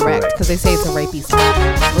correct because they say it's a rapey song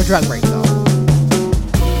or drug rape song.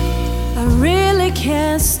 I really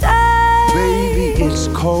can't stay. Baby, it's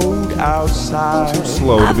cold outside. Too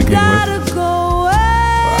slow to begin with. Go away. I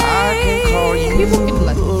can call you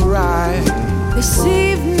a ride. This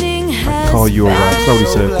evening has Call you a ride. That's what he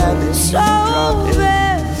said. so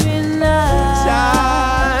very nice.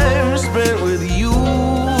 Time spent with you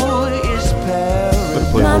is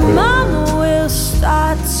paradise. My mama will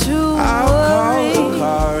start to I'll worry. call the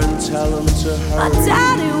car and tell him to hurry. My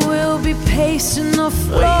daddy will be pacing the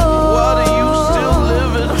floor. Wait, what are you still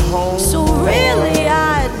living home? So really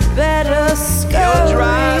I'd better scurry. Your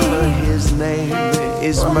driver, his name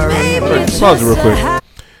is Murray. Pause it real quick.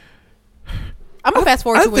 I'm gonna fast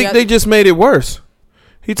forward I to think they just made it worse.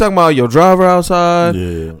 He talking about your driver outside,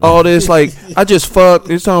 all this. Like, I just fucked.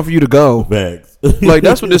 It's time for you to go. Facts. Like,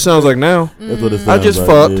 that's what this sounds like now. That's what it sounds I just like,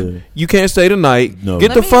 fucked. yeah. You can't stay tonight. No.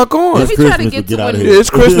 Get the fuck on. Let me try to get to when It's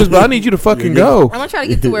Christmas, but I need you to fucking go. I'm gonna try to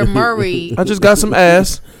get to where Murray. I just got some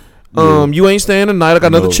ass. You ain't staying tonight. I got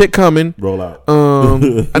another chick coming. Roll out.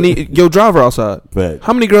 I need your driver outside. Facts.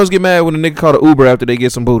 How many girls get mad when a nigga call an Uber after they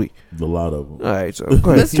get some booty? A lot of them. All right, so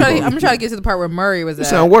go ahead. I'm gonna try to get to the part where Murray was You at.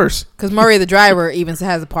 sound worse. Because Murray, the driver, even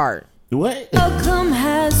has a part. What? Welcome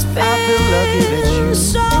has been I feel lucky that you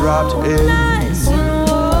so dropped in. nice and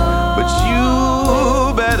warm. But you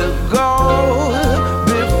better go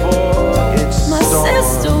before it's My storm.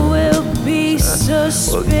 sister will be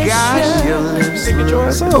suspicious. Gosh, your lips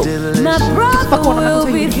look delicious. My brother will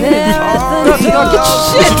be there at the She door.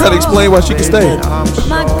 trying to explain why she can stay.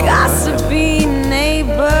 My gossipy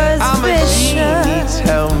neighbor's I'm a vicious. genie,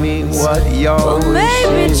 tell me what your Well,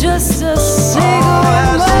 maybe wish is. just a Oh,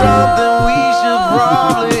 cigarette that's something more. we should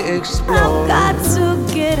probably explore. I've got to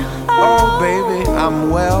get home. Oh, baby, I'm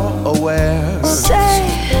well aware. Say,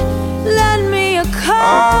 lend me a call. Oh,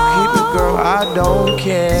 keep it, girl, I don't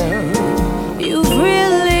care. You've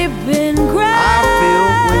really been great. I feel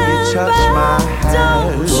when you touch my hand.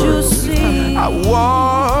 Don't you see? I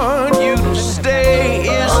want you to stay.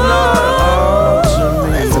 It's not up to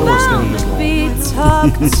me. It's bound to be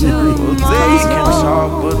talk They can tomorrow.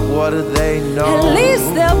 talk, but what do they know? At least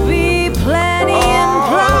there'll be plenty in Oh,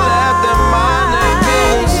 let them mind their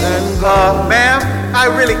business and go. Ma'am, I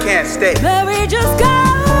really can't stay. Baby, just go.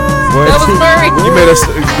 What That was Murray. You made us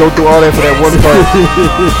go through all that for that one part.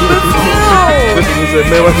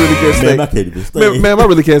 Man, I really can't stay. Man, I can't even stay. Man, I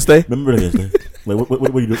really can't stay. Man, I really can't stay. Like,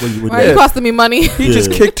 what you do? Why are you costing me money? He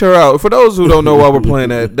just kicked her out. For those who don't know why we're playing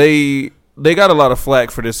that, they got a lot of flack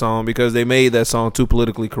for this song because they made that song too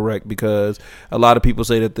politically correct, because a lot of people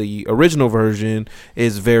say that the original version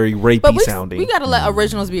is very rapey sounding. We gotta let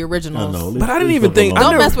originals be originals. know, but I didn't even think.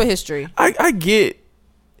 Don't mess with history. I get.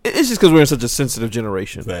 It's just because we're in such a sensitive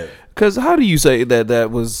generation. Because how do you say that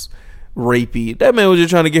was rapey? That man was just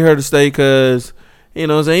trying to get her to stay because, you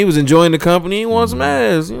know what I'm saying, he was enjoying the company. He wants some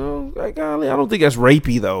ass. You know, like, golly, I don't think that's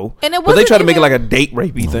rapey, though. And it but they try to even, make it like a date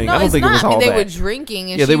rapey thing. No, I don't think it was all they that. were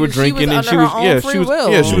drinking. And they were drinking, and she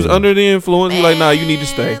was under the influence. Man, Like, nah, you need to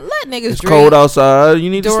stay. Let niggas it's drink cold outside. You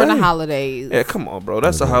need to stay during the holidays. Yeah, come on, bro.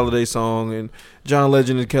 That's a holiday song, and John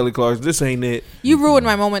Legend and Kelly Clarkson. This ain't it. You ruined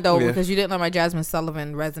my moment though because you didn't let my Jasmine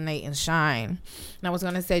Sullivan resonate and shine. And I was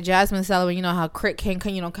gonna say Jasmine Sullivan. You know how Crit can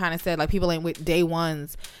kind of said like people ain't with day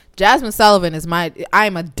ones. Jasmine Sullivan is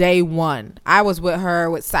I'm a day one. I was with her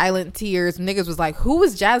with Silent Tears. Niggas was like, who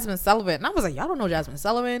is Jasmine Sullivan? And I was like, y'all don't know Jasmine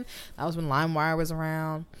Sullivan. That was when LimeWire was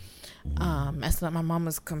around. Messing up my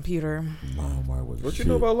mama's computer. What you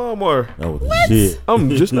know about LimeWire? That was shit. I'm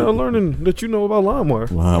just now learning that you know about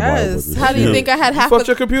LimeWire. Yes. How do you think I had half? Fucked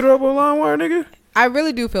your computer up on LimeWire, nigga? I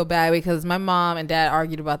really do feel bad because my mom and dad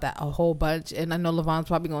argued about that a whole bunch, and I know Levon's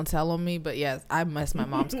probably gonna tell on me, but yes, I messed my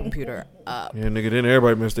mom's computer up. Yeah, nigga, then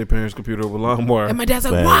everybody messed their parents' computer over LimeWire. And my dad's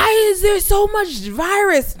like, "Why is there so much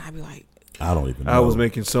virus?" And I'd be like, I don't even know. I was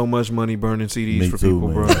making so much money burning CDs for people,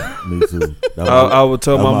 man. bro. Me too. I would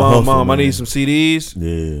tell my mom, hustle, I need some CDs.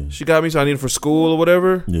 Yeah. She got me, so I need it for school or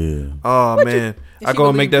whatever. Yeah. Oh, man. I go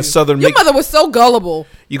and make that Southern Your mix. mother was so gullible.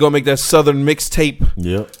 You go make that Southern mixtape.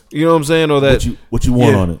 Yep. You know what I'm saying? Or that. What you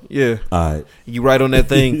want on it? Yeah. All right. You write on that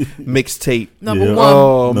thing, mixtape. Number one.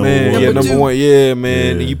 Oh, man. Number Number two. one. Yeah,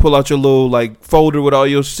 man. And you pull out your little like folder with all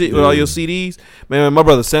your shit, with all your CDs. Man, my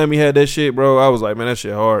brother Sammy had that shit, bro. I was like, man, that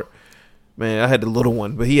shit hard. Man, I had the little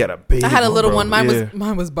one, but he had a big one. I had a little bro. one.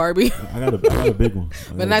 Mine was Barbie. I got a big one.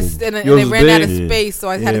 And they Yours ran was out of big? space, so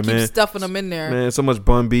I had to keep man. stuffing them in there. Man, so much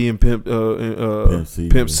Bun B and Pimp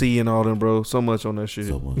C and all them, bro. So much on that shit.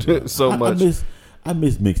 So much. I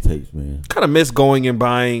miss mixtapes, man. Kind of miss going and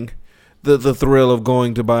buying the thrill of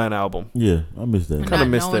going to buy an album. Yeah, I miss that. Kind of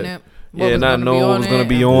miss that. It. Yeah, not knowing what was going to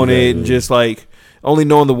be on it, and just like only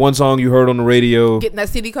knowing the one song you heard on the radio, getting that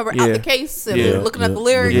CD cover out the case and looking at the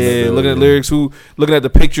lyrics. Yeah, looking at lyrics, looking at the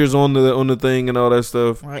pictures on the thing and all that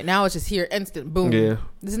stuff. Right now it's just here, instant, boom. Yeah,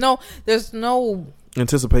 there's no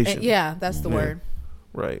anticipation. Yeah, that's the word.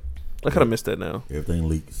 Right. I kind of miss that now. Everything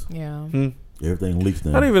leaks. Yeah. Everything leaks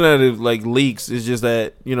now. Not even that it like leaks. It's just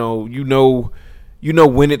that you know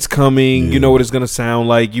when it's coming. Yeah. You know what it's gonna sound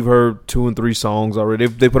like. You've heard 2 and 3 songs already.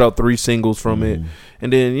 They put out 3 singles from it,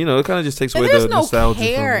 and then it kind of just takes away the nostalgia.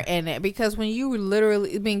 There's no care in it because when you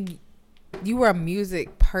literally, you were a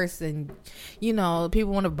music person.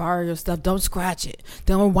 People want to borrow your stuff. Don't scratch it.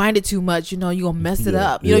 Don't rewind it too much. You're gonna mess it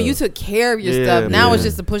up. You took care of your stuff. Now it's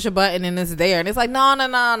just to push a button and it's there. And it's like, no.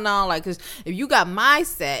 Like, cause if you got my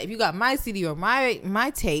set, if you got my CD or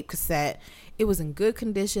my tape cassette, it was in good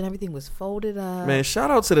condition. Everything was folded up. Man,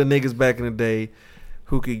 shout out to the niggas back in the day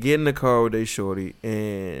who could get in the car with their shorty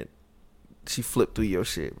and she flipped through your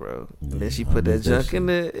shit, bro. And then she put that junk in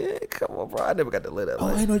there. Yeah, come on, bro. I never got to live that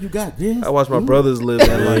life. I know you got this. I watched my brothers live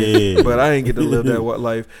that life, but I ain't get to live that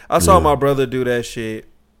life. I saw my brother do that shit.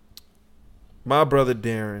 My brother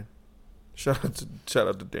Darren. Shout out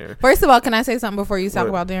to Darren. First of all, can I say something before you talk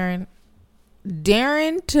about Darren?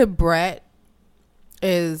 Darren to Brett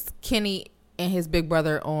is Kenny and his big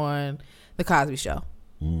brother on The Cosby Show.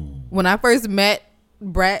 When I first met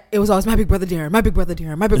Brett, it was always my big brother Darren, my big brother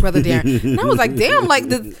Darren, my big brother Darren. And I was like, damn, like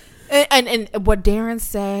this. And what Darren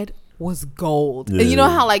said was gold. Yeah. And you know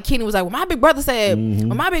how like Kenny was like, well, my big brother said,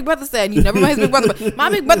 well, my big brother said, and you never met his big brother, but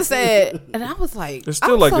my big brother said, and I was like, it's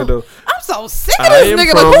still like that though. I'm so sick of this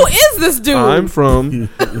nigga. Like, who is this dude? I'm from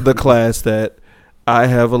the class that I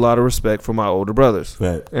have a lot of respect for my older brothers,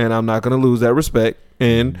 and I'm not going to lose that respect.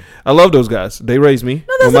 And I love those guys. They raised me.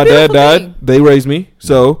 When my dad died, they raised me.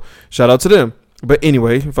 So shout out to them. But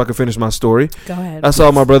anyway, if I could finish my story, go ahead. I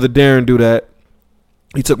saw my brother Darren do that.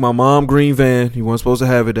 He took my mom green van. He wasn't supposed to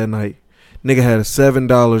have it that night. Nigga had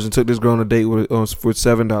 $7 and took this girl on a date for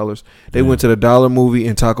 $7. They went to the Dollar Movie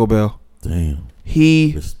and Taco Bell. Damn.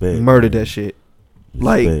 He murdered that shit.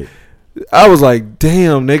 Like, I was like,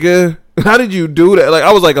 damn, nigga. How did you do that? Like,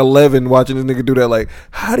 I was like 11 watching this nigga do that. Like,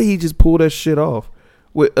 how did he just pull that shit off?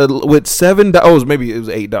 With $7, maybe it was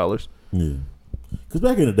 $8. Yeah. Because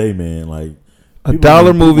back in the day, man, like,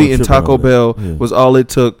 $1 movie and Taco Bell was all it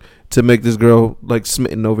took to make this girl like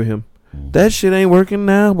smitten over him. That shit ain't working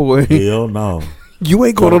now, boy. Hell no. You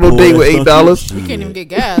ain't going on no date with $8. You can't even get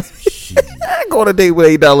gas. I ain't going on a date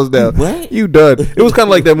with $8 now. What? You done. It was kind of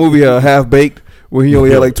like that movie Half Baked, where he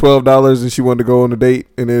only had like $12 and she wanted to go on a date,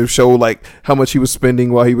 and it showed like how much he was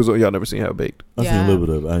spending while he was. Y'all never seen Half Baked? I seen a little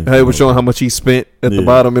bit of it. It was showing how much he spent at the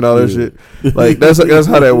bottom and all that shit. Like that's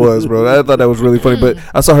how that was, bro. I thought that was really funny. But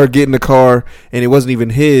I saw her get in the car, and it wasn't even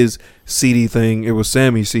his CD thing. It was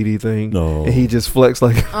Sammy's CD thing. No. And he just flexed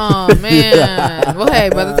like. Oh man. Well, hey,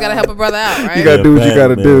 brother's gotta help a brother out, right? You gotta do what you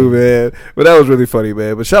gotta do, man. But that was really funny,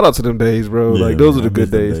 man. But shout out to them days, bro. Yeah, like those are the good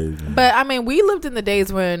days. But I mean, we lived in the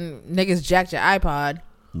days when niggas jacked your iPod.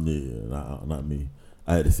 Yeah, not me.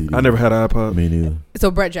 I had a CD. I never had an iPod. Me neither.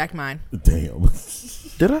 So Brett jacked mine. Damn.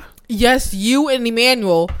 Did I? Yes, you and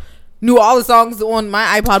Emmanuel knew all the songs on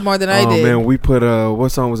my iPod more than I did. Oh man, we put what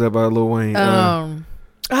song was that by Lil Wayne?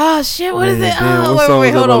 Oh shit, what is it? Damn, Oh,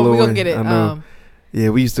 wait, hold on. We're gonna get it. I know. Yeah,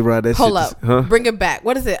 we used to ride that hold shit. Hold up. Bring it back.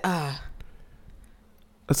 What is it? I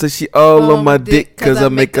said she all on my dick cause I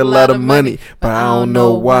make a lot of money. But I don't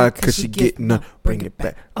know why cause she getting none. Bring it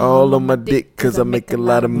back. All on my dick cause I make a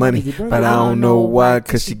lot of money. But I don't know why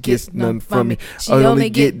cause she gets none from me. She only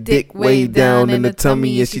get dick way down in the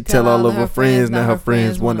tummy. And she tell all of her friends. Now her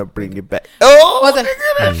friends wanna bring it back. Oh, nigga,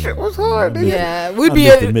 that shit was hard, nigga. Yeah, we'd be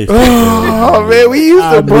oh man, we used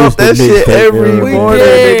to bump that shit every morning,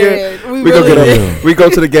 nigga. We go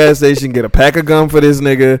to the gas station, get a pack of gum for this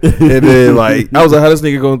nigga, and then like I was like, how this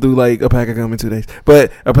nigga going through like a pack of gum in 2 days?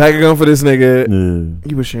 But a pack of gum for this nigga,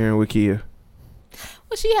 he was sharing with Kia.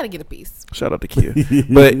 Well, she had to get a piece. Shout out to Kia.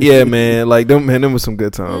 But yeah, man, like them was some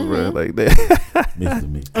good times, bro. Like that.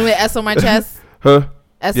 I mean, S on my chest. Huh?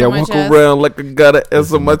 S yeah, on my walk chest. around like I got an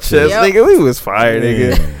S on my chest, nigga. We was fire,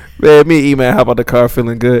 nigga. Man, me and E-Man hop out the car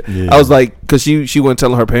feeling good. I was like, cause she wasn't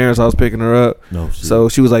telling her parents I was picking her up. No shit. So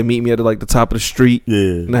she was like, meet me at like the top of the street. Yeah.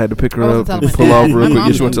 And I had to pick her up and pull off real quick.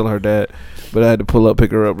 Yeah, she wasn't telling her dad, but I had to pull up,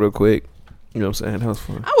 pick her up real quick. You know what I'm saying? That was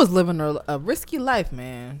fun. I was living a risky life,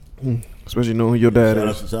 man. Especially knowing who your dad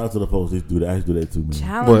is. Shout out to the folks that do that. I used to do that too, man.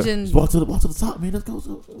 Challenging. Just walk to the top, man. Let's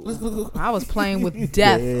go. I was playing with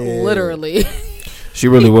death, literally. She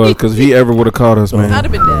really was, because if he ever would have caught us, man. I'd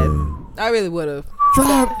have been dead. I really would have.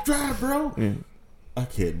 Drive, bro. Yeah. I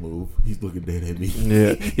can't move. He's looking dead at me.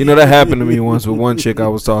 Yeah. You know, that happened to me once with one chick I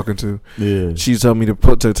was talking to. Yeah. She told me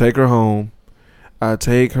to take her home. I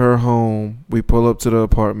take her home. We pull up to the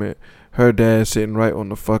apartment. Her dad sitting right on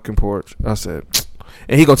the fucking porch. I said,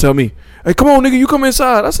 and he gonna tell me, hey, come on, nigga, you come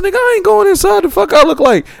inside. I said, nigga, I ain't going inside. The fuck I look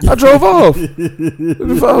like? I drove off. I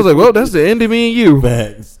was like, well, that's the end of me and you.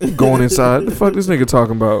 Facts. Going inside. The fuck this nigga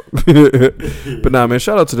talking about? But nah, man,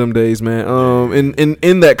 shout out to them days, man.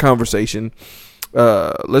 In that conversation,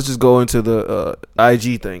 let's just go into the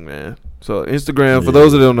IG thing, man. So Instagram, for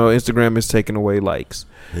those that don't know, Instagram is taking away likes.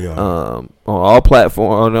 On all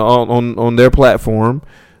platform on their platform.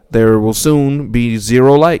 There will soon be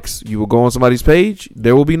 0 likes. You will go on somebody's page.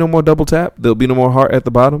 There will be no more double tap. There'll be no more heart at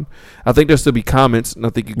the bottom. I think there'll still be comments, and I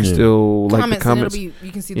think you can still like the comments. You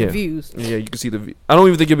can see the views. Yeah, you can see the. I don't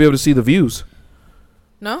even think you'll be able to see the views.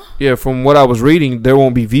 No. Yeah, from what I was reading, there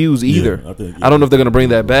won't be views either. I don't know if they're gonna bring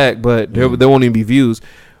that back, but there won't even be views.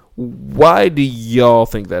 Why do y'all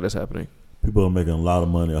think that is happening? People are making a lot of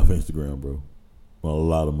money off Instagram, bro. A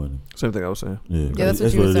lot of money. Same thing I was saying. Yeah, that's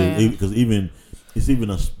what you were saying. Because it's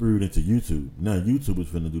even spewed into YouTube. Now YouTube is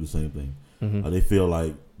finna do the same thing. Mm-hmm. They feel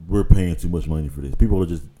like we're paying too much money for this. People are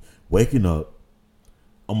just waking up.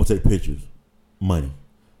 I'm gonna take pictures, money.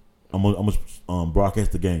 I'm gonna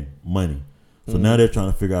broadcast the game, money. So now they're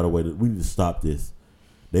trying to figure out a way we need to stop this.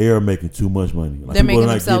 They are making too much money. Like, they're making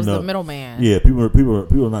themselves the middleman. Yeah, people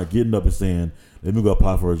are not getting up and saying, "Let me go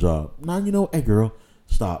apply for a job." Now you know, hey girl,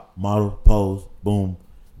 stop, model, pose, boom.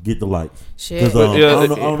 Get the likes. Shit. I don't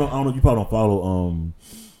know. You probably don't follow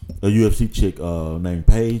a UFC chick named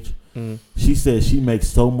Paige. Mm. She said she makes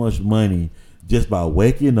so much money just by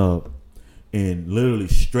waking up and literally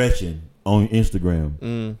stretching on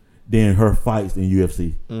Instagram than her fights in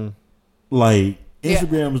UFC. Like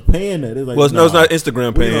Instagram is paying that. It's like, no, it's not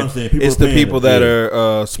Instagram paying. You know it's the people that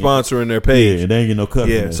are sponsoring their page. Yeah, and they ain't get no cut.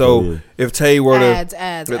 Yeah, so if Tay were to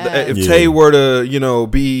if Tay were to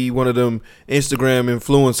be one of them Instagram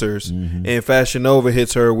influencers, and Fashion Nova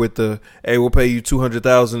hits her with the, hey, we'll pay you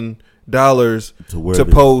 $200,000 to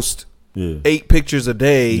post 8 pictures a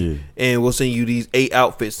day, and we'll send you these 8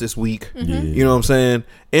 outfits this week. You know what I'm saying?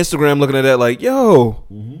 Instagram looking at that like, yo,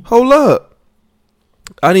 hold up.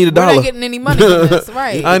 I need $1. We're not getting any money from this,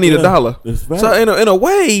 right? I need $1. So in a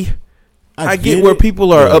way, I get where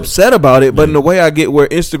people are upset about it, but in a way, I get where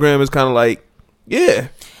Instagram is kind of like, yeah.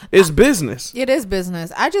 It's business. It is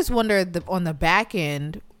business. I just wonder on the back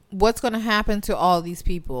end, what's going to happen to all these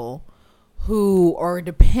people who are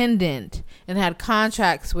dependent and had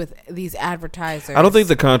contracts with these advertisers. I don't think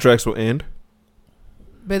the contracts will end.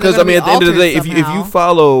 Because I mean, at the end of the day,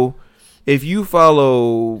 if you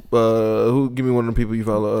follow, who give me one of the people you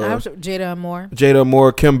follow? Jada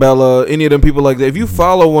Moore, Kim Bella, any of them people like that. If you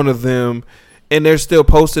follow one of them and they're still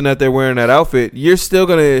posting that they're wearing that outfit, you're still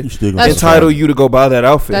gonna entitle you to go buy that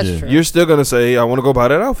outfit. That's true. You're still gonna say, I want to go buy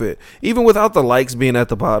that outfit, even without the likes being at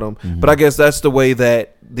the bottom. But I guess that's the way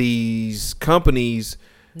that these companies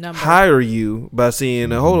hire you, by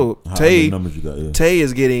seeing Tay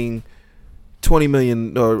is getting 20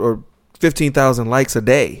 million or 15,000 likes a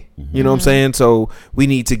day. You know what I'm saying? So we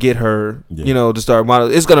need to get her, to start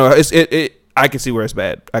modeling. I can see where it's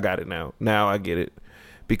bad. I got it now. Now I get it.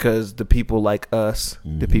 Because the people like us,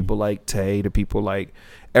 the people like Tay, the people like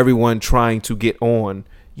everyone trying to get on,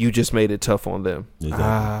 you just made it tough on them.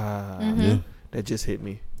 Exactly. That just hit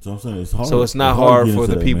me. So I'm saying it's hard. So it's not hard for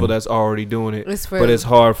the people that's already doing it, but it's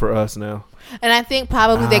hard for us now. And I think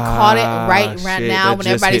probably they caught it right now when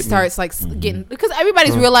everybody starts getting, because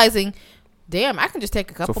everybody's realizing, damn, I can just take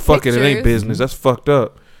a couple pictures. So fuck it ain't business. That's fucked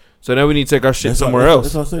up. So now we need to take our shit somewhere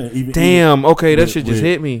else. That's what I'm saying. Damn. Okay, that shit just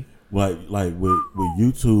hit me. Like with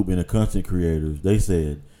YouTube and the content creators, they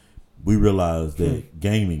said we realized that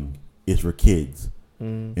gaming is for kids,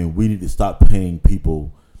 and we need to stop paying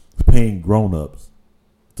grown-ups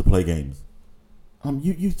to play games.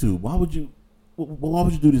 YouTube, why would you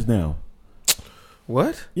do this now?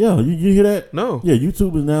 What? Yeah, you hear that? No. Yeah,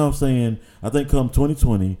 YouTube is now saying, I think come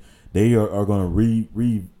 2020, they are going to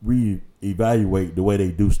re-evaluate the way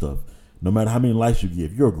they do stuff. No matter how many likes you get,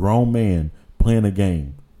 if you're a grown man playing a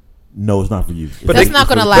game, no, it's not for you. But that's not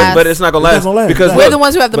going to last. But it's not going to last because we're the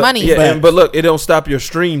ones who have the money. Yeah, but look, it don't stop your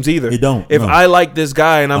streams either. It don't. If I like this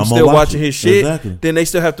guy and I'm still watching his shit, then they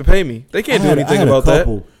still have to pay me. They can't do anything about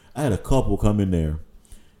that. I had a couple come in there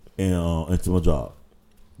and into my job.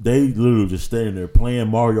 They literally just standing there playing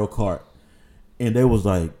Mario Kart, and they was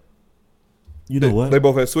like, what? They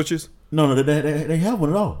both had Switches? No, they have one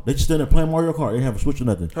at all. They just stand there playing Mario Kart. They didn't have a Switch or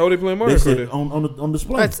nothing. How are they playing Mario Kart? On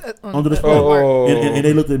display. On the display. Oh. And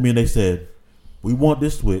they looked at me and they said, we want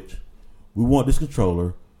this Switch, we want this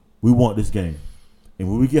controller, we want this game. And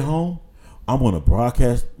when we get home, I'm going to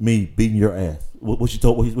broadcast me beating your ass. What she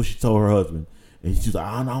told her husband. And she's like,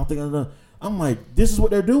 I don't think I'm done. I'm like, this is what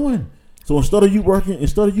they're doing. So instead of you working at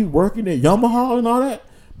Yamaha and all that,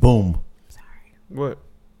 boom. Sorry.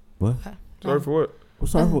 What? Sorry for what?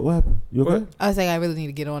 Sorry for what happened? You okay? I was saying I really need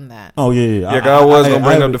to get on that. Oh yeah. I was gonna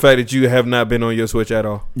bring up the fact that you have not been on your Switch at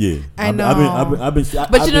all. Yeah, I know. I've been. This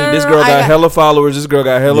girl got hella followers. This girl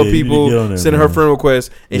got hella people sending her friend requests,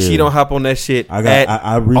 and she don't hop on that shit at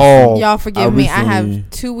all. Y'all forgive me. I have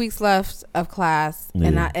 2 weeks left of class,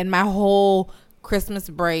 and my whole Christmas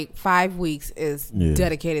break, 5 weeks is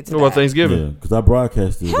dedicated to that. What about Thanksgiving? Yeah, because I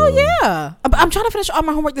broadcasted. Hell yeah! I'm trying to finish all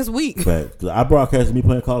my homework this week. Because I broadcasted me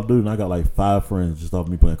playing Call of Duty, and I got like 5 friends just off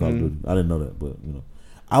me playing Call of Duty. I didn't know that, but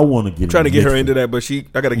I want to get. I'm trying to get her into that, but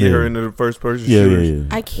I got to get her into the first person. Yeah.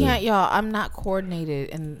 I can't, y'all. I'm not coordinated,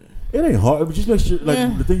 and it ain't hard. But just make sure,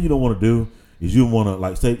 the thing you don't want to do is you want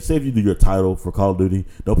to say if you do your title for Call of Duty,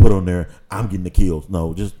 don't put on there, I'm getting the kills.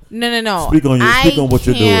 No, just no. Speak on what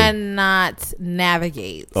you're doing. I cannot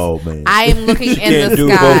navigate. Oh man, I am looking in the do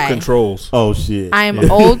sky. Both controls. Oh shit, I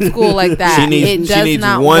am old school like that. She needs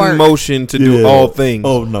one work. motion to do all things.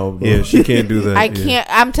 Oh no. Yeah, she can't do that. I can't.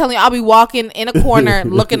 I'm telling you, I'll be walking in a corner,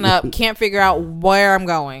 looking up, can't figure out where I'm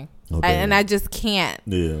going, and I just can't.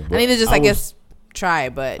 Yeah, I need to just, I guess, try.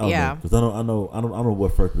 But yeah, because I don't know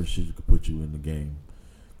what frequency could put you in the game.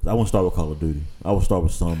 I won't start with Call of Duty. I will start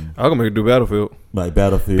with something. I'm gonna make her do Battlefield. Like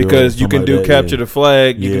Battlefield. Because you can do capture the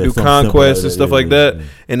flag, you can do conquest and stuff like that.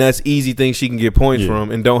 And that's easy things she can get points from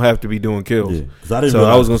and don't have to be doing kills. Yeah. So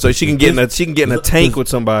I was gonna say she can get in a tank with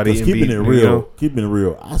somebody and keeping it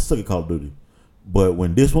real, I suck at Call of Duty. But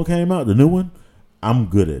when this one came out, the new one, I'm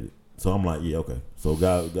good at it. So I'm like, yeah, okay. So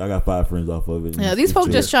I got 5 friends off of it. Yeah, these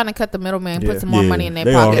folks just trying to cut the middleman, put some more money in their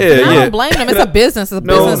pockets. I don't blame them. It's a business. It's a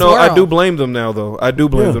business world. I do blame them now, though. I do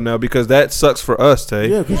blame them now because that sucks for us, Tay.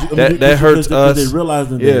 Yeah, that hurts us. They realize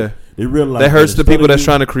that hurts the people that's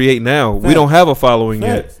trying to create now. We don't have a following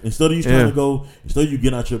yet. Instead of you trying to go, instead of you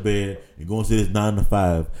getting out your bed and going to this 9 to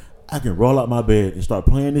 5, I can roll out my bed and start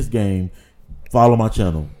playing this game. Follow my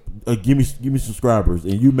channel. Give me subscribers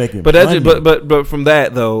and you making money. But from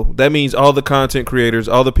that though, that means all the content creators,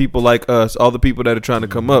 all the people like us, all the people that are trying to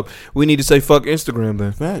come up, we need to say fuck Instagram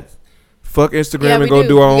then. Facts. Fuck Instagram and go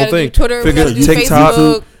do our own thing. Twitter, TikTok.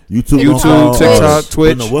 Facebook. YouTube, TikTok,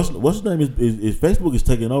 Twitch. No, what's the name is Facebook is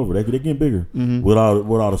taking over. They're getting bigger with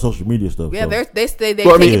all the social media stuff. Yeah, so. they're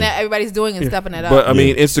taking that everybody's doing and stepping it up. But I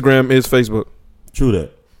mean, Instagram is Facebook. True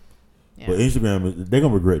that. Yeah. But Instagram, they're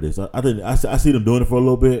gonna regret this. I think I see them doing it for a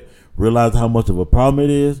little bit, realize how much of a problem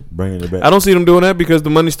it is, bringing it back. I don't see them doing that because the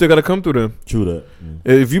money still got to come through them. True that.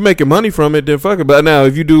 If you're making money from it, then fuck it. But now,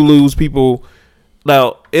 if you do lose people,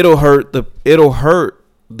 now it'll hurt the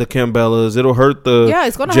Campbellas, it'll hurt the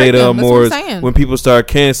it's gonna Jada hurt them. That's what I'm Moores saying. when people start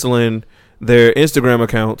canceling their Instagram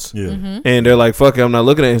accounts. Yeah. And they're like, fuck it, I'm not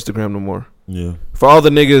looking at Instagram no more. Yeah. For all the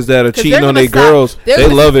niggas that are cheating on their girls, they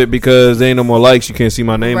love it because there ain't no more likes. You can't see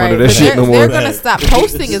my name under that shit no more. They're going to stop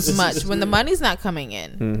posting as much when the money's not coming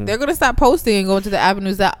in. They're going to stop posting and go into the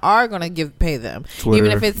avenues that are going to pay them. Twitter.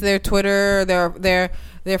 Even if it's their Twitter,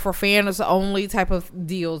 they're for fans only type of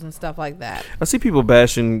deals and stuff like that. I see people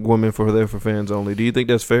bashing women for fans only. Do you think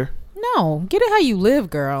that's fair? No. Get it how you live,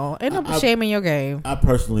 girl. Ain't no shame in your game. I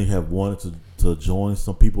personally have wanted to join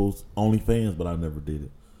some people's OnlyFans, but I never did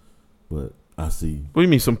it. But I see. What do you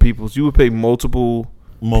mean some people's? You would pay multiple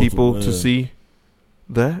people to see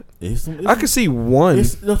that? I could see one.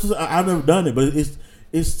 I've never done it, but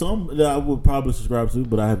it's some that I would probably subscribe to,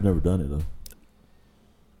 but I have never done it though.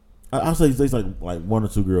 I'll say it's like one or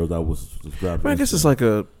two girls I would subscribe to. I guess it's like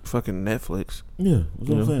a fucking Netflix. Yeah,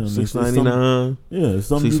 that's what I'm saying. $6.99. Yeah, it's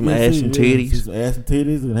something see some ass and titties. See some ass and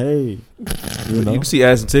titties, and hey, you can see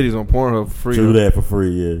ass and titties on Pornhub for free. Do that for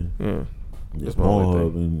free, yeah. That's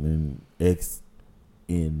Pornhub and X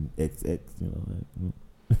in XX, you know.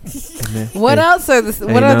 What else are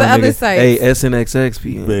what are the other sites? Hey, SNXX,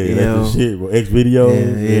 man, that's the shit, bro. X video,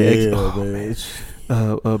 man.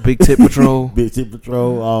 Big Tip Patrol, Big Tip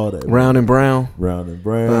Patrol, all that. Round and Brown, man.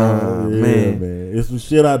 It's some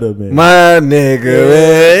shit out there, man. My nigga,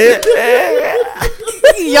 man.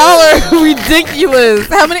 Y'all are ridiculous.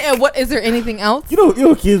 How many? And what is there? Anything else? You know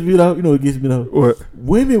what gets me though? What gets me though? What?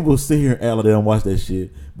 Women will sit here and act like they don't watch that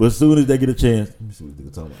shit, but as soon as they get a chance, let me see what they're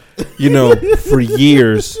talking about. You know, for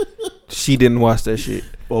years she didn't watch that shit.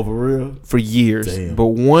 Oh, for real? For years. Damn. But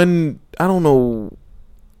I don't know,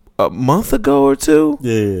 a month ago or two.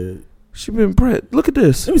 Yeah. She been Brett. Look at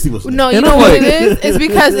this. Let me see what's no. You know what it is? It's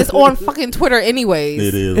because it's on fucking Twitter anyways.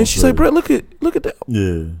 It is. And she's like, Brett, look at that.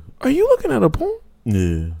 Yeah. Are you looking at a porn?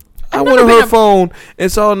 Yeah. I went on her phone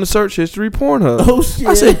and saw in the search history Pornhub. Oh shit!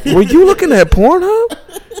 I said, "Were you looking at Pornhub?"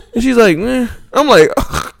 And she's like, "Man," I'm like,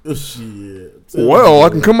 oh, shit. Well, I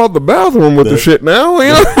can come out the bathroom with the shit now.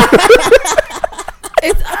 You know?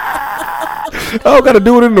 I don't got to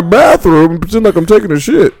do it in the bathroom and pretend like I'm taking a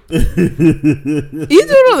shit. You do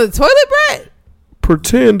it on the toilet, Brett?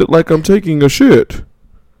 Pretend like I'm taking a shit.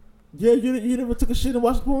 Yeah, you never took a shit and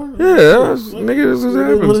watched porn? Yeah, nigga, this is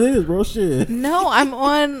what it is, bro. Shit. No, I'm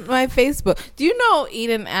on my Facebook. Do you know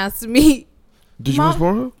Eden asked me? Did you watch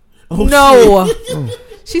Pornhub? Oh, no.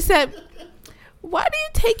 She said, "Why do you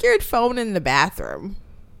take your phone in the bathroom?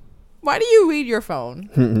 Why do you read your phone?"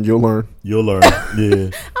 You'll learn. Yeah. I'm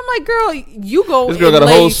like, girl, you go. This girl got a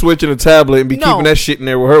whole switch and a tablet and be keeping that shit in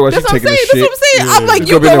there with her while she's taking a shit. That's what I'm saying. Yeah. I'm like,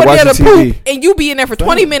 you go in there to poop and you be in there for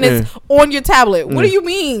 20 minutes on your tablet. What do you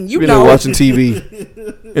mean? You know, watching TV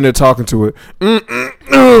and they're talking to it.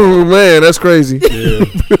 Oh man, that's crazy. Yeah.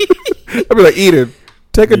 I'd be like, Eden,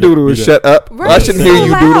 take a doodle and shut up. Right, I shouldn't hear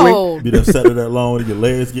you doodling. Be done sat there that long and your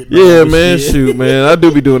legs get. Yeah, man. Shoot, man. I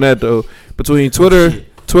do be doing that though. Between Twitter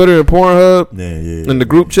and Pornhub, and the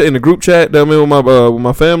group chat that I'm in with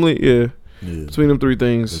my family, between them three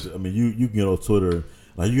things. I mean, you can get on Twitter.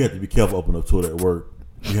 Like you have to be careful opening up Twitter at work.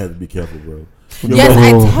 You have to be careful, bro. Yes,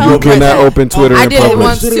 I tell you cannot open Twitter in public. I did it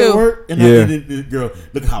once too. And girl,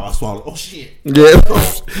 look how I swallowed. Oh shit. Yeah,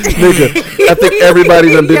 nigga. I think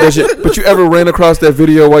everybody done did that shit. But you ever ran across that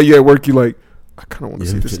video while you at work? You like, I kind of want to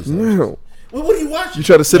see this now. Well, what are you watching? You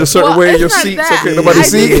try to sit a certain way in your seat so can't nobody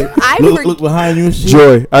see. Look behind you and shit.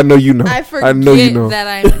 Joy, I know you know. I know you know that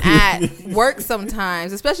I'm at work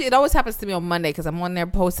sometimes. Especially, it always happens to me on Monday because I'm on there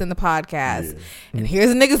posting the podcast. Yeah. And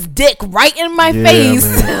here's a nigga's dick right in my face,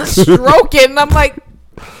 stroking. And I'm like...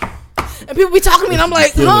 And people be talking to me, and I'm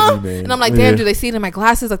like, huh? And I'm like, damn, do they see it in my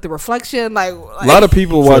glasses, like the reflection? Like a lot of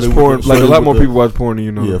people watch porn. Like a lot more people watch porn than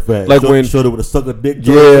you know. Yeah, fact. Like when showed it with a sucker dick.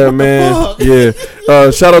 Yeah, man. Yeah.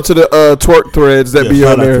 Shout out to the twerk threads that be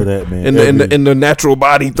on there, in the natural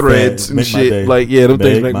body threads and shit. Like them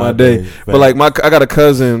things make my day. But like I got a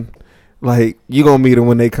cousin. Like you gonna meet them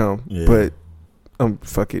when they come, but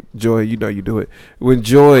fuck it, Joy. You know you do it when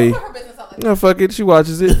Joy. No, fuck it. She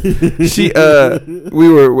watches it.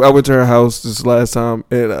 I went to her house this last time,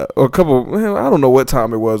 and I don't know what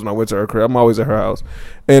time it was when I went to her crib. I'm always at her house,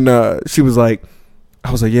 and she was like,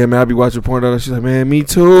 I was like, yeah, man, I be watching porn. She's like, man, me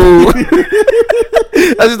too.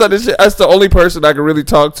 I just thought this shit, that's the only person I can really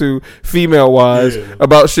talk to female wise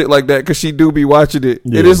about shit like that because she do be watching it.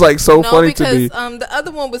 It is like so funny to me. The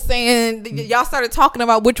other one was saying y'all started talking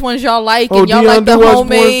about which ones y'all like, and y'all like the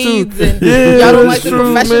homemades, and y'all don't like the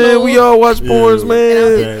professionals. Man, we all watch porns,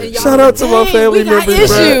 man. Shout out to my family members,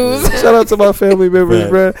 bro. Shout out to my family members,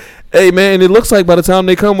 bro. Hey, man, and it looks like by the time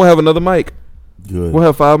they come, we'll have another mic. Good. We'll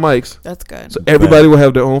have 5 mics. That's good. So everybody will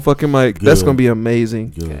have their own fucking mic. Good. That's gonna be amazing.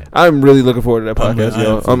 Good. I'm really looking forward to that podcast,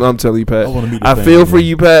 y'all. I'm telling you, Pat. I feel for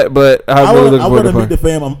you, Pat, but I'm really looking forward to meet the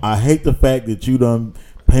fam. I hate the fact that you done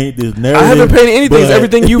paint this narrative. I haven't painted anything. It's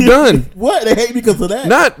everything you've done. What? They hate me because of that?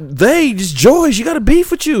 Not they. Just Joy. She got a beef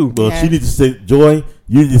with you. Well, she needs to sit. Joy,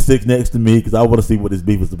 you need to sit next to me because I want to see what this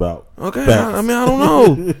beef is about. Okay. I mean, I don't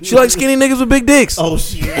know. She likes skinny niggas with big dicks. Oh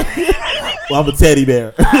shit. Well, I'm a teddy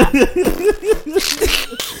bear.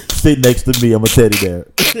 Sit next to me. I'm a teddy bear.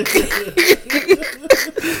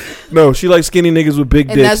 No, she likes skinny niggas with big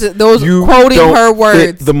dicks. Those you quoting her words.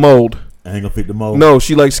 Fit the mold. I ain't gonna fit the mold. No,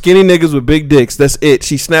 she likes skinny niggas with big dicks. That's it.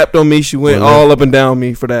 She snapped on me. She went all up and down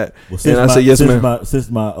me for that. Well, and I said, yes, ma'am. Since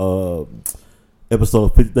my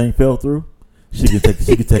episode 50 thing fell through, she can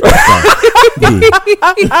take my side. And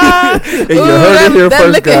you heard it here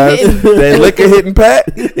first, guys. That liquor hitting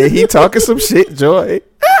Pat, and he talking some shit, Joy.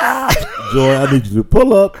 Joy, I need you to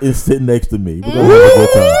pull up and sit next to me. We're gonna have a good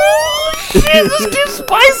time. This gets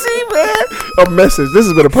spicy, man. A message. This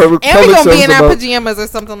has been a public service. And we're gonna be in our pajamas or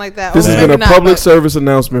something like that. This has been a public service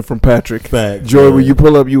announcement from Patrick. Fact, Joy, when you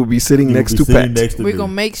pull up, you will be sitting next to Pat. We're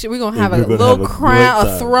gonna make sure we're gonna have a little crown,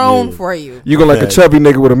 a throne for you. You're gonna like a chubby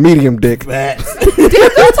nigga with a medium dick.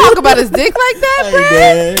 Don't talk about his dick like that,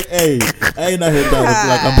 man. Hey, I ain't out here talking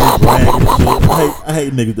like I'm just bragging shit. I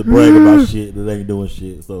hate niggas that brag about shit that ain't doing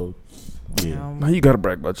shit. So. Yeah. Now you gotta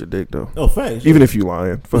brag about your dick though. Oh, facts. Even if you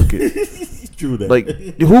lying, fuck it. True that. Like,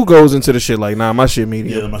 who goes into the shit like, nah, my shit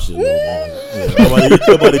medium. Yeah, my shit low. Yeah,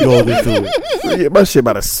 nobody goes into it. Yeah, my shit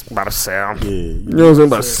about to sound. Yeah, you know what I'm saying?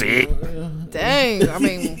 About to sit. Dang, I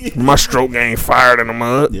mean, my stroke game fired in the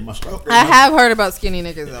mud. Yeah, my stroke. I have heard about skinny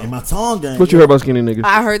niggas though. And my tongue game. What you heard about skinny niggas?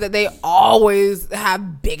 I heard that they always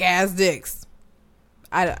have big ass dicks.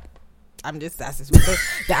 I'm just that's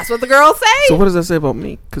what the girls say. So what does that say about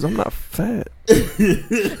me? Because I'm not fat.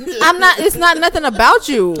 I'm not. It's not nothing about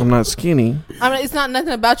you. I'm not skinny. I mean, it's not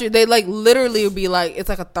nothing about you. They like literally be like it's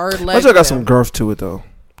like a third leg. I just got some girth to it though.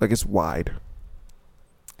 Like it's wide.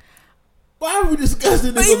 Why are we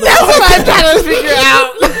discussing this? That's what I'm trying to figure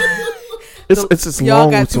out. It's just y'all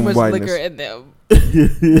long got with too some much wideness. liquor in them.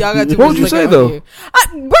 Y'all got too what much would you liquor say on though? You.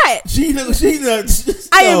 Brett,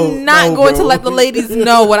 I am not going to let the ladies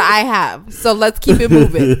know what I have. So let's keep it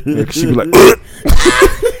moving. Yeah, she be like,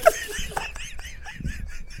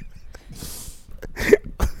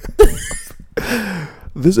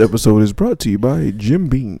 this episode is brought to you by Jim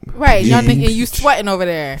Beam. Right, y'all thinking you sweating over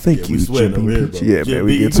there. Thank you, Jim Beam. Yeah, Jim man,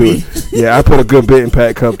 we Beam. get to it. Yeah, I put a good bit in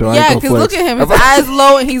Pat Cup though. Yeah, because look at him, his eyes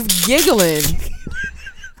low and he's giggling.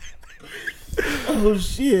 Oh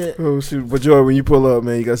shit! But Joy, when you pull up,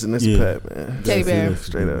 man, you got to sit next to Pat, man. Teddy bear,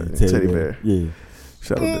 straight up, Teddy bear. Yeah.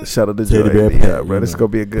 Shout out to Teddy Joy. bear, Yeah, bro, this is gonna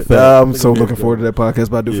be a good. I'm so looking forward to that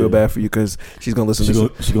podcast, but I do feel bad for you because she's gonna listen to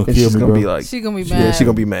this. She's gonna kill she's me, gonna bro. be like, she's gonna be Yeah, mad. she's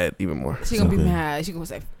gonna be mad even more. She's gonna be mad. She's gonna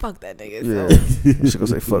say, "Fuck that nigga." Yeah, she's gonna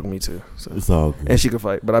say, "Fuck me too." So. It's all good. And she can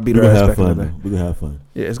fight, but I beat We're her gonna ass have back in fun. the day. We're gonna have fun.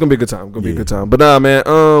 Yeah, it's gonna be a good time. Gonna be a good time. But nah, man.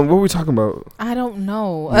 What were we talking about? I don't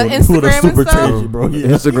know. What a Instagram super and stuff. tangent, bro. Yeah.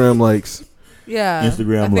 Instagram likes. Yeah,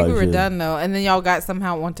 Instagram I think likes, we were yeah. done though, and then y'all got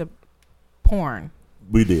somehow went to porn.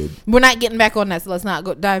 We did. We're not getting back on that, so let's not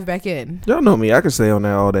go dive back in. Y'all know me. I can stay on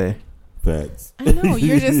that all day. Facts. I know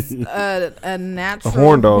you're just a natural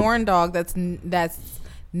horn dog that's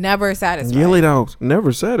never satisfied. Yelly dogs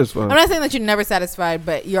never satisfied. I'm not saying that you're never satisfied,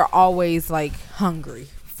 but you're always like hungry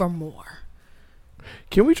for more.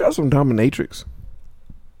 Can we try some dominatrix?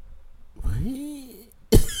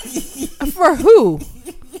 For who?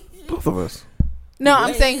 Both of us. No,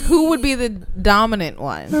 I'm saying who would be the dominant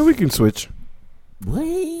one? Yeah, we can switch.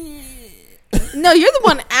 No, you're the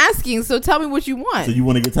one asking, so tell me what you want. So you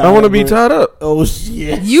want to get tied up? I want to be tied up. Oh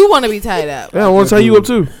shit! You want to be tied up. Yeah, I want to tie you up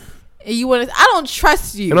too. And you want to? I don't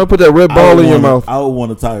trust you. And I'll put that red ball in your mouth. I would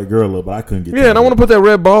want to tie a girl up, but I couldn't get. Yeah, and I want to put that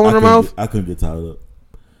red ball in her mouth. I couldn't get tied up.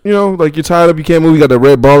 You know, like you're tied up, you can't move. You got that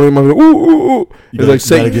red ball in your mouth. Ooh, ooh, ooh. It's like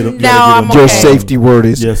safety. Your safety word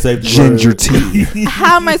is ginger tea.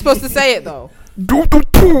 How am I supposed to say it though? I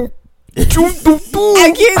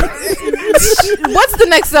can't. What's the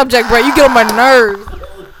next subject, bro? You get on my nerves.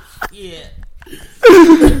 Yeah.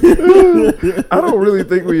 I don't really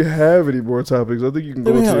think we have any more topics. I think you can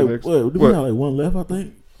go to the next. We have like one left, I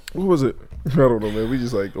think. What was it? I don't know, man. We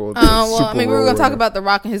just like going. Well, I mean, we were going to talk about The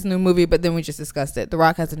Rock and his new movie, but then we just discussed it. The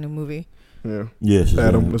Rock has a new movie. Yeah. Yes.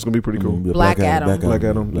 Adam. That's gonna be pretty cool. Black Adam. Black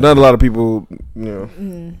Adam. Not a lot of people.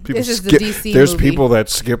 People This is the skip. DC There's movie. people that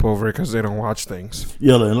skip over it because they don't watch things.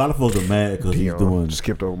 Yeah, and a lot of folks are mad because he's doing.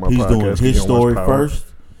 Skipped over my He's podcast. doing 'cause his you don't watch story Power. first,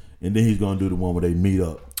 and then he's gonna do the one where they meet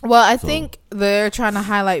up. Well, I think they're trying to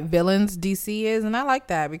highlight villains. DC is, and I like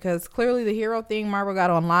that because clearly the hero thing Marvel got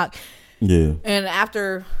on lock. Yeah. And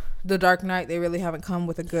after The Dark Knight, they really haven't come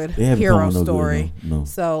with a good They haven't hero come with no good, story. no.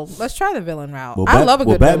 So let's try the villain route. Well, I love a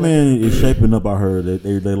good Batman villain. is shaping up. I heard that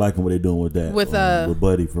they liking what they're doing with that. With,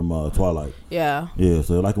 Buddy from Twilight. Yeah. Yeah,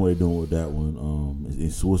 so they liking what they're doing with that one.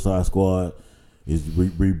 It's Suicide Squad. Is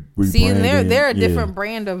rebranding. See, and they're a different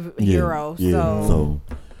brand of hero. Yeah. So. So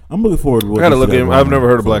I'm looking forward to what I gotta this look at got him. going I've never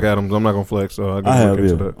on. heard of Black Adam, so I'm not gonna flex. So I gotta look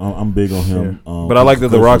into that. I'm big on him. Yeah. But I like that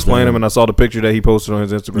The Rock's playing him, and I saw the picture that he posted on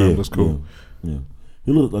his Instagram. Yeah, It looks cool. Yeah.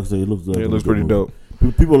 He looks like I said. He looks. Like it looks pretty dope.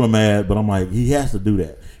 People are mad, but I'm like, he has to do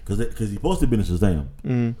that because he's supposed to be in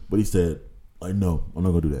Shazam, but he said, like, no, I'm not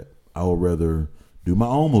gonna do that. I would rather do my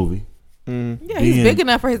own movie. Yeah, he's big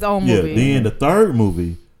enough for his own movie. Yeah. Then the third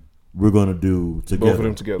movie we're gonna do together. Both of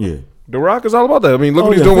them together. Yeah. The Rock is all about that. I mean, look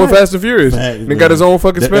what he's yeah, doing with facts. Fast and Furious. Facts, He got his own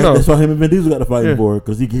fucking spinoff. That's why him and Vin Diesel got to fight for it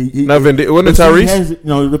because he not Vin Diesel. Wasn't it Tyrese? He has,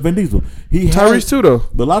 no, the Vin Diesel. Tyrese too, though.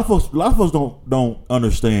 But a lot of folks don't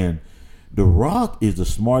understand. The Rock is the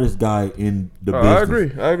smartest guy in the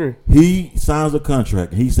business. I agree. He signs a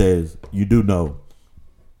contract and he says, "You do know,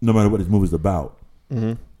 no matter what this movie's about,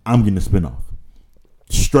 I'm getting a spinoff.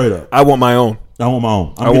 Straight up, I want my own. I'm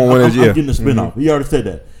getting a spinoff. He already said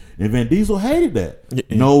that." And Vin Diesel hated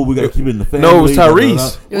that. No, we got to keep it in the family. No, it was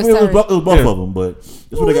Tyrese. It was both of them, but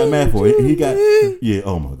that's what they got mad for. He got,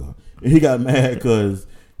 oh my God. He got mad because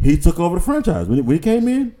he took over the franchise. When he came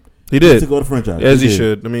in, he did. He took over the franchise. As he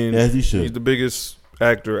should. I mean, as he should. He's the biggest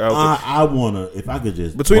actor out there. I want to, if I could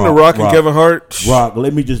just. Between The Rock and Kevin Hart. Rock,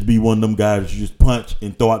 let me just be one of them guys that you just punch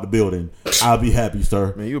and throw out the building. I'll be happy,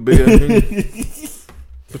 sir. Man, you a big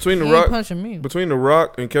Between The Rock, punching me. Between The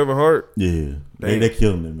Rock and Kevin Hart, they're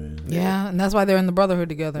killing it, man. Yeah, and that's why they're in the Brotherhood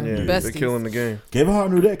together. Yeah, Besties. they're killing the game. Kevin Hart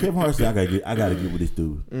knew that. Kevin Hart said, "I gotta get with this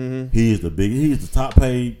dude. He is the top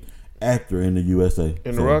paid actor in the USA."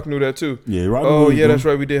 And The Rock knew that too. Yeah, Rock. Oh yeah, that's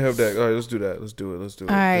right. We did have that. All right, let's do that. Let's do it. All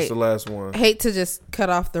right. It's the last one. Hate to just cut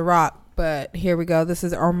off The Rock, but here we go. This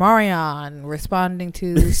is Omarion responding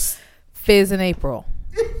to Fizz in April.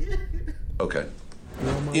 Okay.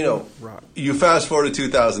 You know, you fast forward to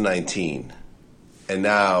 2019, and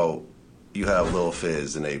now you have Lil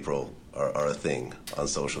Fizz in April are a thing on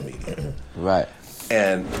social media. Right.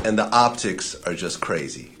 And the optics are just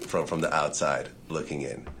crazy from the outside looking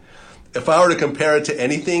in. If I were to compare it to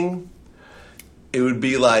anything, it would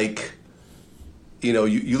be like, you know,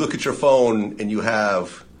 you look at your phone and you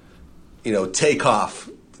have, you know, Takeoff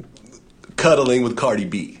cuddling with Cardi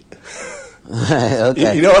B.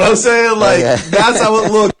 Okay. You know what I'm saying? Like, Okay. that's how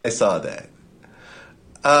it looked. I saw that.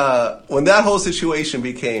 When that whole situation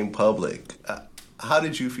became public, how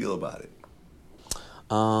did you feel about it?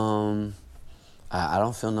 I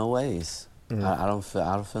don't feel no ways. I don't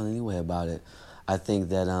feel any way about it. I think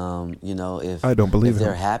that you know, if I don't believe if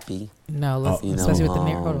they're him. happy, No, you know, especially with the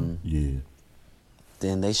mirror. Hold on. Yeah.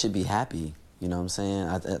 then they should be happy. You know what I'm saying?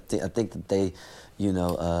 I think that they, you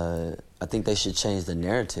know, I think they should change the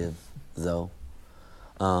narrative, though,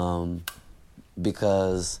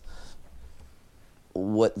 because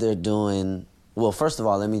what they're doing. Well, first of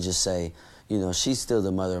all, let me just say, you know, she's still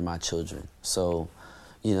the mother of my children. So,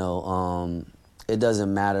 you know, it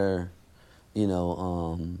doesn't matter, you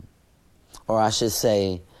know, or I should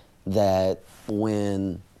say that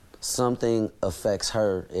when something affects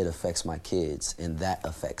her, it affects my kids, and that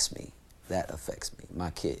affects me. That affects me,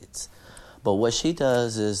 my kids. But what she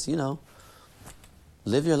does is, you know,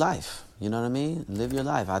 live your life. You know what I mean? Live your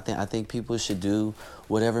life. I think people should do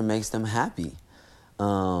whatever makes them happy.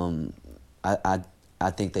 I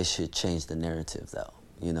think they should change the narrative, though.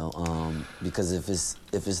 You know, because if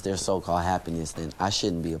it's their so-called happiness, then I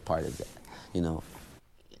shouldn't be a part of that. You know.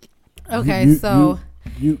 Okay,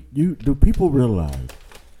 do people realize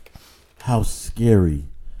how scary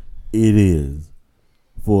it is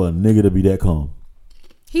for a nigga to be that calm?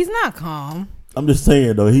 He's not calm. I'm just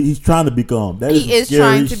saying though, he's trying to be calm. That He is scary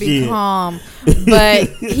trying to be shit. calm, but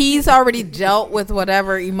he's already dealt with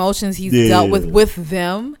whatever emotions he's dealt with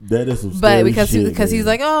them. That is some but scary because shit, he's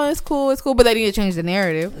like, oh, it's cool, but they need to change the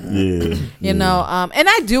narrative. Yeah, you know, and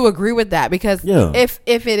I do agree with that because if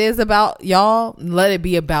it is about y'all, let it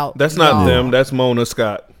be about. That's not y'all. them. That's Mona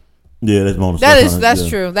Scott. Yeah, that's Mona. That's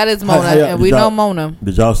true. That is Mona, and we know Mona.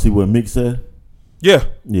 Did y'all see what Meek said? Yeah.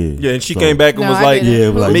 Yeah, and she came back and was like,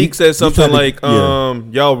 like, Meek said something like, y'all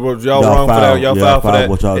wrong for that, y'all filed for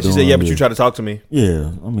that. And she said, yeah, but you tried to talk to me.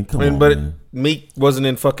 Yeah, I mean, come on, but man. Meek wasn't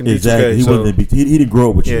in fucking exactly. B2K. He wasn't in B2K. He didn't grow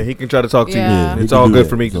up with you. Yeah, he can try to talk to you. Yeah, it's all good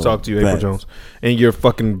for Meek to talk to you, April Jones. And you're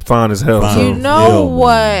fucking fine as hell. You know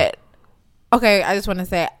what? Okay, I just want to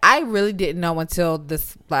say, I really didn't know until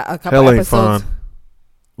this a couple hell ain't episodes. Fine.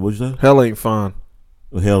 What'd you say? Hell ain't fine.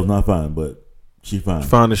 Well, hell's not fine, but she fine.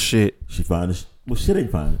 Fine as shit. She fine as well. Shit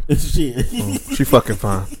ain't fine. Shit. She fucking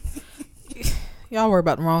fine. Y'all worry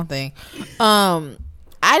about the wrong thing.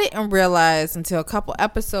 I didn't realize until a couple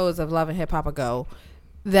episodes of Love and Hip Hop ago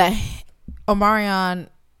that Omarion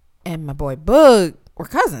and my boy Boog were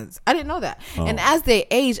cousins. I didn't know that. Oh. And as they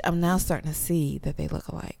age, I'm now starting to see that they look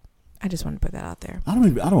alike. I just want to put that out there. I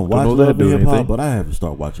don't watch Love and Hip Hop, but I have to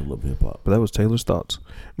start watching Love and Hip Hop. But that was Taylor's thoughts.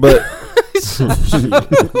 But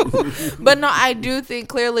but no, I do think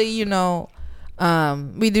clearly, you know,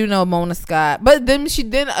 we do know Mona Scott, but then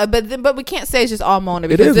but we can't say it's just all Mona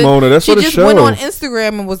because it is Mona. That's what it shows. She just went on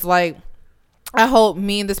Instagram and was like, I hope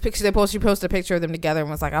me and this picture she posted a picture of them together and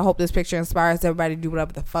was like, I hope this picture inspires everybody to do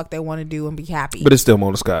whatever the fuck they want to do and be happy. But it's still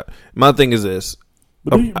Mona Scott. My thing is this.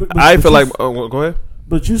 I feel like go ahead.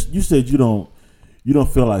 But you said you don't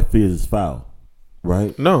feel like Fizz is foul,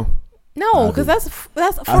 right? No, because that's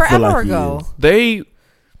forever ago.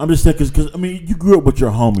 I'm just saying because I mean you grew up with your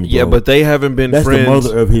homie. Yeah, bro. But they haven't been that's friends. That's the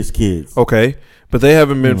mother of his kids. Okay, but they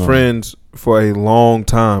haven't been friends for a long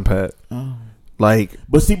time, Pat. Oh. Like,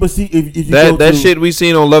 but see, if you that shit we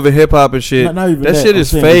seen on Love and Hip Hop and shit, not even that shit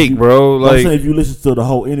is fake, bro. Like, I'm saying if you listen to the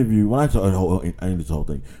whole interview, when I ain't the whole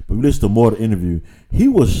thing, but if you listen to more of the interview, he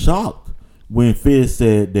was shocked when Fizz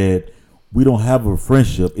said that we don't have a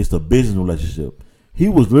friendship; it's a business relationship. He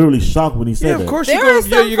was literally shocked when he said that. Yeah, of course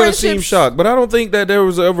you're gonna seem shocked, but I don't think that there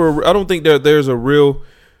was ever. I don't think that there's a real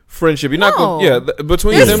friendship. You're not gonna.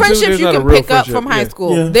 Between there's them friendships two, there's you not can a real pick up friendship. from high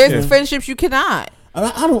school. Yeah. There's friendships you cannot.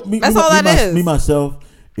 I don't. That's all that is. Me myself,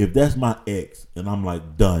 if that's my ex and I'm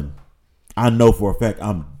like done, I know for a fact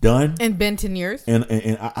I'm done. And been 10 years. And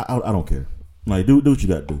I don't care. Like do what you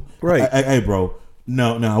got to do. Right. Hey, bro.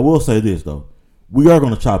 No. Now I will say this though. We are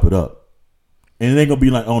gonna chop it up, and it ain't gonna be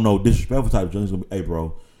like, oh no, disrespectful type of joint. It's gonna be, hey,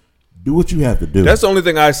 bro, do what you have to do. That's the only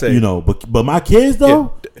thing I say. You know, but my kids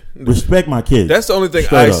though, respect my kids. That's the only thing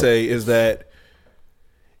I say is that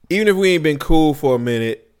even if we ain't been cool for a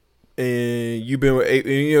minute and you've been,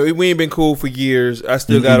 we ain't been cool for years, I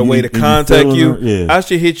still got a way to contact you. Yeah. I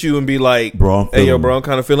should hit you and be like, bro, I'm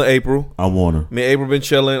kind of feeling April. I want her. Me and April been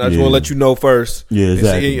chilling. I just want to let you know first. Yeah,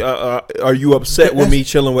 exactly. See, are you upset with me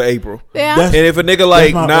chilling with April? Yeah. And if a nigga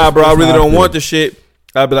like, nah, bro, I really don't want the shit,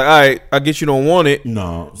 I'd be like, all right, I guess you don't want it.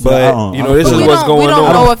 No, but this is what's going on. We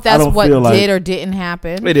don't know if that's what did or didn't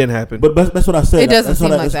happen. It didn't happen. But that's what I said. It doesn't seem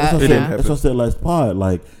like that. That's what I said last pod.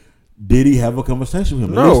 Like, did he have a conversation with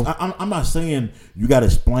him? No. I'm not saying you got to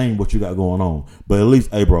explain what you got going on, but at least,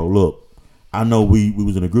 hey, bro, look, I know we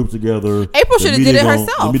was in a group together. April should have did it herself.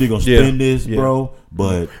 The media gonna spin this, bro.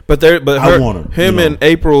 But I want her. Him and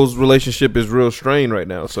April's relationship is real strained right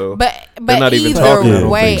now. So, but they're not even either talking.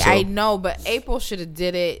 way, so. I know. But April should have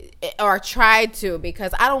did it or tried to,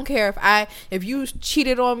 because I don't care if you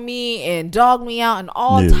cheated on me and dogged me out and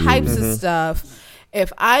all types of stuff.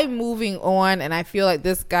 If I'm moving on and I feel like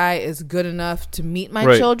this guy is good enough to meet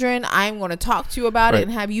my children, I'm going to talk to you about it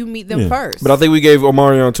and have you meet them first. But I think we gave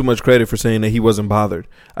Omarion too much credit for saying that he wasn't bothered.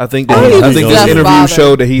 I think that this interview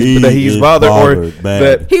showed that he's bothered, or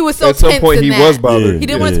that he was so at some tense point he was bothered. He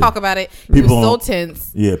didn't want to talk about it. He was so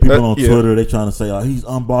tense. Yeah, people on Twitter, they trying to say, "Oh, he's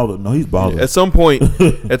unbothered." No, he's bothered. At some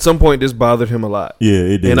point, this bothered him a lot. Yeah,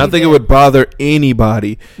 it did. And I think it would bother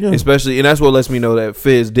anybody, especially, and that's what lets me know that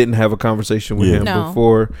Fizz didn't have a conversation with him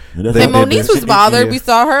before. And Moniece was bothered. We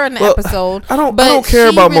saw her in the episode. I don't care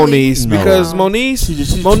about Moniece because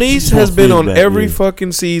Moniece has been on every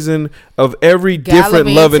fucking season of every different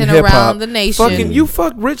Love and Hip Hop. The nation. Fucking you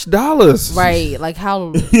fuck Rich Dollars. Right. Like how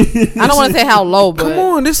I don't want to say how low, but come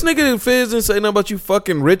on, this nigga Fizz didn't say nothing about you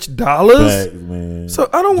fucking Rich Dollars. Facts, man. So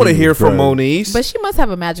I don't want to hear from Moniece. But she must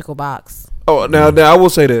have a magical box. Oh, now I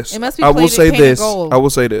will say this. It must be I will say this. Gold. I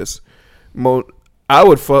will say this. I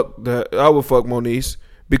would fuck Moniece.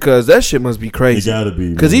 Because that shit must be crazy. It gotta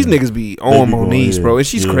be. Because these niggas be on Moniece, bro. And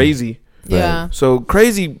she's crazy. Yeah. So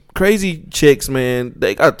crazy chicks, man,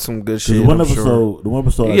 they got some good shit. The one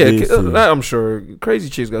episode I'm sure. Crazy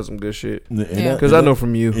chicks got some good shit. Because I know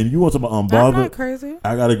from you. And you want to talk about unbothered? I'm not crazy.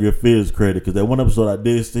 I got to give Fizz credit because that one episode I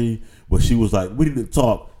did see where she was like, we need to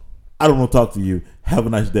talk. I don't want to talk to you. Have a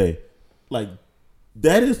nice day. Like,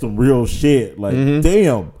 that is some real shit. Like,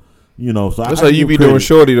 damn. You know, so that's I how you be doing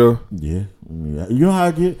shorty though. Yeah, I mean, you know how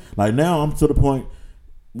I get. Like now, I'm to the point.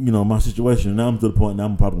 You know my situation. Now I'm to the point. Now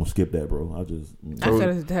I'm probably gonna skip that, bro. I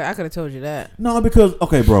could have told you that. No, because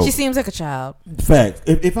okay, bro. She seems like a child. Fact.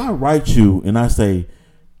 If I write you and I say,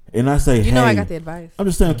 you hey, know I got the advice. I'm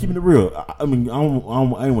just saying, keeping it real. I mean, I ain't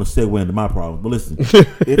want to segue into my problem, but listen,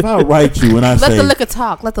 if I write you and I say, let the liquor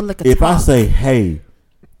talk. If I say, hey,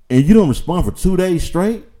 and you don't respond for 2 days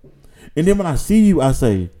straight, and then when I see you, I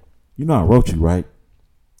say, you know, I wrote you, right?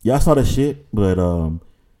 Yeah, I saw that shit, but all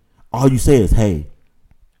you say is, hey.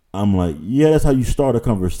 I'm like, yeah, that's how you start a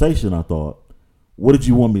conversation. I thought, what did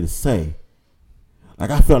you want me to say? Like,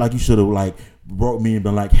 I felt like you should have like brought me and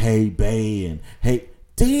been like, hey, bae, and hey,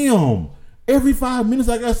 damn. Every 5 minutes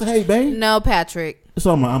I gotta say, hey, bae. No, Patrick.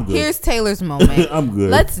 So I'm like, I'm good. Here's Taylor's moment. I'm good.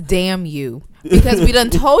 Let's damn you. Because we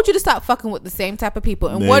done told you to stop fucking with the same type of people.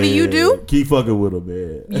 And what do? Keep fucking with them,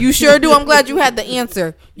 man. You sure do. I'm glad you had the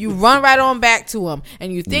answer. You run right on back to him.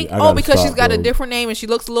 And you think, because she's got a different name and she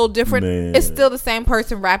looks a little different, it's still the same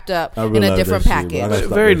person wrapped up in a different package.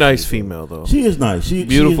 Very nice female, though. She is nice.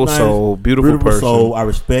 Beautiful nice, soul. Beautiful person. Soul. I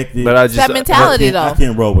respect it. But I just, that mentality, though. I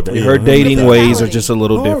can't roll with that. Her dating ways are just a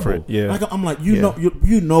little different. Yeah. Like, I'm like, you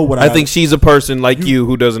know what I think she's a person like you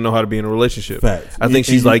who doesn't know how to be in a relationship. Facts. I think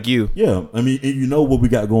she's like you. Yeah. I mean, and you know what we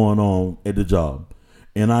got going on at the job,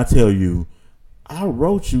 and I tell you, I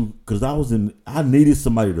wrote you because I needed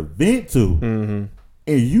somebody to vent to, and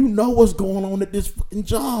you know what's going on at this fucking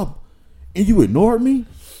job, and you ignored me.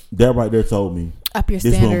 That right there told me up your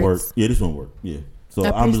this standards. won't work. Yeah, this won't work. Yeah, so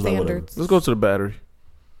up I'm just standards. like, whatever. Let's go to the battery.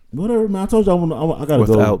 Whatever, man. I told you I gotta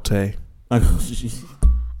go without Tay. I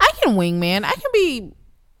can wing, man. I can be.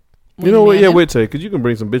 You know what? Yeah, wait, Tay, because you can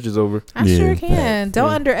bring some bitches over. I sure can. Don't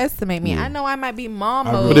underestimate me. I know I might be mom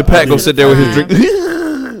mode. But then Pat go sit there with his drink.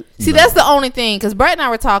 See, that's the only thing. Because Brett and I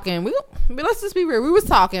were talking. Let's just be real. We was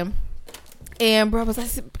talking. And bro was like,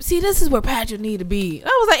 see, this is where Patrick need to be. And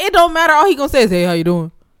I was like, it don't matter. All he going to say is, hey, how you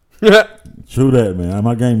doing? True that, man.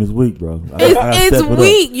 My game is weak, bro. It's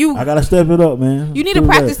weak. I got to step it up, man. You need to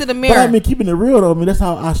practice in the mirror. But I mean, keeping it real, though. I mean, that's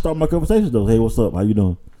how I start my conversations, though. Hey, what's up? How you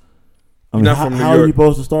doing? I mean, how are you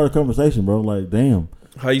supposed to start a conversation, bro? Like, damn.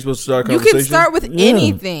 How are you supposed to start a conversation? You can start with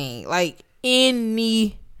anything. Like,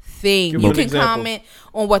 anything. You can comment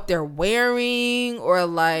on what they're wearing or,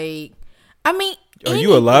 like, I mean, are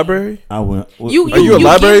you a library? I went. Are you a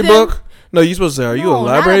library book? No, you supposed to say, are you a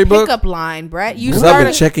library book? Not a pickup line, Brett. Because I've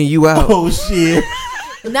been checking you out. Oh, shit.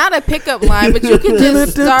 Not a pickup line, but you can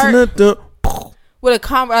just start with a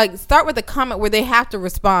comment. Like, start with a comment where they have to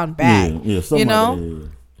respond back. Yeah, you know? Like that, yeah.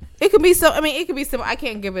 It could be so. I mean, it could be simple. I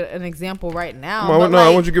can't give it an example right now. I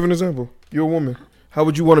want you to give an example. You're a woman. How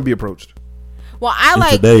would you want to be approached? Well, I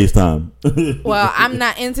in today's time. Well, I'm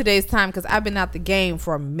not in today's time because I've been out the game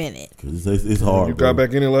for a minute. It's hard. You got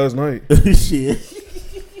back in it last night. Shit.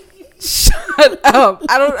 Shut up.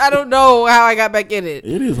 I don't know how I got back in it.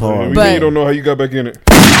 It is hard. But you don't know how you got back in it.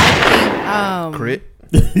 Crit.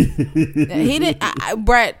 He didn't.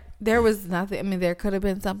 Brett. There was nothing. I mean, there could have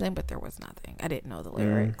been something, but there was nothing. I didn't know the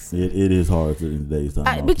lyrics. It is hard in today's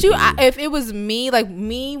time. But if it was me,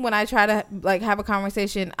 when I try to like have a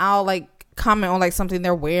conversation, I'll like comment on like something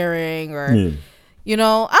they're wearing or, you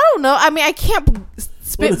know, I don't know. I mean, I can't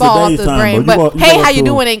spitball off the brain, but hey, how you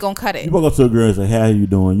doing ain't gonna cut it. You walk up to a girl and say, hey, how you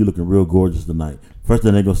doing? You looking real gorgeous tonight. First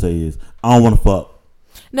thing they gonna say is, I don't want to fuck.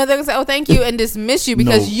 No, they're gonna say, "Oh, thank you," and dismiss you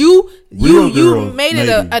because you made it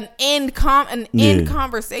an end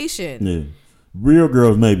conversation. Yeah, real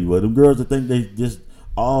girls maybe, but them girls that think they just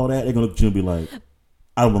all that, they're gonna look at you and be like,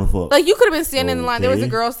 "I don't want to fuck." Like you could have been standing in the line. There was a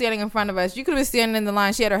girl standing in front of us. You could have been standing in the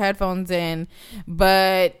line. She had her headphones in,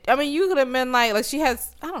 but I mean, you could have been like she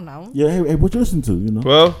has. I don't know. Yeah, hey, what you listen to? You know.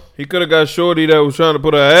 Well, he could have got shorty that was trying to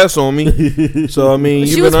put her ass on me. So I mean,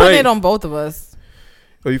 she was putting it on both of us.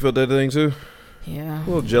 Oh, you felt that thing too? Yeah. A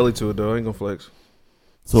little jelly to it though. I ain't gonna flex.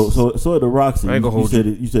 So at the Roxy, I ain't gonna hold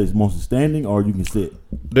you said it's mostly standing or you can sit?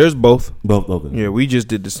 There's both. Both, okay. Yeah, we just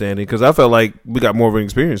did the standing because I felt like we got more of an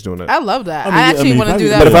experience doing that. I love that. I actually want to do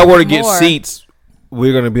that. But if I were to get seats,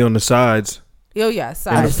 we're gonna be on the sides. Oh yeah,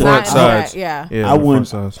 sides. The front sides. Yeah. I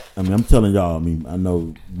wouldn't. I mean, I'm telling y'all. I mean, I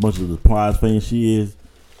know much of the Plies fan she is.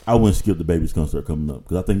 I wouldn't skip the Baby's concert coming up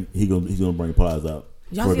because I think he's gonna bring Plies out.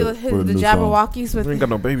 Y'all see the Jabberwockies with? We ain't got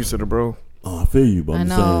no babysitter, bro. Oh, I feel you, but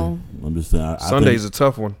I'm just saying. Sunday's a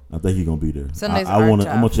tough one. I think he's gonna be there. Sunday's I'm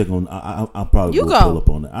gonna check on. I probably will pull up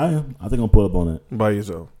on that. I am. I think I'm pull up on that by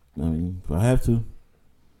yourself. I mean, if I have to.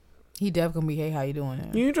 He definitely gonna be, hey, how you doing?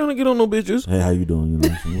 You ain't trying to get on no bitches. Hey, how you doing? You know,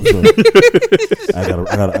 what's up? I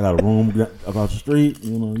got a room across the street.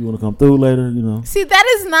 You know, you want to come through later? You know. See, that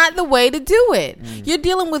is not the way to do it. You're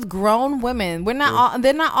dealing with grown women. We're not all.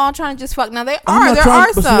 They're not all trying to just fuck. Now there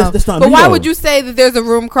are some. But why would you say that there's a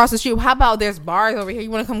room across the street? How about there's bars over here? You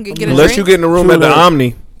want to come get a drink? Unless you get in the room at the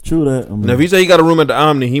Omni. True that. Now if he say he got a room at the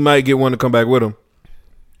Omni, he might get one to come back with him.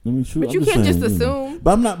 But you can't just assume.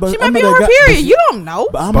 But I'm not. But she might I'm be not on her that guy, period. You don't know.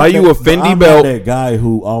 Buy you a Fendi belt. I'm not that guy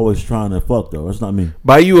who always trying to fuck though. That's not me.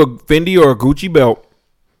 Buy you a Fendi or a Gucci belt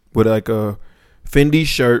with like a Fendi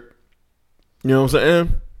shirt. You know what I'm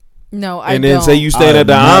saying? No, I and don't. then say you staying at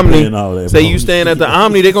the Omni. Say you staying at the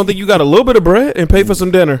Omni. They gonna think you got a little bit of bread and pay for some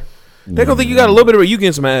dinner. They gonna think you got a little bit of bread. You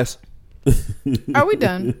getting some ass. Are we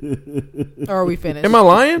done? Or are we finished? Am I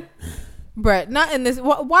lying? Brett, not in this.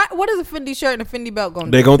 What is a Fendi shirt and a Fendi belt going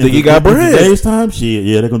to do? They gonna think he got bread. Today's time, shit.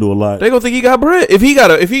 Yeah, they gonna do a lot. They gonna think he got bread. If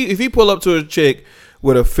he pull up to a chick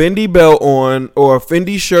with a Fendi belt on or a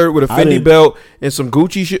Fendi shirt with a Fendi belt and some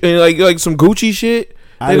Gucci shit and like some Gucci shit,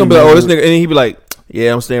 they gonna be like, oh, this nigga, and he be like,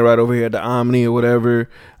 yeah, I'm staying right over here at the Omni or whatever.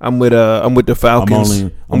 I'm with the Falcons.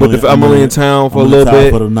 I'm only in town for a little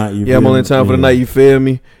bit. I'm only in town for the night. You feel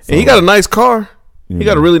me? And he got a nice car. He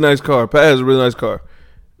got a really nice car. Pat has a really nice car.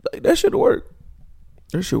 Like, that should work.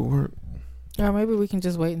 That should work. Or maybe we can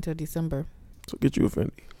just wait until December. So get you a Fendi.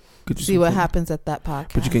 See what happens at that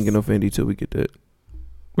podcast. But you can't get no Fendi till we get that.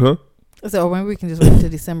 Huh? So maybe we can just wait until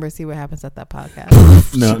December and see what happens at that podcast.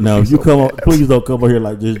 No, if you come up, please don't come over here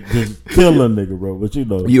like just kill a nigga, bro. But you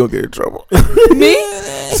know, you gonna get in trouble. Me?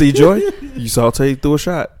 See, Joy, you saw Tay threw a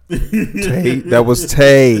shot. Tay, that was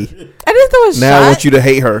Tay. I didn't throw a shot. Now I want you to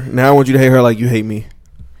hate her. Now I want you to hate her like you hate me.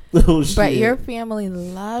 Oh, but your family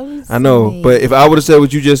loves I know, me. but if I would have said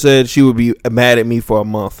what you just said, she would be mad at me for a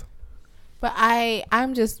month. But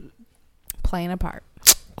I'm just playing a part.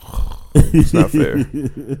 It's not fair.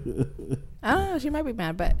 I don't know. She might be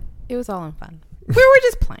mad, but it was all in fun. We were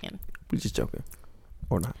just playing. We just joking,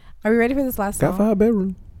 or not? Are we ready for this last song? Got 5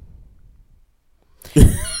 bedroom.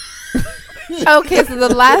 Okay, so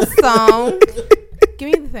the last song,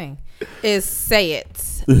 give me the thing, is "Say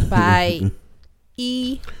It" by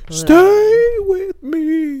E. Stay with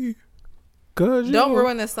me. Cause don't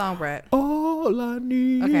ruin this song, Brett. All I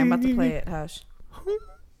need. Okay, I'm about to play it. Hush.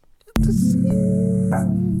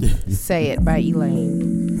 Say It by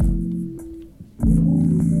Elaine.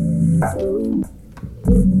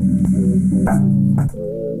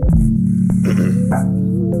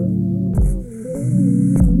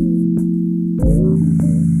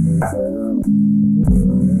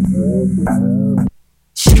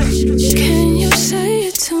 Can you say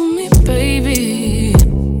it to me, baby?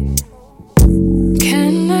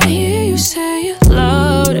 Can I hear you say it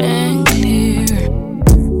loud and clear?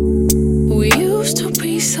 We used to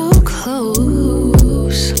be so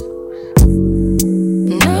close.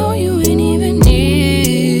 Now you ain't even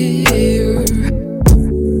near.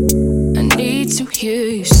 I need to hear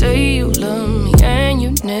you say you love me and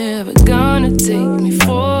you're never gonna take me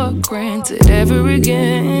for granted ever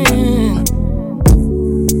again.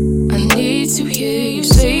 To hear you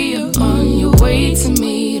say you're on your way to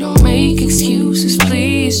me. Don't make excuses,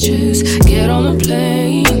 please just get on the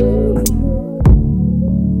plane.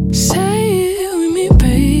 Say it with me,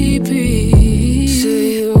 baby.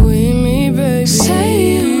 Say it with me, baby.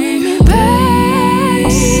 Say it with me, baby.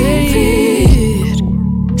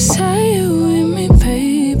 Say it with me,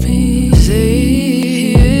 baby.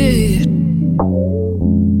 Say it.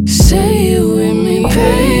 Say it with me,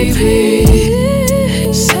 baby.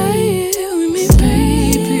 Say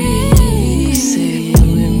it.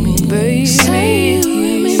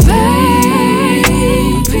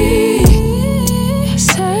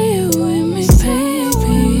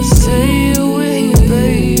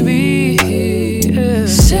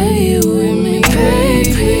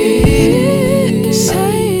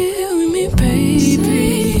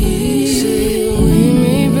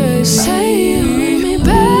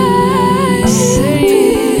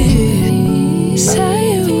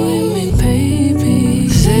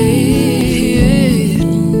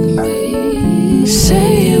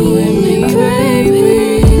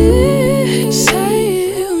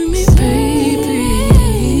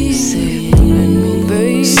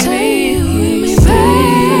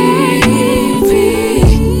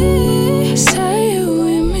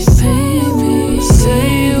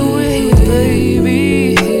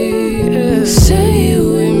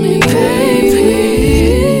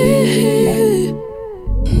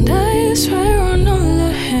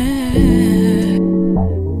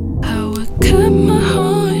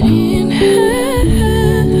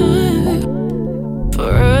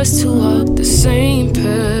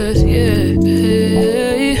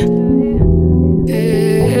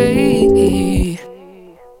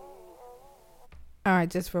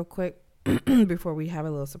 just real quick before we have a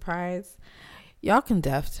little surprise. Y'all can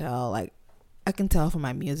tell, like, I can tell from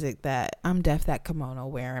my music that I'm that kimono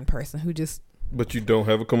wearing person who just. But you don't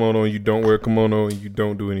have a kimono, and you don't wear a kimono, and you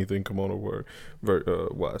don't do anything kimono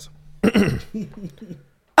wise.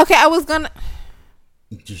 Okay, I was gonna.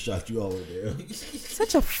 Just shot you all there.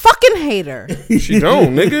 Such a fucking hater. She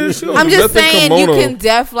don't, nigga. She don't I'm do just saying kimono. you can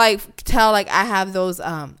tell like I have those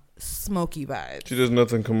smoky vibes. She does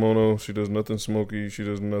nothing kimono. She does nothing smoky. She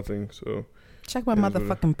does nothing. So check my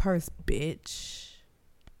motherfucking purse, bitch.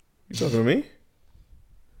 You talking to me?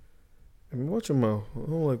 I mean, watch your mouth. I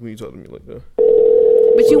don't like when you talk to me like that.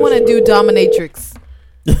 But you want to do dominatrix.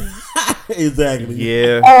 Exactly.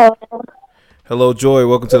 Yeah. Hello, Joy.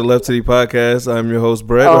 Welcome to the Left City Podcast. I'm your host,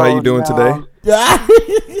 Brett. How you doing today?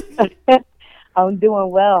 I'm doing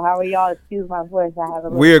well. How are y'all? Excuse my voice. I have a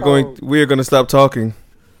little We are cold. going to stop talking.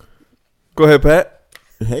 Go ahead, Pat.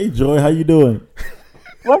 Hey, Joy. How you doing?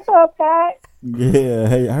 What's up, Pat? Yeah.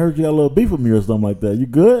 Hey, I heard you got a little beef with me or something like that. You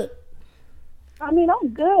good? I mean, I'm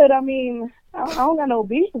good. I mean, I don't got no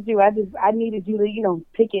beef with you. I needed you to,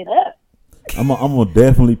 pick it up. I'm gonna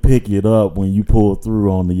definitely pick it up when you pull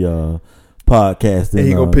through on the podcast. And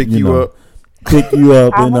he gonna pick you up. Pick you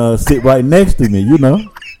up and sit right next to me,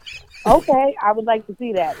 Okay, I would like to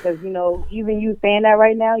see that because, even you saying that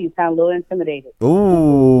right now, you sound a little intimidated.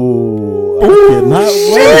 Ooh, I cannot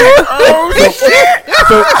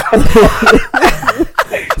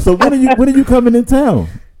wait. So when are you coming in town?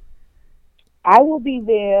 I will be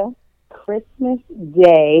there Christmas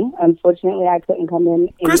Day. Unfortunately, I couldn't come in.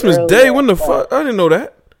 Christmas Day? When the fuck? I didn't know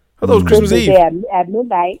that. I thought it was Christmas Eve. Day at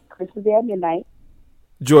midnight. Christmas Day at midnight.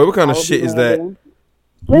 Joy, what kind of shit is that?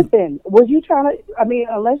 Listen, was you trying to? I mean,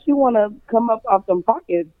 unless you want to come up off them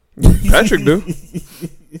pockets. Patrick do.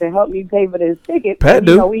 To help me pay for this ticket. Pat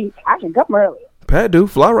do. I can come early. Pat do.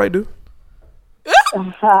 Fly right do.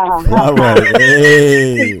 Fly right.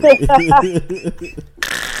 Hey.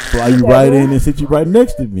 Fly you right in and sit you right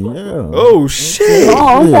next to me. Yeah. Oh shit.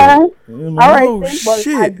 Oh, okay. Yeah. All right, oh, then. Well,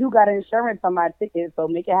 shit. I do got insurance on my ticket, so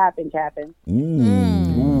make it happen, Captain.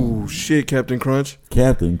 Ooh, shit, Captain Crunch.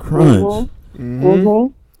 Captain Crunch. Mm-hmm.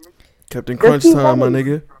 Mm-hmm. Captain Crunch time, my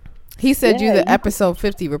nigga. He said you the episode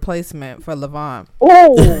 50 replacement for Levon.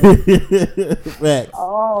 Oh. Facts. Oh,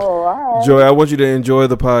 all right. Joy, I want you to enjoy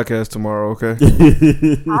the podcast tomorrow, okay?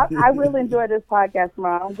 I will enjoy this podcast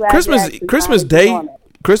tomorrow. I'm glad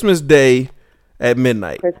Christmas Day at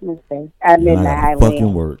midnight. Christmas Day at midnight.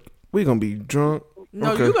 Fucking work. We gonna be drunk.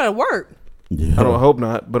 No, Okay. you gotta work. Yeah. I don't hope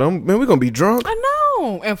not, but we gonna be drunk. I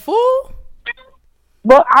know. And full.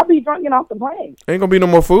 Well, I'll be drunken off the plane. Ain't gonna be no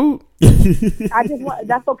more food. I just want.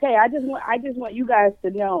 That's okay. I just want you guys to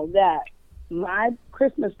know that my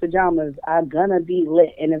Christmas pajamas are gonna be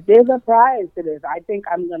lit, and if there's a prize to this, I think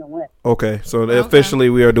I'm gonna win. Okay, so officially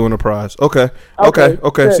we are doing a prize. Okay.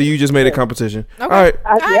 Good. So you just made a competition. Okay. All right.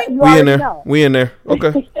 Yeah, you We in already there. know. We in there.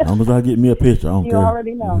 Okay. As long as I get me a picture, I don't You care.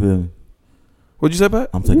 already know. You feel me? What'd you say, Pat?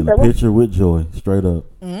 I'm taking a picture with Joy, straight up.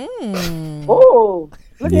 Oh,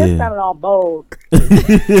 look at Yeah. him sounding all bold. You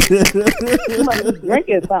must be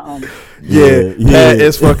drinking something. Yeah, Pat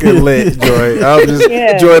is fucking lit, Joy. I'm just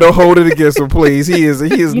Yeah. Joy. Don't hold it against him, please. He is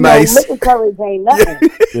nice. Liquor courage ain't nothing.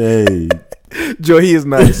 Hey. Joy, he is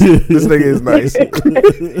nice. This nigga is nice.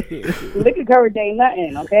 Liquor courage ain't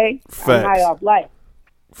nothing. Okay. Facts. I'm high off life.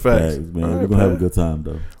 Facts. Man. All We're right, gonna have a Pat. good time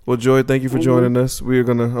though. Well, Joy, thank you for joining us. We're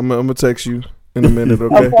gonna. I'm gonna text you in a minute.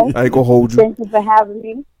 Okay. Okay. I ain't gonna hold you. Thank you for having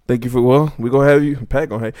me. Thank you for. Well, we gonna have you. Pat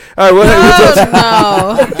gonna have. All right. We'll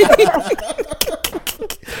have you.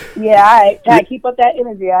 Yeah, all right. Pat, keep up that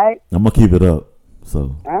energy, all right? I'm gonna keep it up.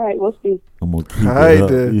 So All right, we'll see. I'm gonna keep All right, it up.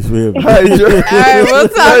 then. You feel me? All right, Joy. All right, we'll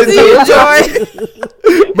talk to you,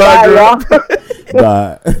 Joy. Bye, girl.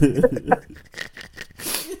 Bye.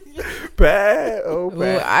 Pat. Oh, Ooh,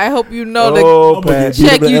 Pat. I hope you know Oh, the Pat.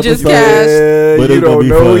 check you just cashed. Yeah, But you it's gonna don't be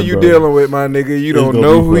know who fun, you bro. dealing with, my nigga. You It's don't gonna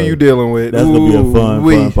know be who fun. you dealing with. That's gonna be a fun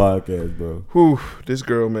Ooh-wee. podcast, bro. Whew, this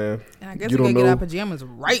girl, man. I guess You we don't gotta get know. our pajamas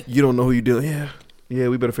right. You don't know who you dealing. Yeah.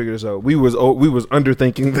 We better figure this out. We was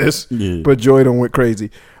underthinking this, Yeah. but Joy done went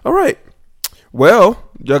crazy. All right. Well,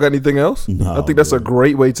 y'all got anything else? No, I think that's a man.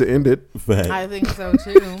 great way to end it. Fact. I think so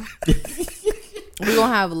too. We're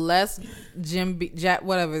gonna have less Jack,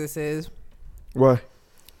 whatever this is. Why?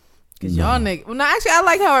 Cause y'all niggas. Well, no, actually, I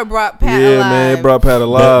like how it brought Pat Yeah, alive. man, it brought Pat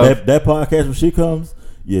alive. That podcast when she comes,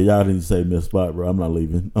 yeah, y'all didn't save me a spot, bro. I'm not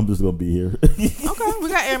leaving. I'm just gonna be here. Okay, we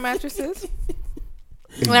got air mattresses.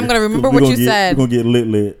 And I'm gonna remember what you said. We're gonna get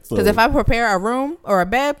lit. Because if I prepare a room or a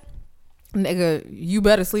bed, nigga, you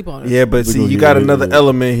better sleep on it. Yeah, but see, gonna you get got lit, another lit.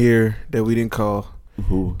 element here that we didn't call.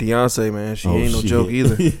 Who? Beyonce, man. She ain't no joke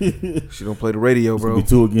either. She don't play the radio, bro. Be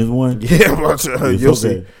 2 against 1. Yeah, you'll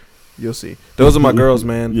see. You'll see. Those are my girls,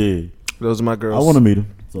 man. Yeah. Those are my girls. I want to meet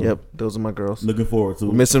them. So. Yep, those are my girls. Looking forward to it.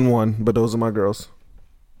 We're missing one, but those are my girls.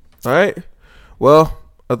 All right. Well,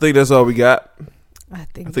 I think that's all we got. I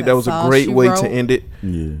think that was a great way to end it.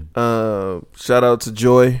 Yeah. Shout out to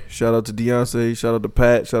Joy. Shout out to Beyonce. Shout out to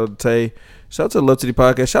Pat. Shout out to Tay. Shout out to the Love City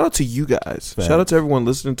Podcast. Shout out to you guys. Facts. Shout out to everyone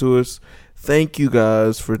listening to us. Thank you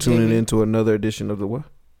guys for tuning in to another edition of the what?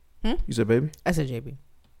 You said baby? I said JB.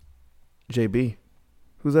 JB.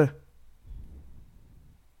 Who's that?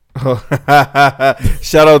 Oh,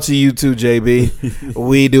 shout out to you too, JB.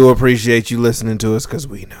 We do appreciate you listening to us because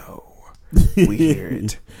we know. We hear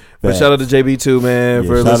it. But shout out to JB too, man,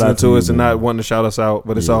 for listening to us and not wanting to shout us out.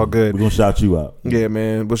 But it's all good. We're gonna shout you out. Yeah,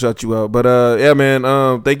 man, we'll shout you out. But yeah,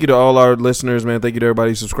 man. Thank you to all our listeners, man. Thank you to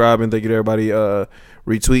everybody subscribing. Thank you to everybody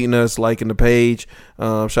retweeting us, liking the page.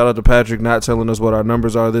 Shout out to Patrick not telling us what our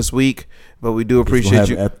numbers are this week, but we do appreciate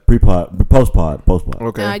you. Post pod.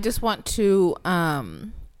 Okay. And I just want to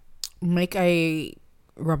make a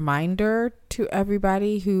reminder to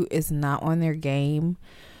everybody who is not on their game.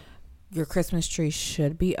 Your Christmas tree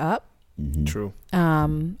should be up. Mm-hmm. True.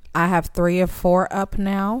 I have 3 of 4 up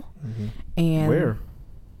now. Mm-hmm. And where?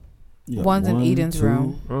 One's in Eden's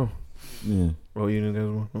room. Oh. Yeah. Oh, Eden's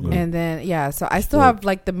room. Okay. And then so I still have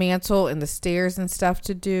like the mantle and the stairs and stuff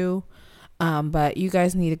to do. But you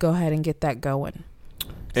guys need to go ahead and get that going.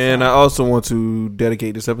 And I also want to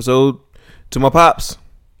dedicate this episode to my pops.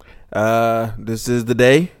 This is the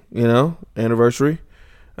day, anniversary.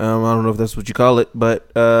 I don't know if that's what you call it,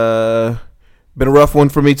 but been a rough one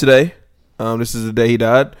for me today. This is the day he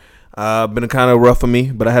died. Been a kind of rough for me,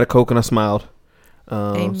 but I had a Coke and I smiled.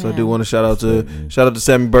 So I do want to shout out to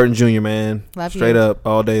Sammy Burton Jr., man. Love Straight you. up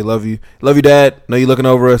all day. Love you, Dad. Know you looking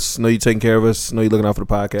over us. Know you taking care of us. Know you looking out for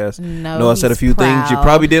the podcast. Know I said a few things you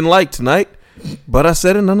probably didn't like tonight, but I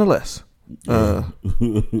said it nonetheless. But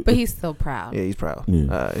he's still proud. Yeah, he's proud.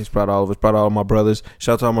 Yeah. He's proud of all of us. Proud of all my brothers.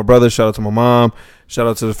 Shout out to all my brothers. Shout out to my mom. Shout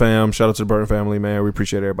out to the fam. Shout out to the Burton family, man. We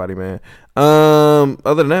appreciate everybody, man. Other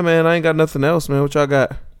than that, man, I ain't got nothing else, man. What y'all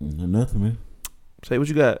got? Nothing, man. Say what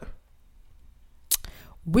you got.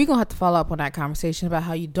 We're going to have to follow up on that conversation about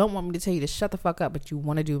how you don't want me to tell you to shut the fuck up, but you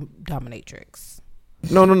want to do dominatrix.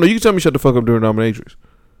 No. You can tell me shut the fuck up during dominatrix.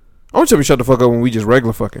 I want you to tell me shut the fuck up when we just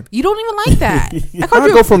regular fucking. You don't even like that. I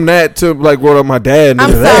go from that to like what up my dad.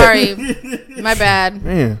 I'm sorry. My bad.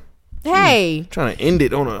 Man. Hey. Trying to end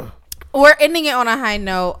it on a. We're ending it on a high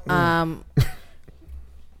note.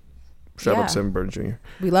 Shout out to Sammy Burton Jr.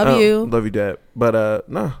 We love you. Love you, Dad. But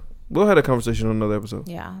we'll have a conversation on another episode.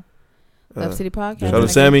 Yeah. Love City Podcast. Shout out to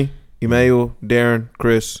Sammy, Emmanuel, Darren,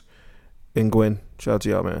 Chris, and Gwen. Shout out to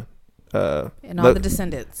y'all, man. And all the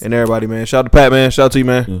descendants. And everybody, man. Shout out to Pat, man. Shout out to you,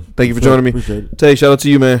 man. Yeah. Thank you for joining me. Appreciate it. Tay, shout out to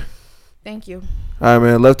you, man. Thank you. All right,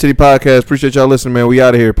 man. Left Titty Podcast. Appreciate y'all listening, man. We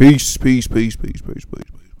out of here. Peace.